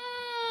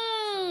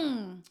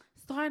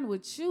 Starting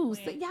with you.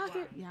 So y'all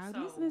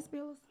listen to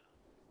Spills?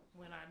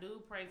 when I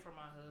do pray for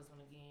my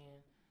husband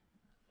again,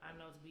 I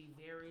know to be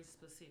very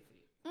specific.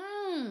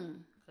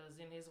 Because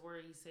in his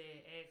word, he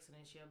said, ask and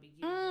it shall be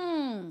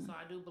given. So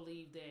I do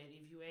believe that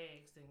if you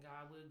ask, then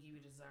God will give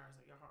you the desires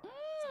of your heart.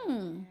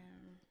 So,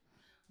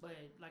 but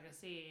like I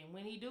said, and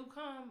when he do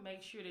come,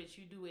 make sure that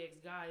you do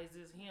ask God, is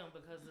this him?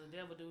 Because the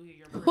devil do hear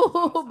your prayers.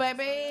 Oh,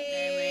 baby.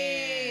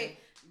 Amen.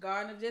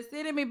 Gardner just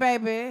said to me,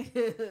 baby.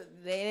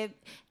 That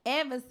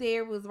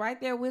adversary was right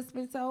there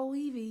whispering to old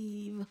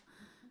Eve.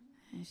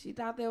 And she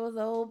thought there was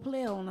an old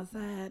player on the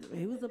side.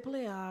 He was a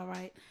player, all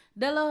right.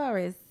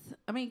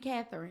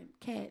 Catherine.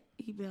 Cat,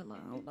 Bella. I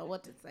don't know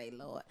what to say,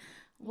 Lord.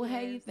 Well, how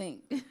you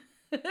think?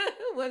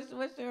 What's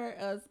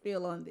your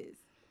spiel on this?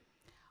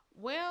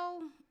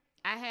 Well,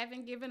 I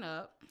haven't given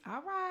up.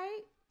 All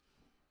right.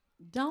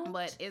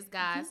 But it's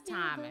God's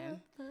timing.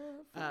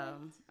 I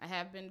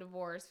have been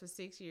divorced for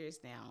 6 years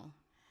now,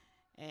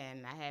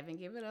 and I haven't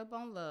given up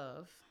on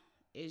love.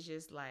 It's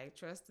just like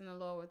trust in the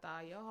Lord with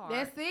all your heart.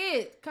 That's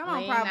it. Come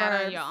on, Lean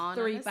Proverbs your own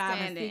 3, 5,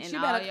 and 6. In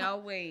all your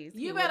ways.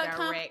 You better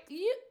direct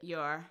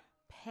your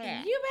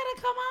path. You better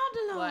come on,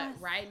 Dolores.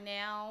 But right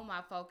now,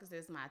 my focus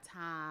is my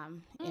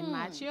time and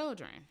my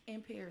children.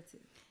 Imperative.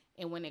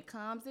 And when it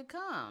comes, it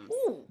comes.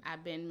 Ooh.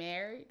 I've been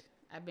married.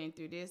 I've been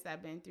through this.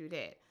 I've been through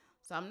that.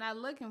 So I'm not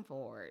looking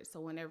for it.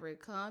 So whenever it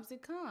comes,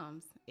 it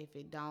comes. If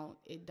it don't,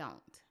 it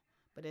don't.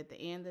 But at the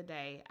end of the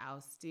day, I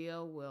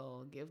still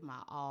will give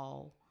my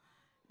all.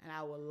 And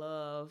I will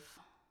love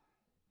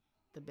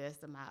the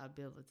best of my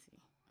ability.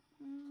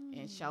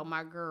 And show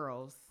my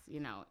girls,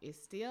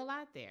 it's still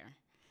out there.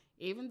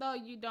 Even though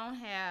you don't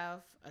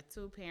have a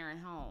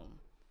 2-parent home,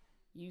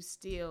 you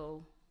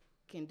still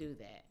can do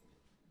that.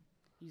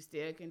 You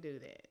still can do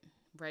that.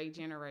 Break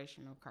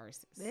generational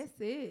curses. That's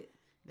it.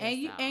 And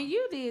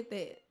you did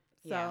that.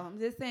 So I'm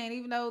just saying,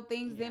 even though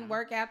things didn't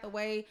work out the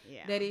way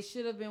that it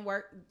should have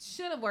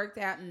worked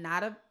out,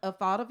 not a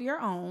fault of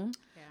your own,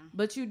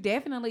 but you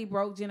definitely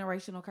broke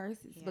generational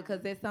curses because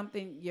that's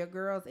something your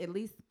girls, at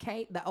least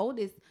Kate, the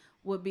oldest,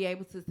 would be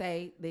able to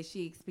say that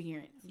she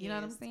experienced. You know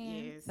what I'm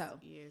saying? Yes, so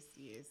yes.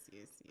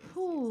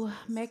 Whew,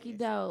 Mackie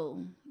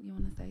Doe, you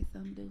want to say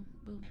something,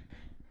 Boo?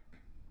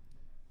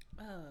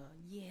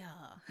 Yeah.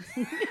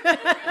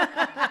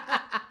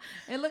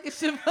 And look at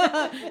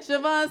Siobhan.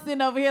 Siobhan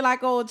sitting over here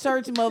like old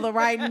church mother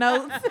writing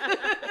notes.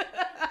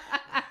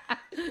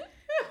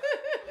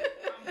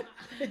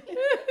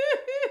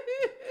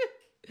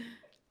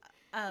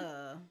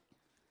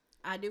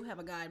 I do have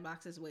a guide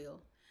box as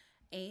well.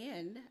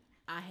 And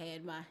I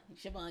had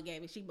she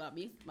bought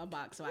me my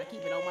box, so I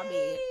keep it on my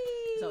bed.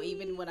 So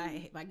even when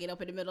if I get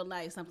up in the middle of the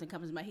night, something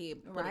comes in my head,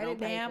 write it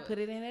down, put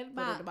it in that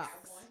box. Put it in the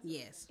box.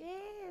 Yes.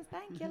 Yes,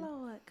 thank you,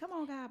 Lord. Come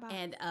on, God box.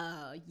 And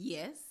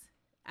yes,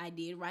 I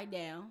did write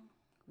down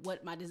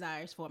what my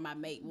desires for my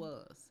mate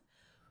was.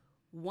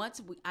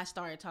 Once I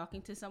started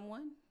talking to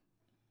someone,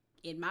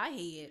 in my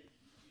head,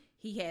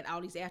 he had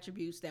all these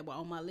attributes that were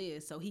on my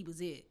list, so he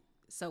was it.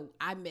 So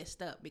I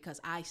messed up because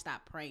I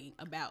stopped praying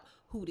about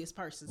who this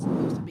person's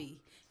supposed to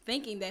be,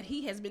 thinking that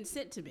he has been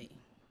sent to me.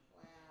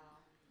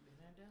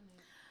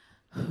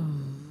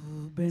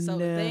 So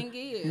the thing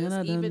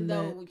is, even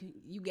though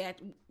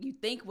you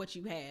think what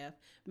you have,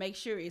 make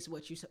sure it's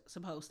what you're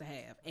supposed to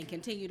have, and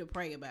continue to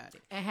pray about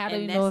it. And how do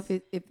you know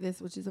if that's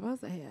what you're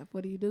supposed to have?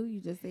 What do? You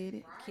just said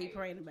it. Keep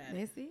praying about it.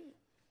 That's it.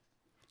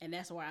 And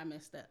that's where I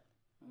messed up.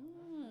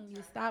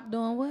 You stopped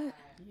doing what?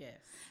 Yes.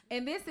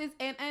 And this is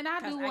I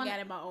got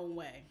it my own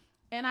way.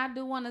 And I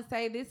do want to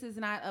say this is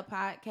not a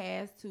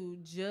podcast to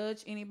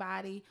judge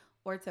anybody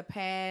or to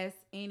pass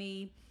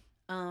any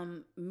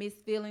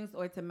misfeelings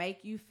or to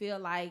make you feel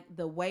like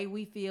the way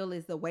we feel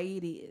is the way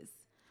it is.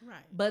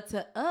 Right. But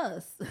to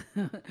us,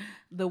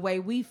 the way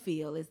we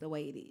feel is the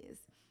way it is.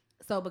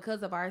 So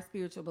because of our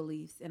spiritual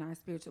beliefs and our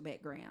spiritual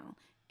background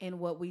and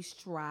what we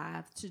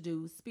strive to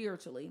do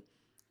spiritually,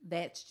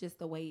 that's just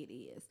the way it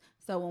is.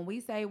 So when we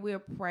say we're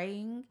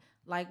praying,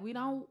 like, we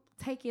don't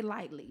take it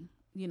lightly,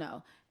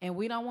 and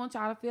we don't want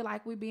y'all to feel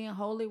like we're being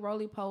holy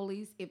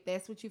roly-polies. If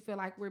that's what you feel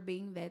like we're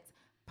being, that's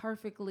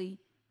perfectly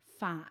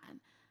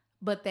fine.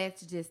 But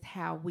that's just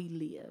how we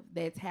live.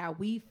 That's how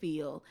we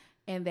feel.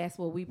 And that's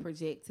what we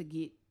project to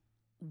get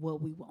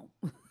what we want.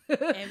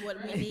 And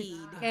what we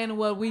need. And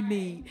what we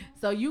need.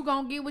 So you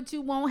going to get what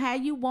you want, how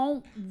you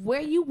want,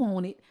 where you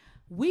want it.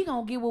 We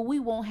going to get what we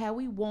want, how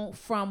we want,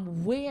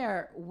 from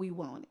where we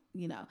want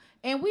it,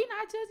 And we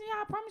not judging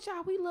y'all. I promise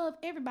y'all, we love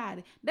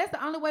everybody. That's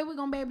the only way we're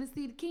going to be able to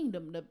see the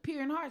kingdom. The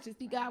pure in heart should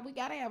see God. We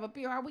got to have a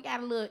pure heart. We got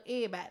to love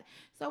everybody.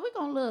 So we're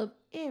going to love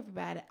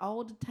everybody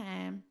all the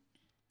time.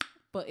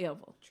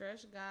 Forever.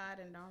 Trust God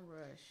and don't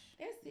rush.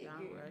 That's it.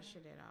 Don't rush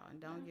it at all,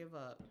 and don't give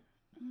up.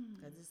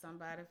 Because it's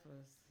somebody for.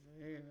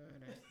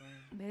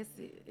 That's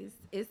it.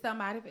 It's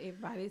somebody for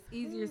everybody. It's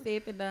easier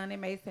said than done. It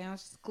may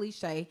sound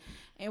cliche,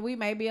 and we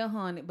may be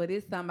 100, but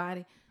it's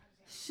somebody.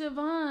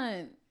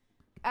 Siobhan,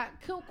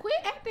 quit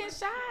acting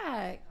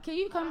shy. Can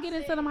you come get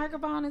into the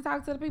microphone and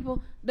talk to the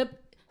people?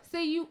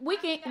 We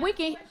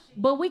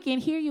can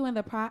hear you in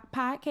the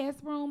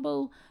podcast room,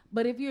 boo.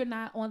 But if you're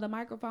not on the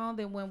microphone,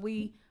 then when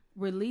we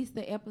release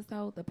the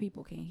episode, the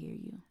people can't hear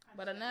you.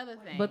 But another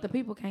thing. But the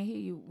people can't hear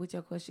you with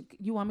your question.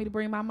 You want me to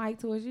bring my mic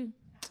towards you?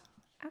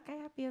 Okay,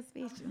 I feel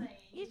special.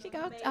 You should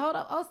go. Hold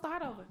up. Oh,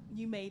 start over.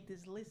 You made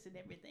this list and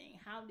everything.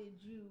 How did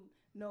you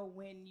know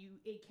when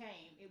it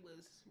came? It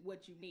was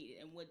what you needed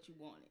and what you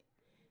wanted.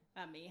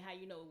 I mean, how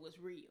you know it was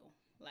real?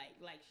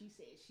 Like she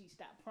said, she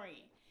stopped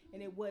praying,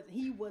 and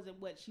he wasn't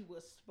what she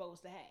was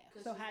supposed to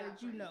have. So how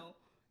did you know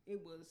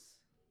it was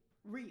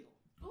real?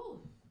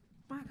 Oh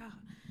my God.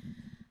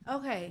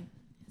 Okay,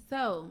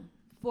 so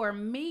for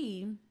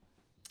me,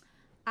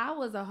 I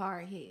was a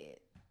hard head,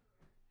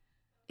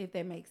 if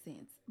that makes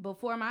sense.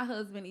 Before my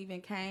husband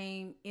even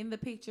came in the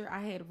picture,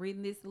 I had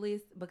written this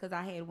list because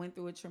I had went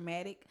through a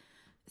traumatic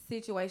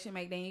situation.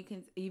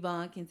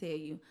 Yvonne can tell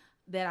you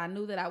that I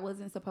knew that I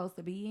wasn't supposed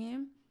to be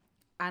in.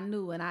 I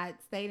knew, and I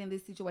stayed in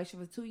this situation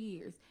for 2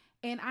 years.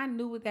 And I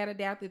knew without a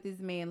doubt that this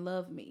man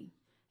loved me.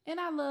 And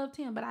I loved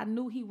him, but I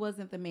knew he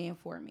wasn't the man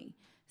for me.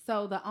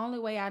 So the only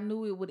way I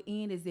knew it would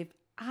end is if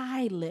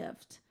I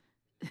left.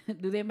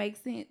 Do that make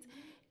sense?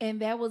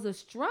 And that was a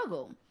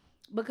struggle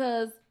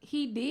because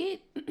he did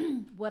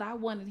what I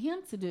wanted him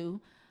to do,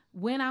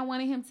 when I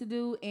wanted him to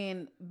do,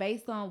 and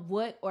based on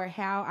what or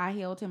how I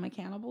held him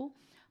accountable.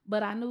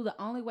 But I knew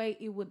the only way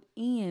it would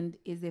end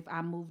is if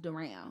I moved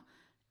around.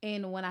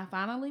 And when I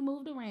finally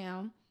moved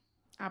around,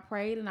 I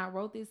prayed and I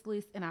wrote this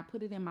list and I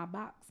put it in my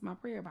box, my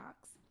prayer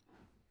box.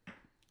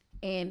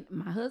 And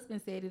my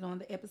husband said it on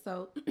the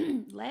episode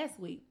last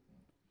week.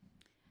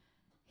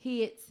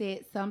 He had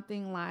said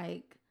something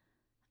like,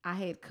 I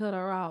had cut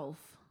her off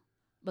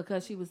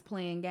because she was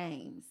playing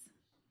games.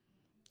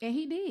 And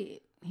he did.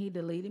 He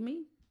deleted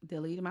me,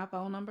 deleted my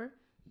phone number.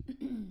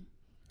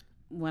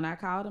 When I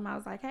called him, I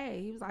was like,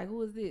 hey. He was like,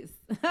 who is this?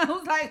 I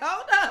was like,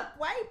 hold up.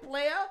 Wait,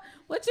 player.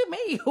 What you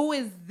mean? Who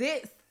is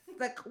this?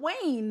 The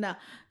queen.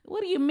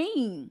 What do you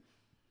mean?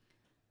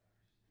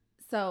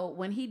 So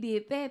when he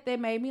did that, that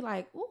made me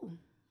like, ooh,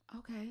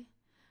 okay.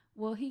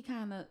 Well, he's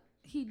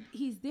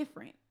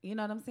different. You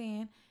know what I'm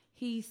saying?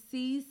 He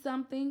sees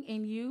something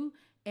in you,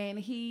 and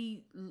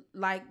he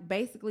like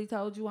basically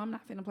told you, I'm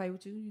not finna play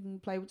with you. You can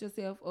play with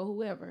yourself or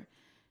whoever.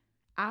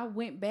 I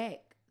went back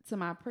to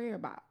my prayer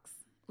box.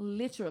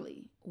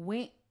 Literally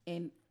went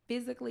and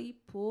physically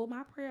pulled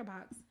my prayer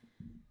box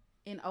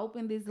and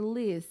opened this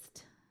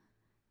list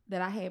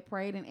that I had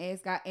prayed and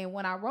asked God. And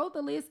when I wrote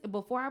the list,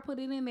 before I put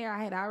it in there,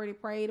 I had already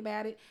prayed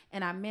about it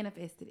and I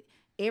manifested it.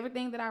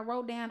 Everything that I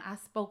wrote down, I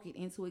spoke it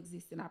into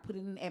existence. I put it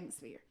in the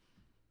atmosphere.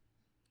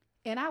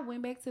 And I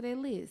went back to that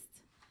list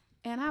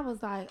and I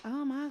was like,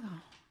 oh my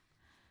God,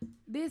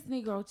 this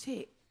Negro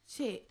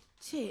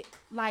check,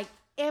 like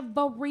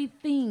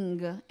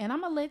everything. And I'm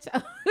going to let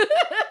y'all...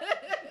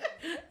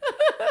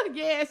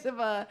 Yeah,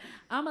 Siobhan.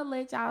 I'm going to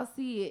let y'all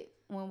see it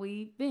when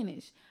we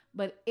finish.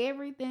 But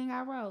everything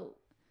I wrote,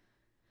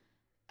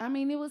 I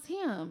mean, it was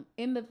him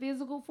in the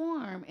physical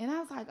form. And I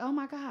was like, oh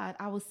my God,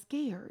 I was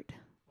scared.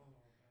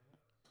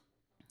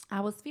 I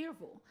was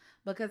fearful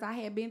because I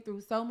had been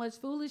through so much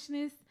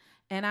foolishness.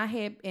 And I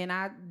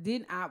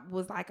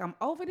was like, I'm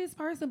over this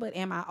person, but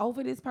am I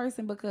over this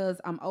person because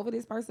I'm over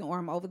this person, or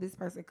I'm over this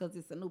person because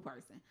it's a new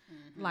person?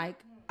 Mm-hmm. Like,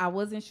 I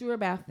wasn't sure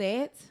about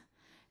that.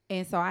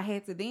 And so I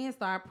had to then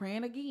start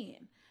praying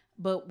again.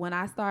 But when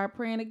I started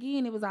praying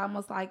again, it was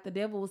almost like the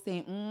devil was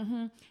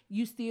saying,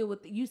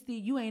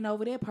 you ain't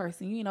over that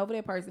person. You ain't over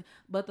that person.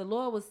 But the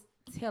Lord was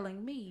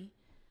telling me,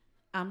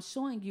 I'm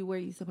showing you where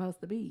you're supposed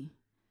to be.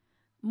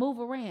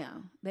 Move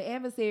around. The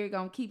adversary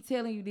going to keep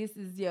telling you this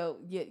is your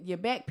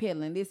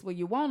backpedaling. This is where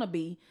you want to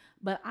be.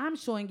 But I'm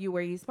showing you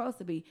where you're supposed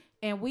to be.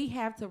 And we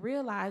have to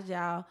realize,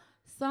 y'all,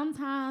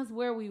 sometimes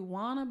where we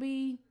want to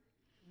be,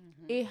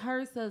 it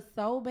hurts us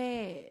so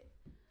bad.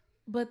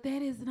 But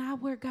that is not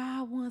where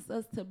God wants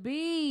us to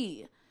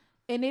be.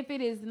 And if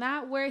it is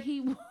not where he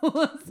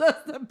wants us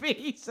to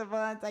be,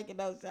 Siobhan, taking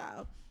those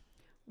y'all,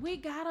 we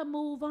got to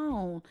move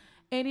on.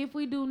 And if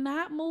we do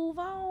not move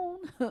on,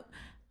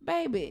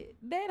 baby,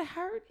 that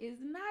hurt is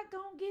not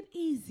going to get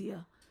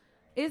easier.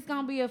 It's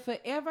going to be a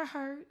forever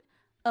hurt,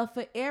 a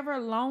forever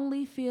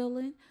lonely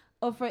feeling,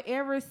 a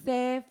forever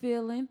sad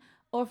feeling,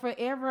 or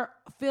forever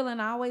feeling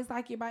always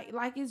like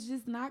it's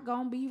just not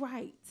going to be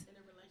right.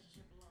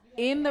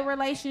 In the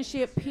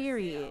relationship,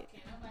 period.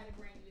 Can nobody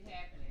bring you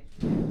happiness?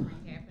 You gotta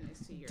bring happiness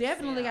to yourself.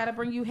 Definitely got to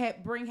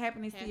bring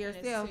happiness to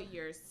yourself.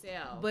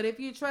 But if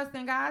you trust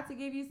in God to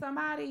give you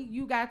somebody,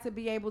 you got to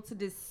be able to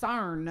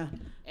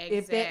discern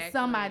if that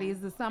somebody is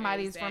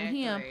from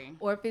him,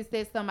 or if it's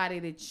that somebody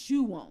that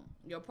you want.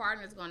 Your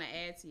partner's gonna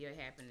add to your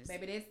happiness.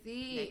 Baby, that's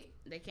it.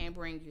 They can't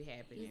bring you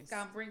happiness. He's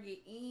gonna bring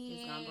it in.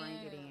 He's gonna bring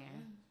it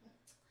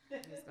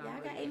in.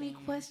 Y'all got any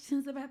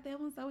questions about that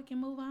one so we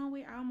can move on?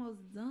 We're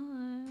almost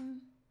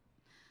done.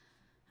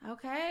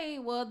 Okay,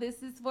 well,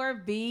 this is for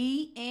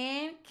V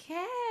and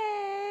Kat.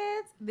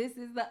 This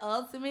is the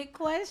ultimate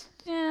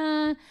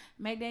question.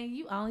 Magdalene,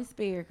 you only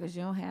spare because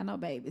you don't have no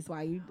babies.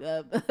 Why you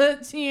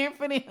cheering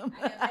for them?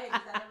 I got babies.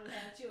 I don't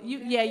have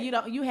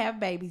children. You have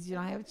babies. You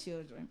don't have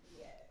children.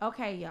 Yeah.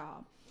 Okay,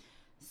 y'all.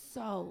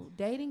 So,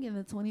 dating in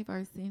the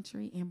 21st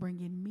century and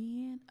bringing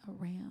men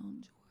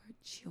around your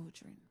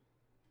children.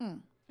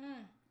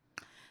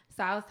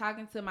 So, I was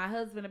talking to my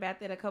husband about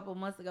that a couple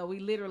months ago. We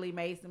literally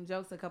made some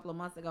jokes a couple of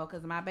months ago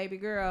because my baby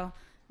girl,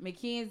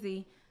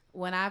 Mackenzie,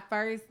 when I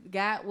first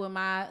got with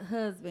my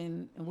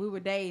husband and we were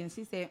dating,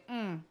 she said,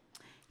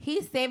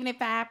 he's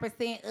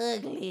 75%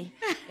 ugly.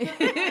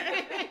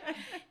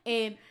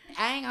 And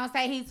I ain't gonna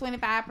say he's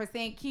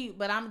 25% cute,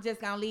 but I'm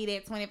just gonna leave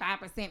that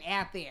 25%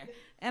 out there.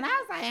 And I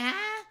was like,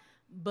 huh?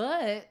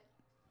 But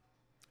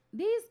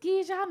these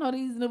kids, y'all know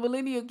these the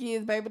millennial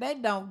kids, baby, they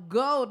don't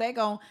go. They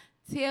gonna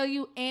tell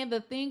you. And the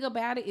thing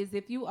about it is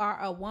if you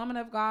are a woman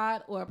of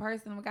God or a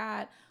person of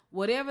God,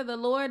 whatever the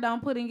Lord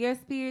don't put in your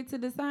spirit to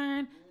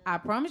discern, I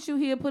promise you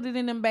he'll put it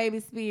in them baby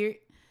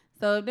spirit.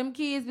 So if them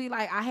kids be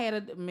like,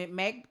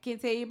 Mac can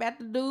tell you about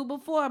the dude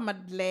before my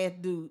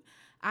last dude.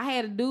 I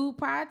had a dude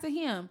prior to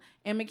him,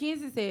 and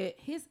Mackenzie said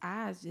his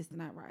eyes just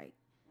not right.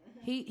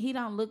 He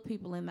don't look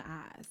people in the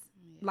eyes.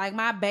 Yeah. Like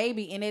my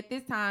baby, and at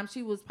this time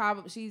she's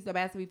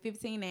about to be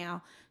 15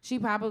 now. She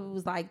probably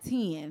was like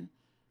 10,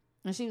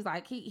 and she was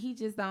like he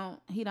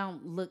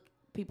don't look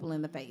people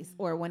in the face,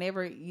 or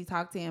whenever you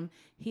talk to him,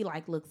 he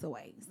like looks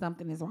away.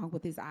 Something is wrong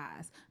with his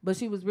eyes. But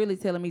she was really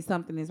telling me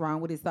something is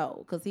wrong with his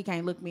soul because he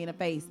can't look me in the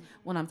face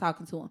when I'm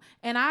talking to him.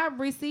 And I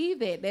received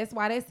that. That's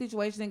why that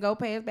situation didn't go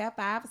past about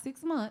 5 or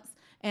 6 months.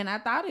 And I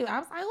was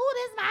like, oh,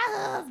 this my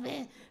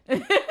husband.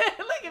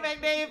 Looking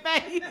back there in your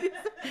face.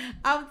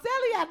 I'm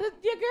telling y'all,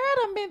 your girl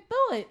done been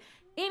through it.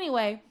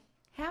 Anyway,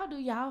 how do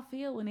y'all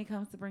feel when it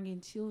comes to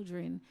bringing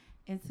children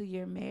into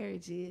your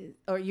marriages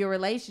or your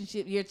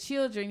relationship, your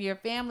children, your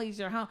families,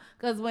 your home?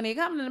 Because when it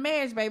comes to the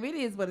marriage, baby, it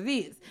is what it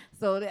is.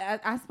 So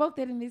I spoke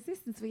that in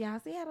existence for y'all.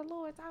 See how the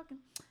Lord talking?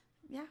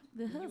 Yeah,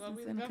 the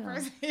husband's gonna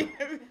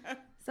come.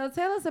 So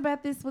tell us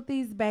about this with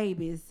these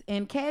babies.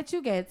 And Kat,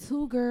 you got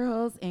 2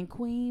 girls, and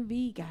Queen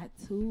V got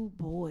 2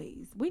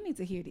 boys. We need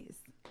to hear this.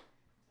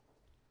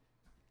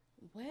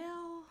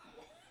 Well,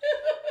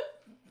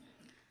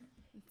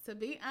 to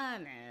be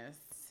honest,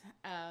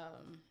 I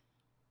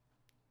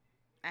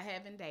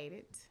haven't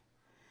dated.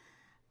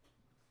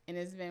 And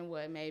it's been,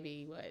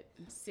 maybe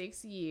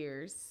 6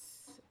 years.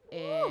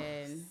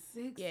 And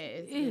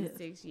it's been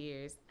 6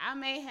 years. I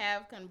may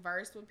have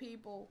conversed with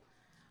people,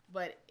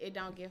 but it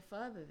don't get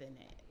further than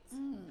that.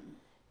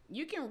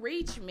 You can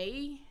reach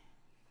me,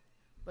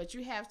 but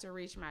you have to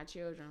reach my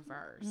children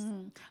first.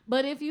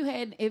 But if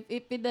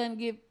it doesn't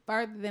get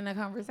further than a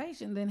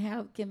conversation, then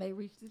how can they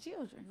reach the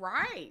children?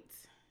 Right.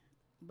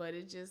 But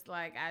it's just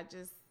like,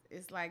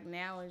 it's like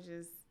now it's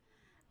just,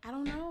 I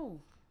don't know.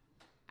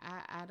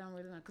 I don't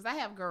really know. Because I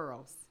have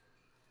girls.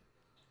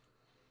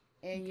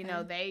 And,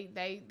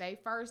 they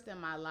first in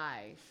my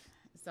life.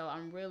 So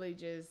I'm really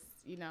just,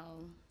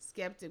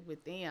 skeptic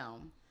with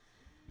them.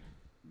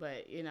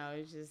 But,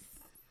 it's just,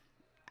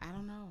 I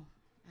don't know.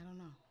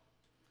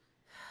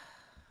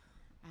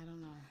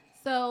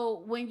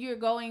 So when you're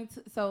going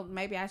to, so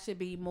maybe I should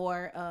be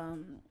more,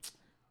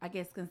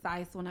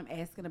 concise when I'm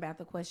asking about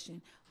the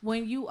question.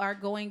 When you are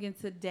going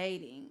into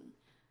dating,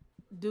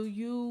 do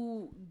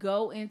you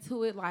go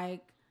into it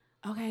like,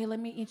 okay, let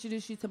me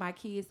introduce you to my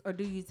kids, or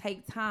do you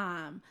take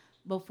time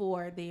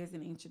before there's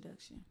an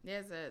introduction?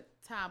 There's a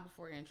time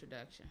before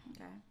introduction.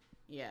 Okay.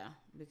 Yeah,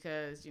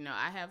 because,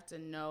 I have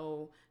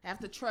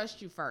to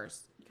trust you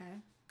first.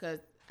 Okay. Because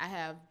I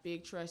have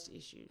big trust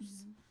issues.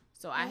 Mm-hmm.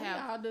 So I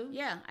have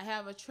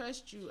to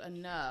trust you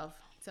enough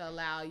to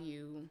allow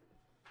you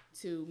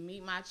to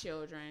meet my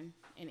children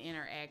and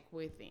interact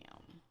with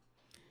them.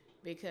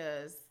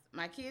 Because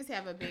my kids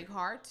have a big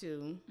heart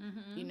too.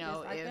 Just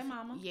like their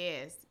mama.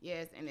 Yes.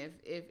 And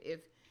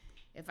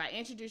if I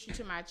introduce you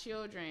to my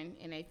children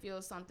and they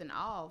feel something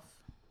off,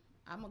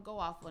 I'm gonna go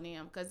off on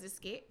them because it's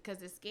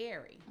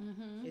scary.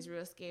 It's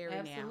real scary.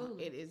 Absolutely.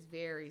 Now. It is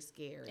very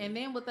scary. And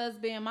then with us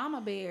being mama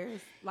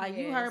bears, like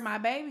you heard my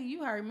baby,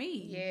 you heard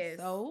me. Yes.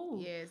 So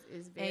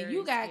it's very. And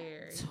you got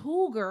scary.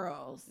 2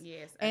 girls.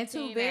 Yes. And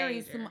 2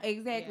 very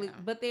exactly, yeah.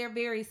 But they're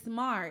very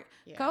smart.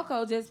 Yeah.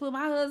 Coco just put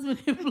my husband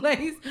in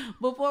place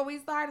before we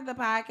started the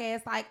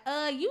podcast. Like,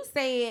 you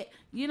said,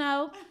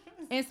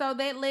 And so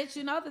that lets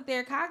you know that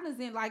they're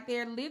cognizant, like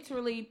they're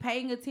literally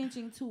paying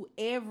attention to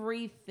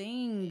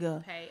everything.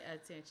 Pay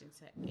attention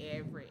to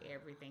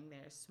everything.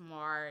 They're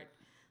smart.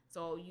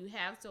 So you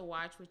have to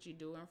watch what you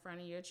do in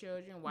front of your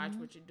children. Watch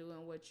what you do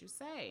and what you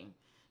say.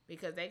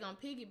 Because they're going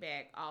to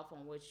piggyback off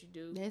on what you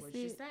do,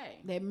 you say.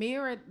 That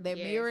mirrored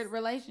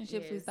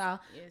relationships we saw.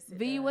 Yes,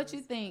 V, what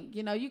you think?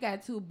 You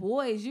got 2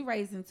 boys. You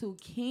raising 2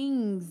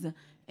 kings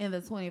in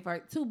the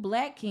 21st. 2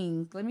 black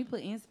kings. Let me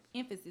put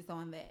emphasis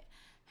on that.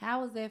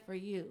 How is that for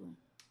you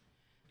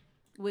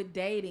with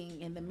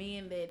dating and the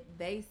men that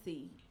they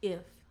see? Well,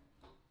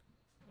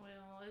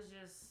 it's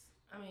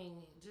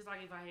just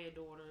like if I had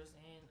daughters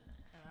and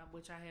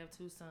which I have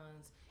 2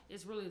 sons,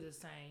 it's really the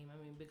same.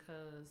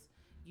 Because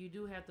you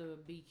do have to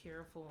be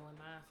careful and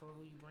mindful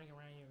who you bring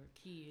around your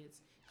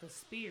kids. Because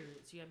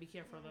spirits, you got to be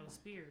careful of those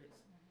spirits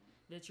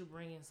that you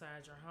bring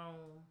inside your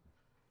home,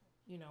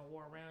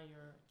 or around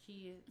your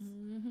kids.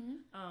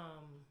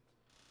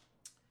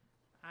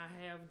 I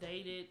have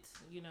dated,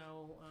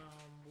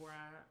 where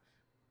I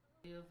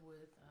live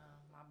with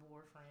my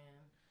boyfriend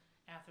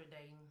after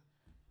dating,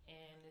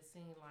 and it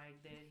seemed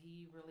like that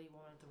he really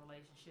wanted the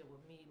relationship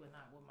with me, but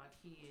not with my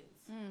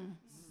kids.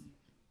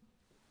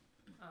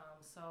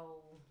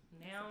 So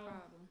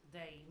now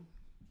dating,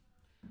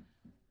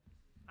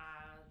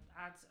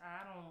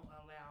 I don't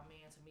allow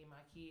men to meet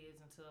my kids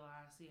until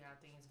I see how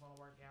things are gonna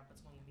work out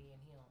between me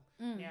and him.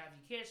 Now, if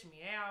you catch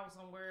me out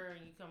somewhere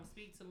and you come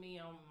speak to me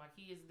on my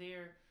kids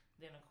there,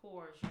 then of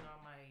course, I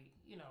might,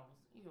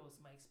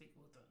 might speak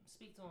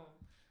to them.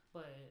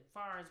 But as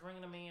far as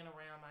bringing a man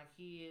around my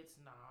kids,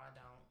 no, I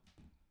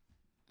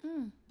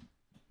don't.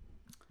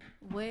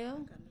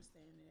 Well, I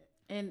understand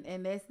that.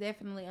 And that's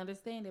definitely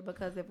understandable,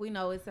 because if we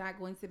know it's not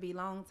going to be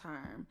long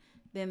term,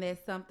 then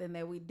that's something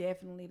that we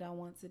definitely don't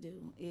want to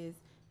do. Is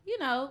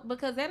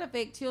because that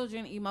affects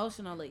children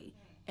emotionally.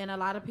 And a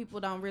lot of people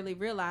don't really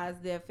realize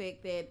the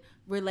effect that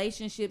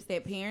relationships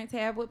that parents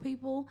have with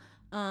people,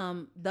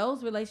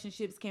 those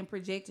relationships can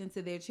project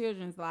into their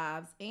children's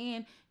lives,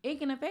 and it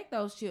can affect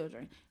those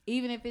children.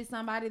 Even if it's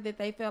somebody that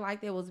they felt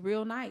like that was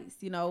real nice,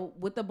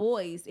 with the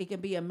boys, it can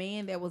be a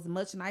man that was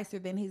much nicer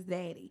than his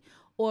daddy,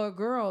 or a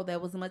girl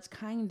that was much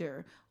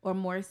kinder or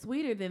more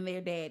sweeter than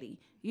their daddy.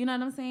 You know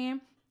what I'm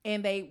saying?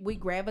 And we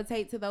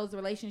gravitate to those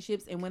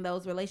relationships, and when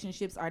those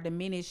relationships are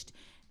diminished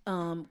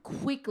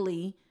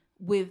quickly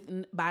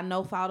by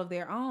no fault of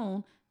their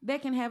own,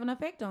 that can have an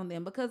effect on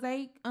them, because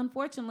they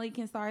unfortunately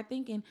can start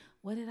thinking,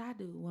 what did I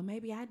do? Well,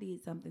 maybe I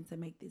did something to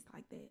make this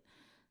like that.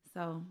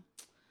 So,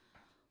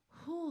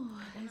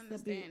 I can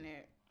understand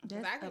that.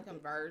 Because I can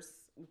converse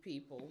with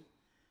people,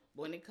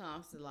 but when it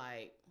comes to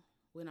like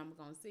when I'm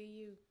gonna see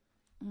you,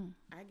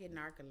 I get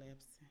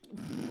narcolepsy.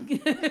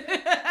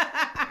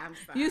 I'm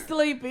sorry. You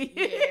sleepy?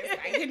 Yes,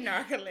 I get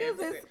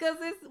narcolepsy. Because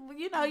it's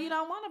you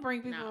don't want to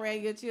bring people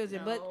around your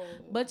children,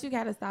 but you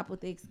got to stop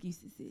with the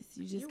excuses, sis.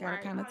 You just got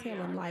to kind of tell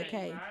them like,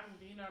 hey,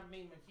 you're not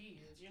meeting my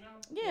kids,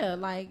 Yeah,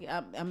 like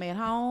I'm at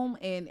home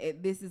and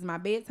this is my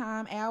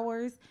bedtime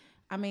hours.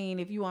 I mean,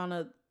 if you want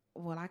to,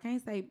 well, I can't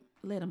say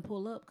let them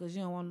pull up because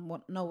you don't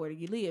want to know where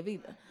you live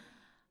either.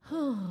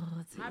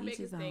 My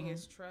biggest thing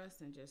is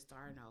trust and just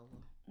starting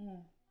over.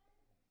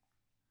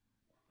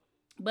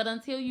 But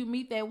until you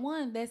meet that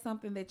one, that's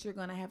something that you're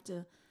gonna have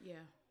to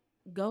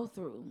go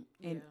through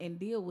and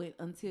deal with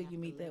until you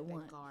meet that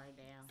one. Guard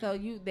down. So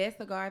that's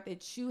the guard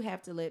that you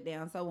have to let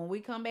down. So when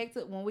we come back to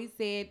when we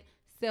said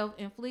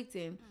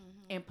self-inflicting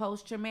and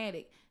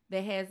post-traumatic,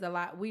 that has a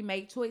lot. We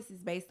make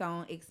choices based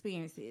on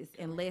experiences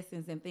and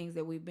lessons and things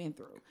that we've been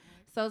through.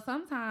 So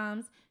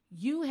sometimes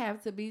you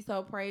have to be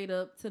so prayed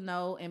up to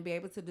know and be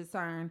able to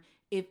discern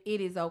if it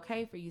is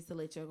okay for you to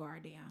let your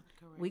guard down.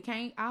 Correct. We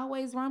can't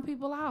always run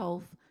people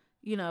off,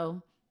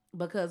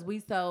 because we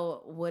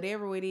so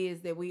whatever it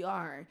is that we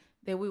are,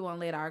 that we won't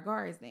let our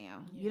guards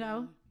down,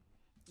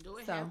 Do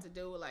it have to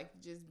do with like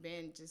just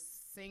been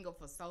single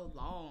for so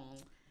long?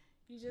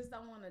 You just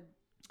don't want to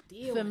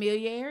deal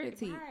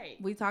familiarity. With it.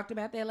 Right. We talked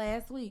about that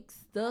last week.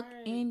 Stuck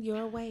in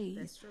your ways.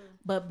 That's true.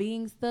 But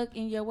being stuck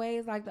in your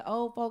ways, like the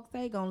old folks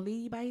say, gonna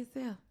leave you by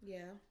yourself. Yeah.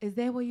 Is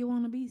that where you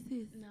want to be,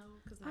 sis? No,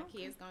 because my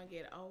kids gonna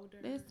get older.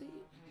 That's it.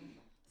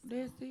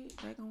 That's it.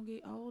 They gonna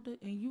get older,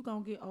 and you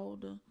gonna get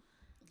older.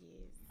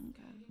 Yes.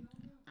 Okay.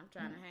 I'm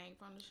trying to hang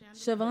from the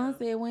chandelier. Siobhan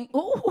said, "When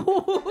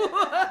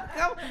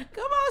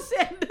come on,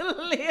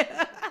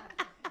 chandelier."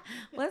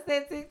 What's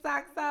that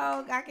TikTok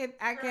song? I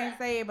can't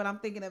say it, but I'm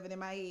thinking of it in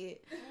my head.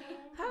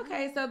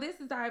 Okay, so this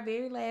is our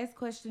very last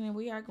question, and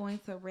we are going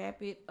to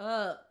wrap it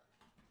up.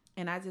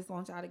 And I just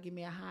want y'all to give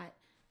me a hot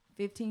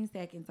 15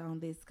 seconds on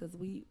this, because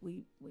we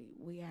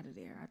out of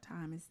there. Our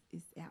time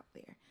is out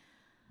there.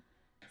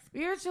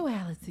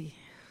 Spirituality.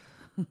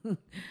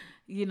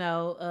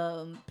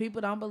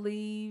 People don't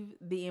believe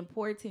the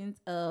importance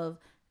of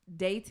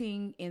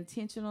dating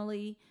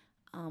intentionally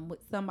with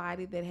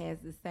somebody that has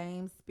the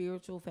same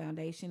spiritual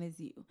foundation as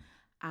you.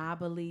 I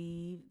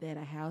believe that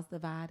a house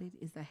divided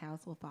is a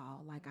house will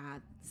fall. Like,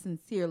 I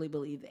sincerely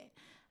believe that.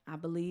 I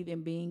believe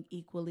in being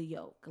equally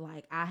yoked.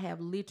 Like, I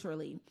have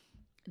literally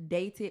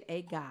dated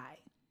a guy,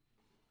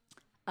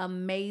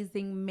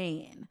 amazing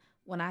man.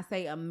 When I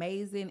say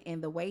amazing,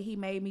 and the way he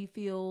made me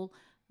feel,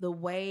 the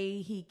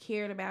way he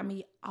cared about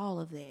me, all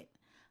of that.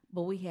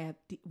 But we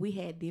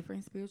had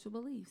different spiritual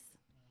beliefs.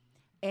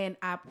 And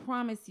I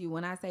promise you,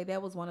 when I say that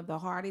was one of the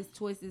hardest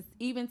choices,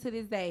 even to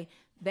this day,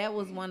 that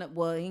was one of,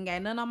 well, he ain't got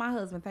nothing on my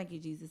husband, thank you,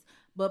 Jesus.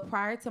 But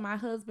prior to my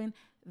husband,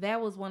 that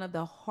was one of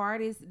the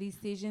hardest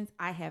decisions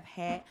I have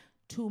had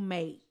to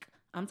make.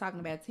 I'm talking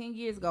about 10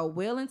 years ago,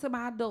 well into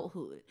my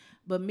adulthood.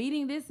 But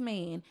meeting this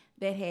man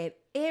that had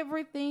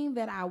everything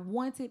that I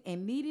wanted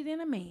and needed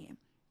in a man,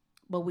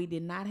 but we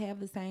did not have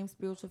the same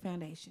spiritual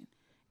foundation.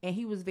 And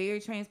he was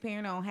very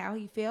transparent on how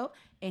he felt,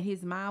 and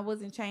his mind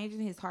wasn't changing,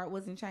 his heart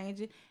wasn't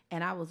changing,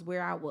 and I was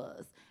where I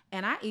was.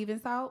 And I even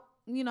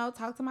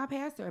talked to my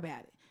pastor about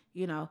it.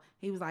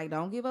 He was like,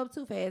 don't give up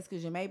too fast,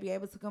 because you may be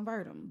able to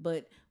convert him.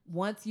 But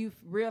once you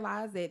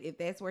realize that if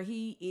that's where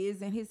he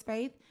is in his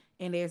faith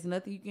and there's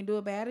nothing you can do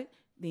about it,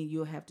 then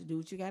you'll have to do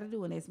what you got to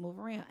do, and that's move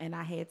around. And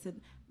I had to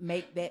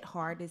make that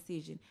hard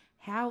decision.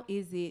 How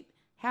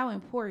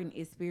important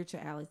is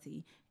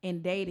spirituality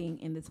and dating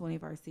in the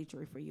 21st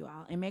century for you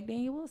all? And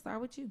McDaniel, we'll start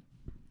with you.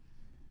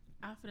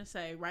 I'm going to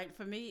say, right,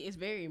 for me, it's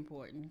very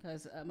important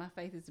because my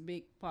faith is a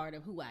big part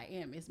of who I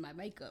am. It's my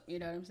makeup, you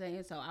know what I'm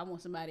saying? So I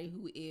want somebody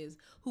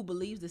who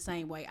believes the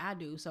same way I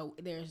do. So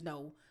there's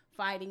no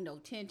fighting, no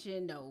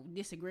tension, no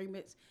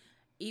disagreements.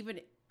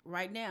 Even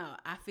right now,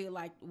 I feel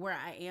like where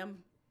I am,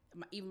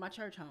 even my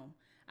church home,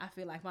 I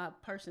feel like my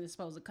person is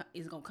going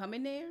to come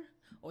in there,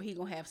 or he's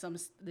going to have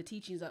the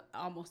teachings are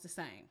almost the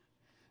same.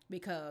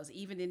 Because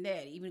even in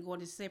that, even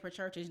going to separate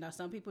churches,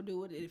 some people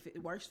do it. If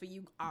it works for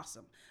you,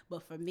 awesome.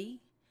 But for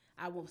me,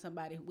 I want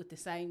somebody with the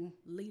same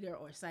leader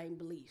or same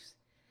beliefs.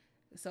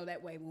 So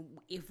that way,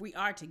 if we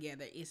are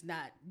together, it's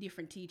not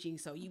different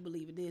teachings. So you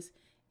believe in this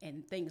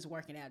and things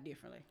working out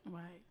differently.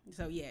 Right.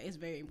 So, yeah, it's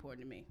very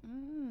important to me.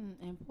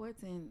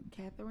 Important.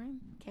 Catherine,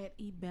 Cat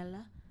E.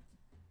 Bella.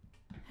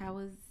 How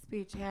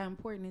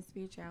important is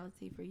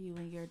spirituality for you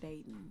in your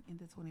dating in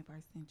the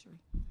 21st century?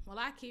 Well,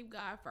 I keep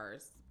God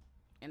first,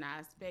 and I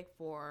expect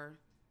for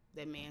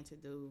that man to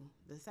do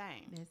the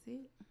same. That's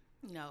it.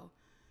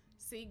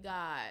 Seek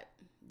God,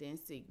 then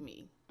seek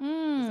me.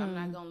 Because I'm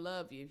not going to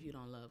love you if you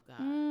don't love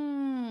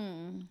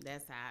God.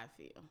 That's how I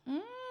feel.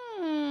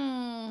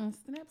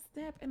 Snap,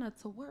 snap, and a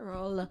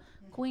twirl.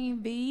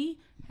 Queen V,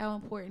 how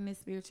important is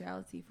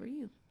spirituality for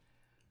you?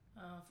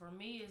 For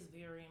me, it's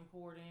very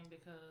important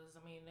because,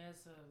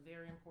 that's a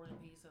very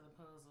important piece of the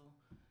puzzle.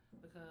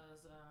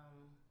 Because,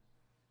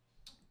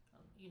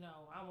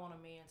 I want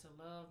a man to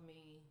love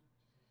me.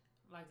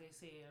 Like they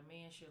said, a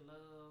man should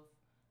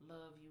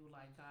love you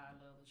like God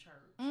love the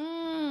church.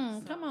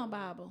 So come on,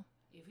 Bible.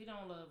 If he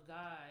don't love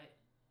God,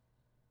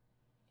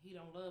 he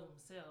don't love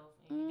himself,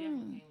 and he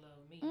definitely can't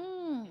love me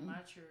and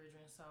my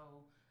children. So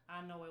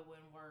I know it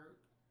wouldn't work.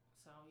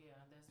 So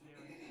yeah, that's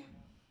very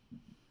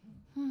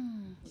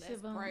important.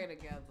 Let's pray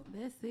together.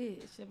 That's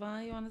it.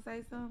 Siobhan, you want to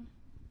say something?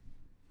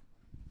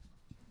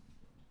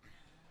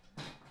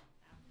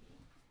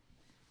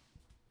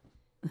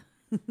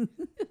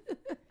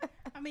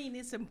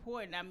 It's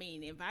important.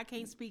 If I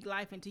can't speak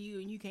life into you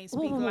and you can't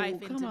speak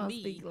life into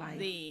me,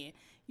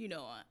 then,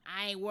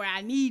 I ain't where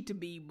I need to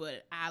be,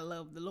 but I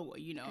love the Lord.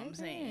 You know what I'm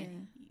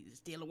saying? He's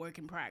still a work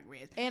in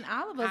progress. And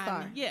all of us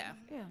are. Yeah.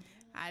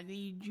 I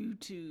need you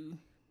to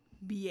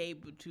be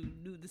able to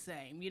do the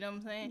same. You know what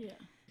I'm saying? Yeah.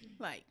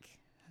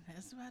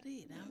 That's about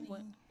it.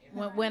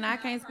 When I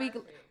can't speak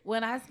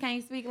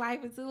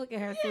life into, look at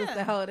her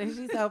sister holding.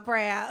 She's so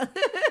proud.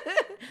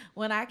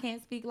 When I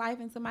can't speak life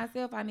into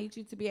myself, I need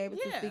you to be able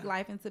to speak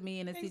life into me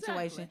in a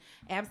situation.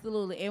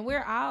 Absolutely. And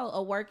we're all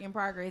a work in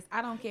progress.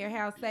 I don't care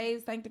how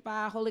saved,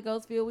 sanctified, Holy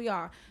Ghost filled we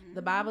are.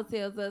 The Bible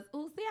tells us,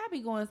 I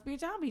be going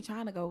spiritual. I don't be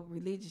trying to go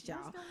religious,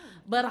 y'all.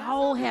 But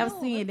all have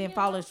sinned and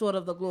fallen short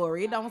of the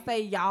glory. It don't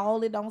say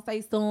y'all. It don't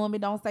say some.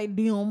 It don't say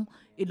them.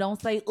 It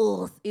don't say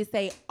us. It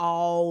say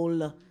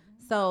all.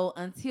 So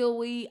until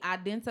we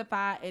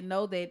identify and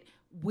know that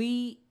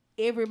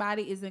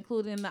everybody is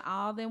included in the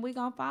all, then we're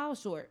going to fall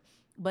short.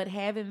 But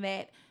having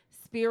that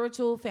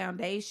spiritual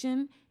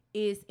foundation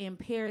is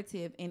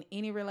imperative in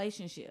any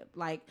relationship.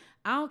 I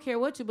don't care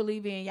what you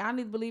believe in. Y'all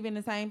need to believe in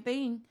the same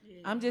thing. Yeah.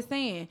 I'm just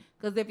saying.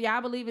 Because if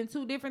y'all believe in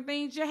two different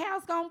things, your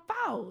house going to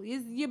fall.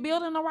 You're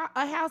building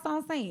a house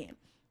on sand.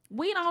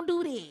 We don't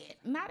do that.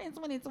 Not in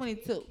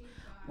 2022.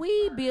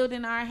 We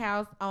building our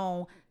house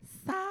on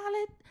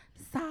solid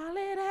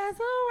as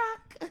a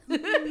rock.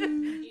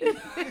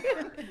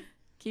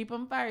 Keep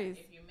them first.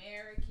 If you're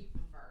married, keep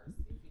them first.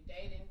 If you're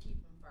dating, keep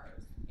them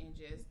first. And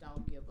just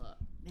don't give up.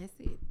 That's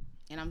it.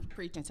 And I'm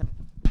preaching to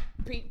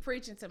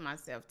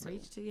myself too.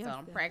 Preach to yourself. So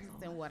I'm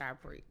practicing what I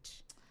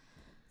preach.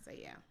 So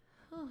yeah.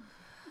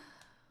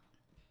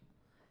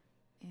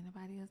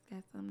 Anybody else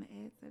got something to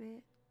add to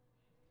that?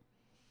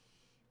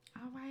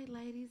 All right,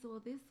 ladies.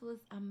 Well, this was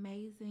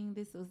amazing.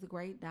 This was a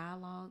great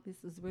dialogue.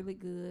 This was really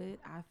good.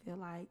 I feel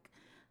like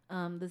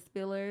the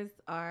Spillers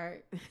are,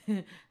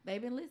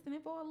 they've been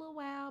listening for a little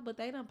while, but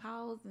they done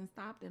paused and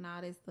stopped and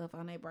all that stuff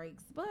on their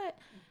breaks. But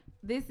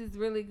this is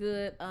really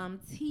good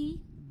tea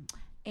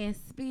and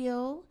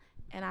spill.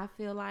 And I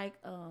feel like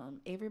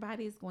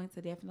everybody is going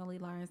to definitely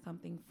learn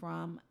something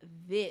from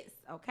this,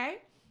 okay?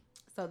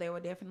 So there were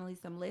definitely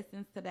some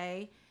lessons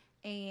today.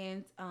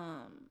 And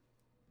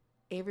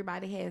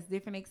everybody has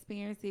different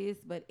experiences,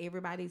 but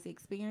everybody's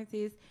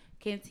experiences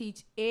can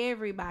teach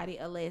everybody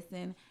a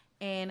lesson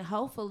and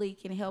hopefully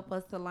can help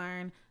us to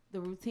learn the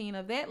routine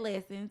of that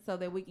lesson so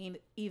that we can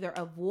either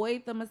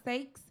avoid the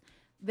mistakes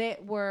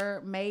that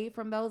were made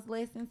from those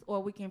lessons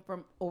or we can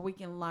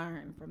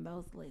learn from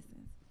those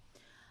lessons.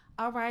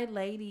 All right,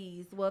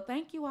 ladies. Well,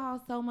 thank you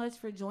all so much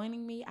for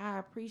joining me. I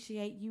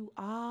appreciate you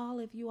all.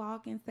 If you all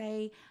can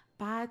say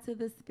bye to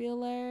the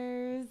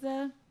Spillers.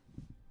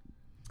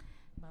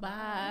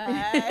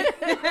 Bye.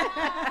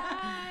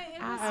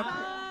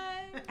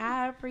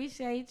 I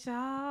appreciate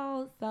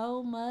y'all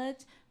so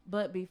much.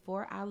 But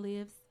before I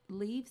leave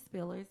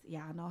Spillers,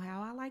 y'all know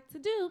how I like to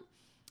do.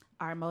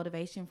 our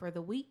motivation for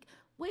the week,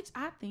 which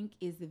I think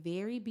is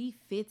very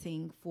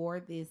befitting for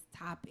this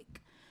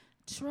topic.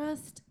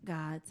 Trust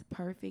God's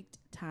perfect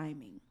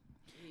timing.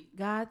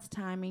 God's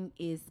timing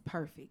is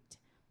perfect.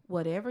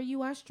 Whatever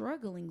you are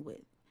struggling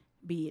with,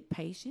 be it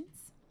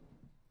patience,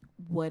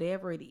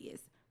 whatever it is,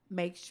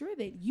 make sure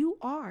that you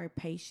are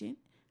patient,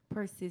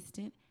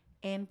 persistent,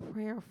 and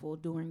prayerful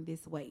during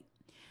this wait.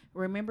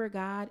 Remember,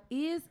 God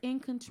is in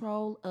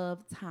control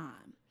of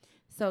time.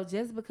 So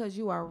just because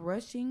you are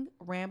rushing,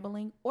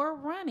 rambling, or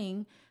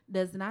running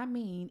does not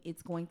mean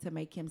it's going to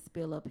make him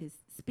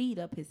speed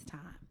up his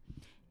time.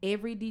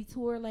 Every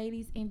detour,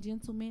 ladies and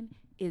gentlemen,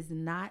 is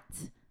not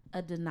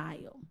a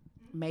denial.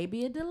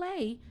 Maybe a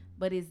delay,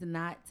 but it's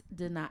not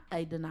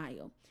a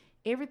denial.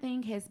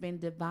 Everything has been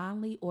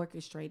divinely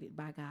orchestrated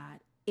by God.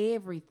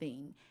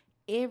 Everything,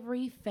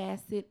 every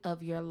facet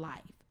of your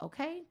life,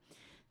 okay?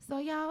 So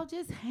y'all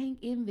just hang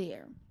in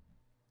there.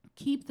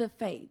 Keep the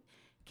faith.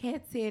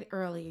 Kat said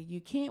earlier, you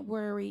can't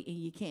worry and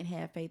you can't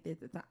have faith at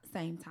the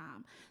same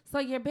time. So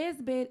your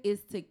best bet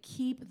is to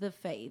keep the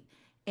faith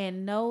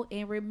and know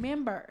and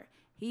remember,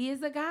 he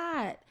is a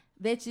God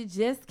that you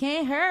just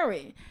can't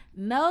hurry.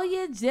 No,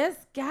 you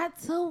just got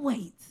to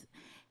wait.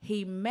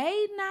 He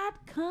may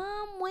not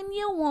come when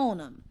you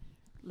want him,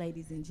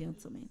 ladies and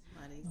gentlemen,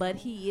 but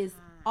he is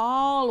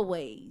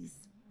always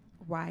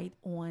right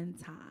on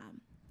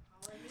time.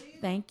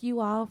 Thank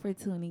you all for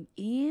tuning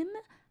in.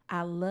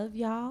 I love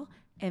y'all.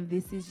 And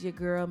this is your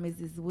girl,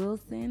 Mrs.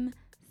 Wilson,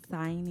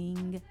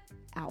 signing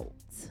out.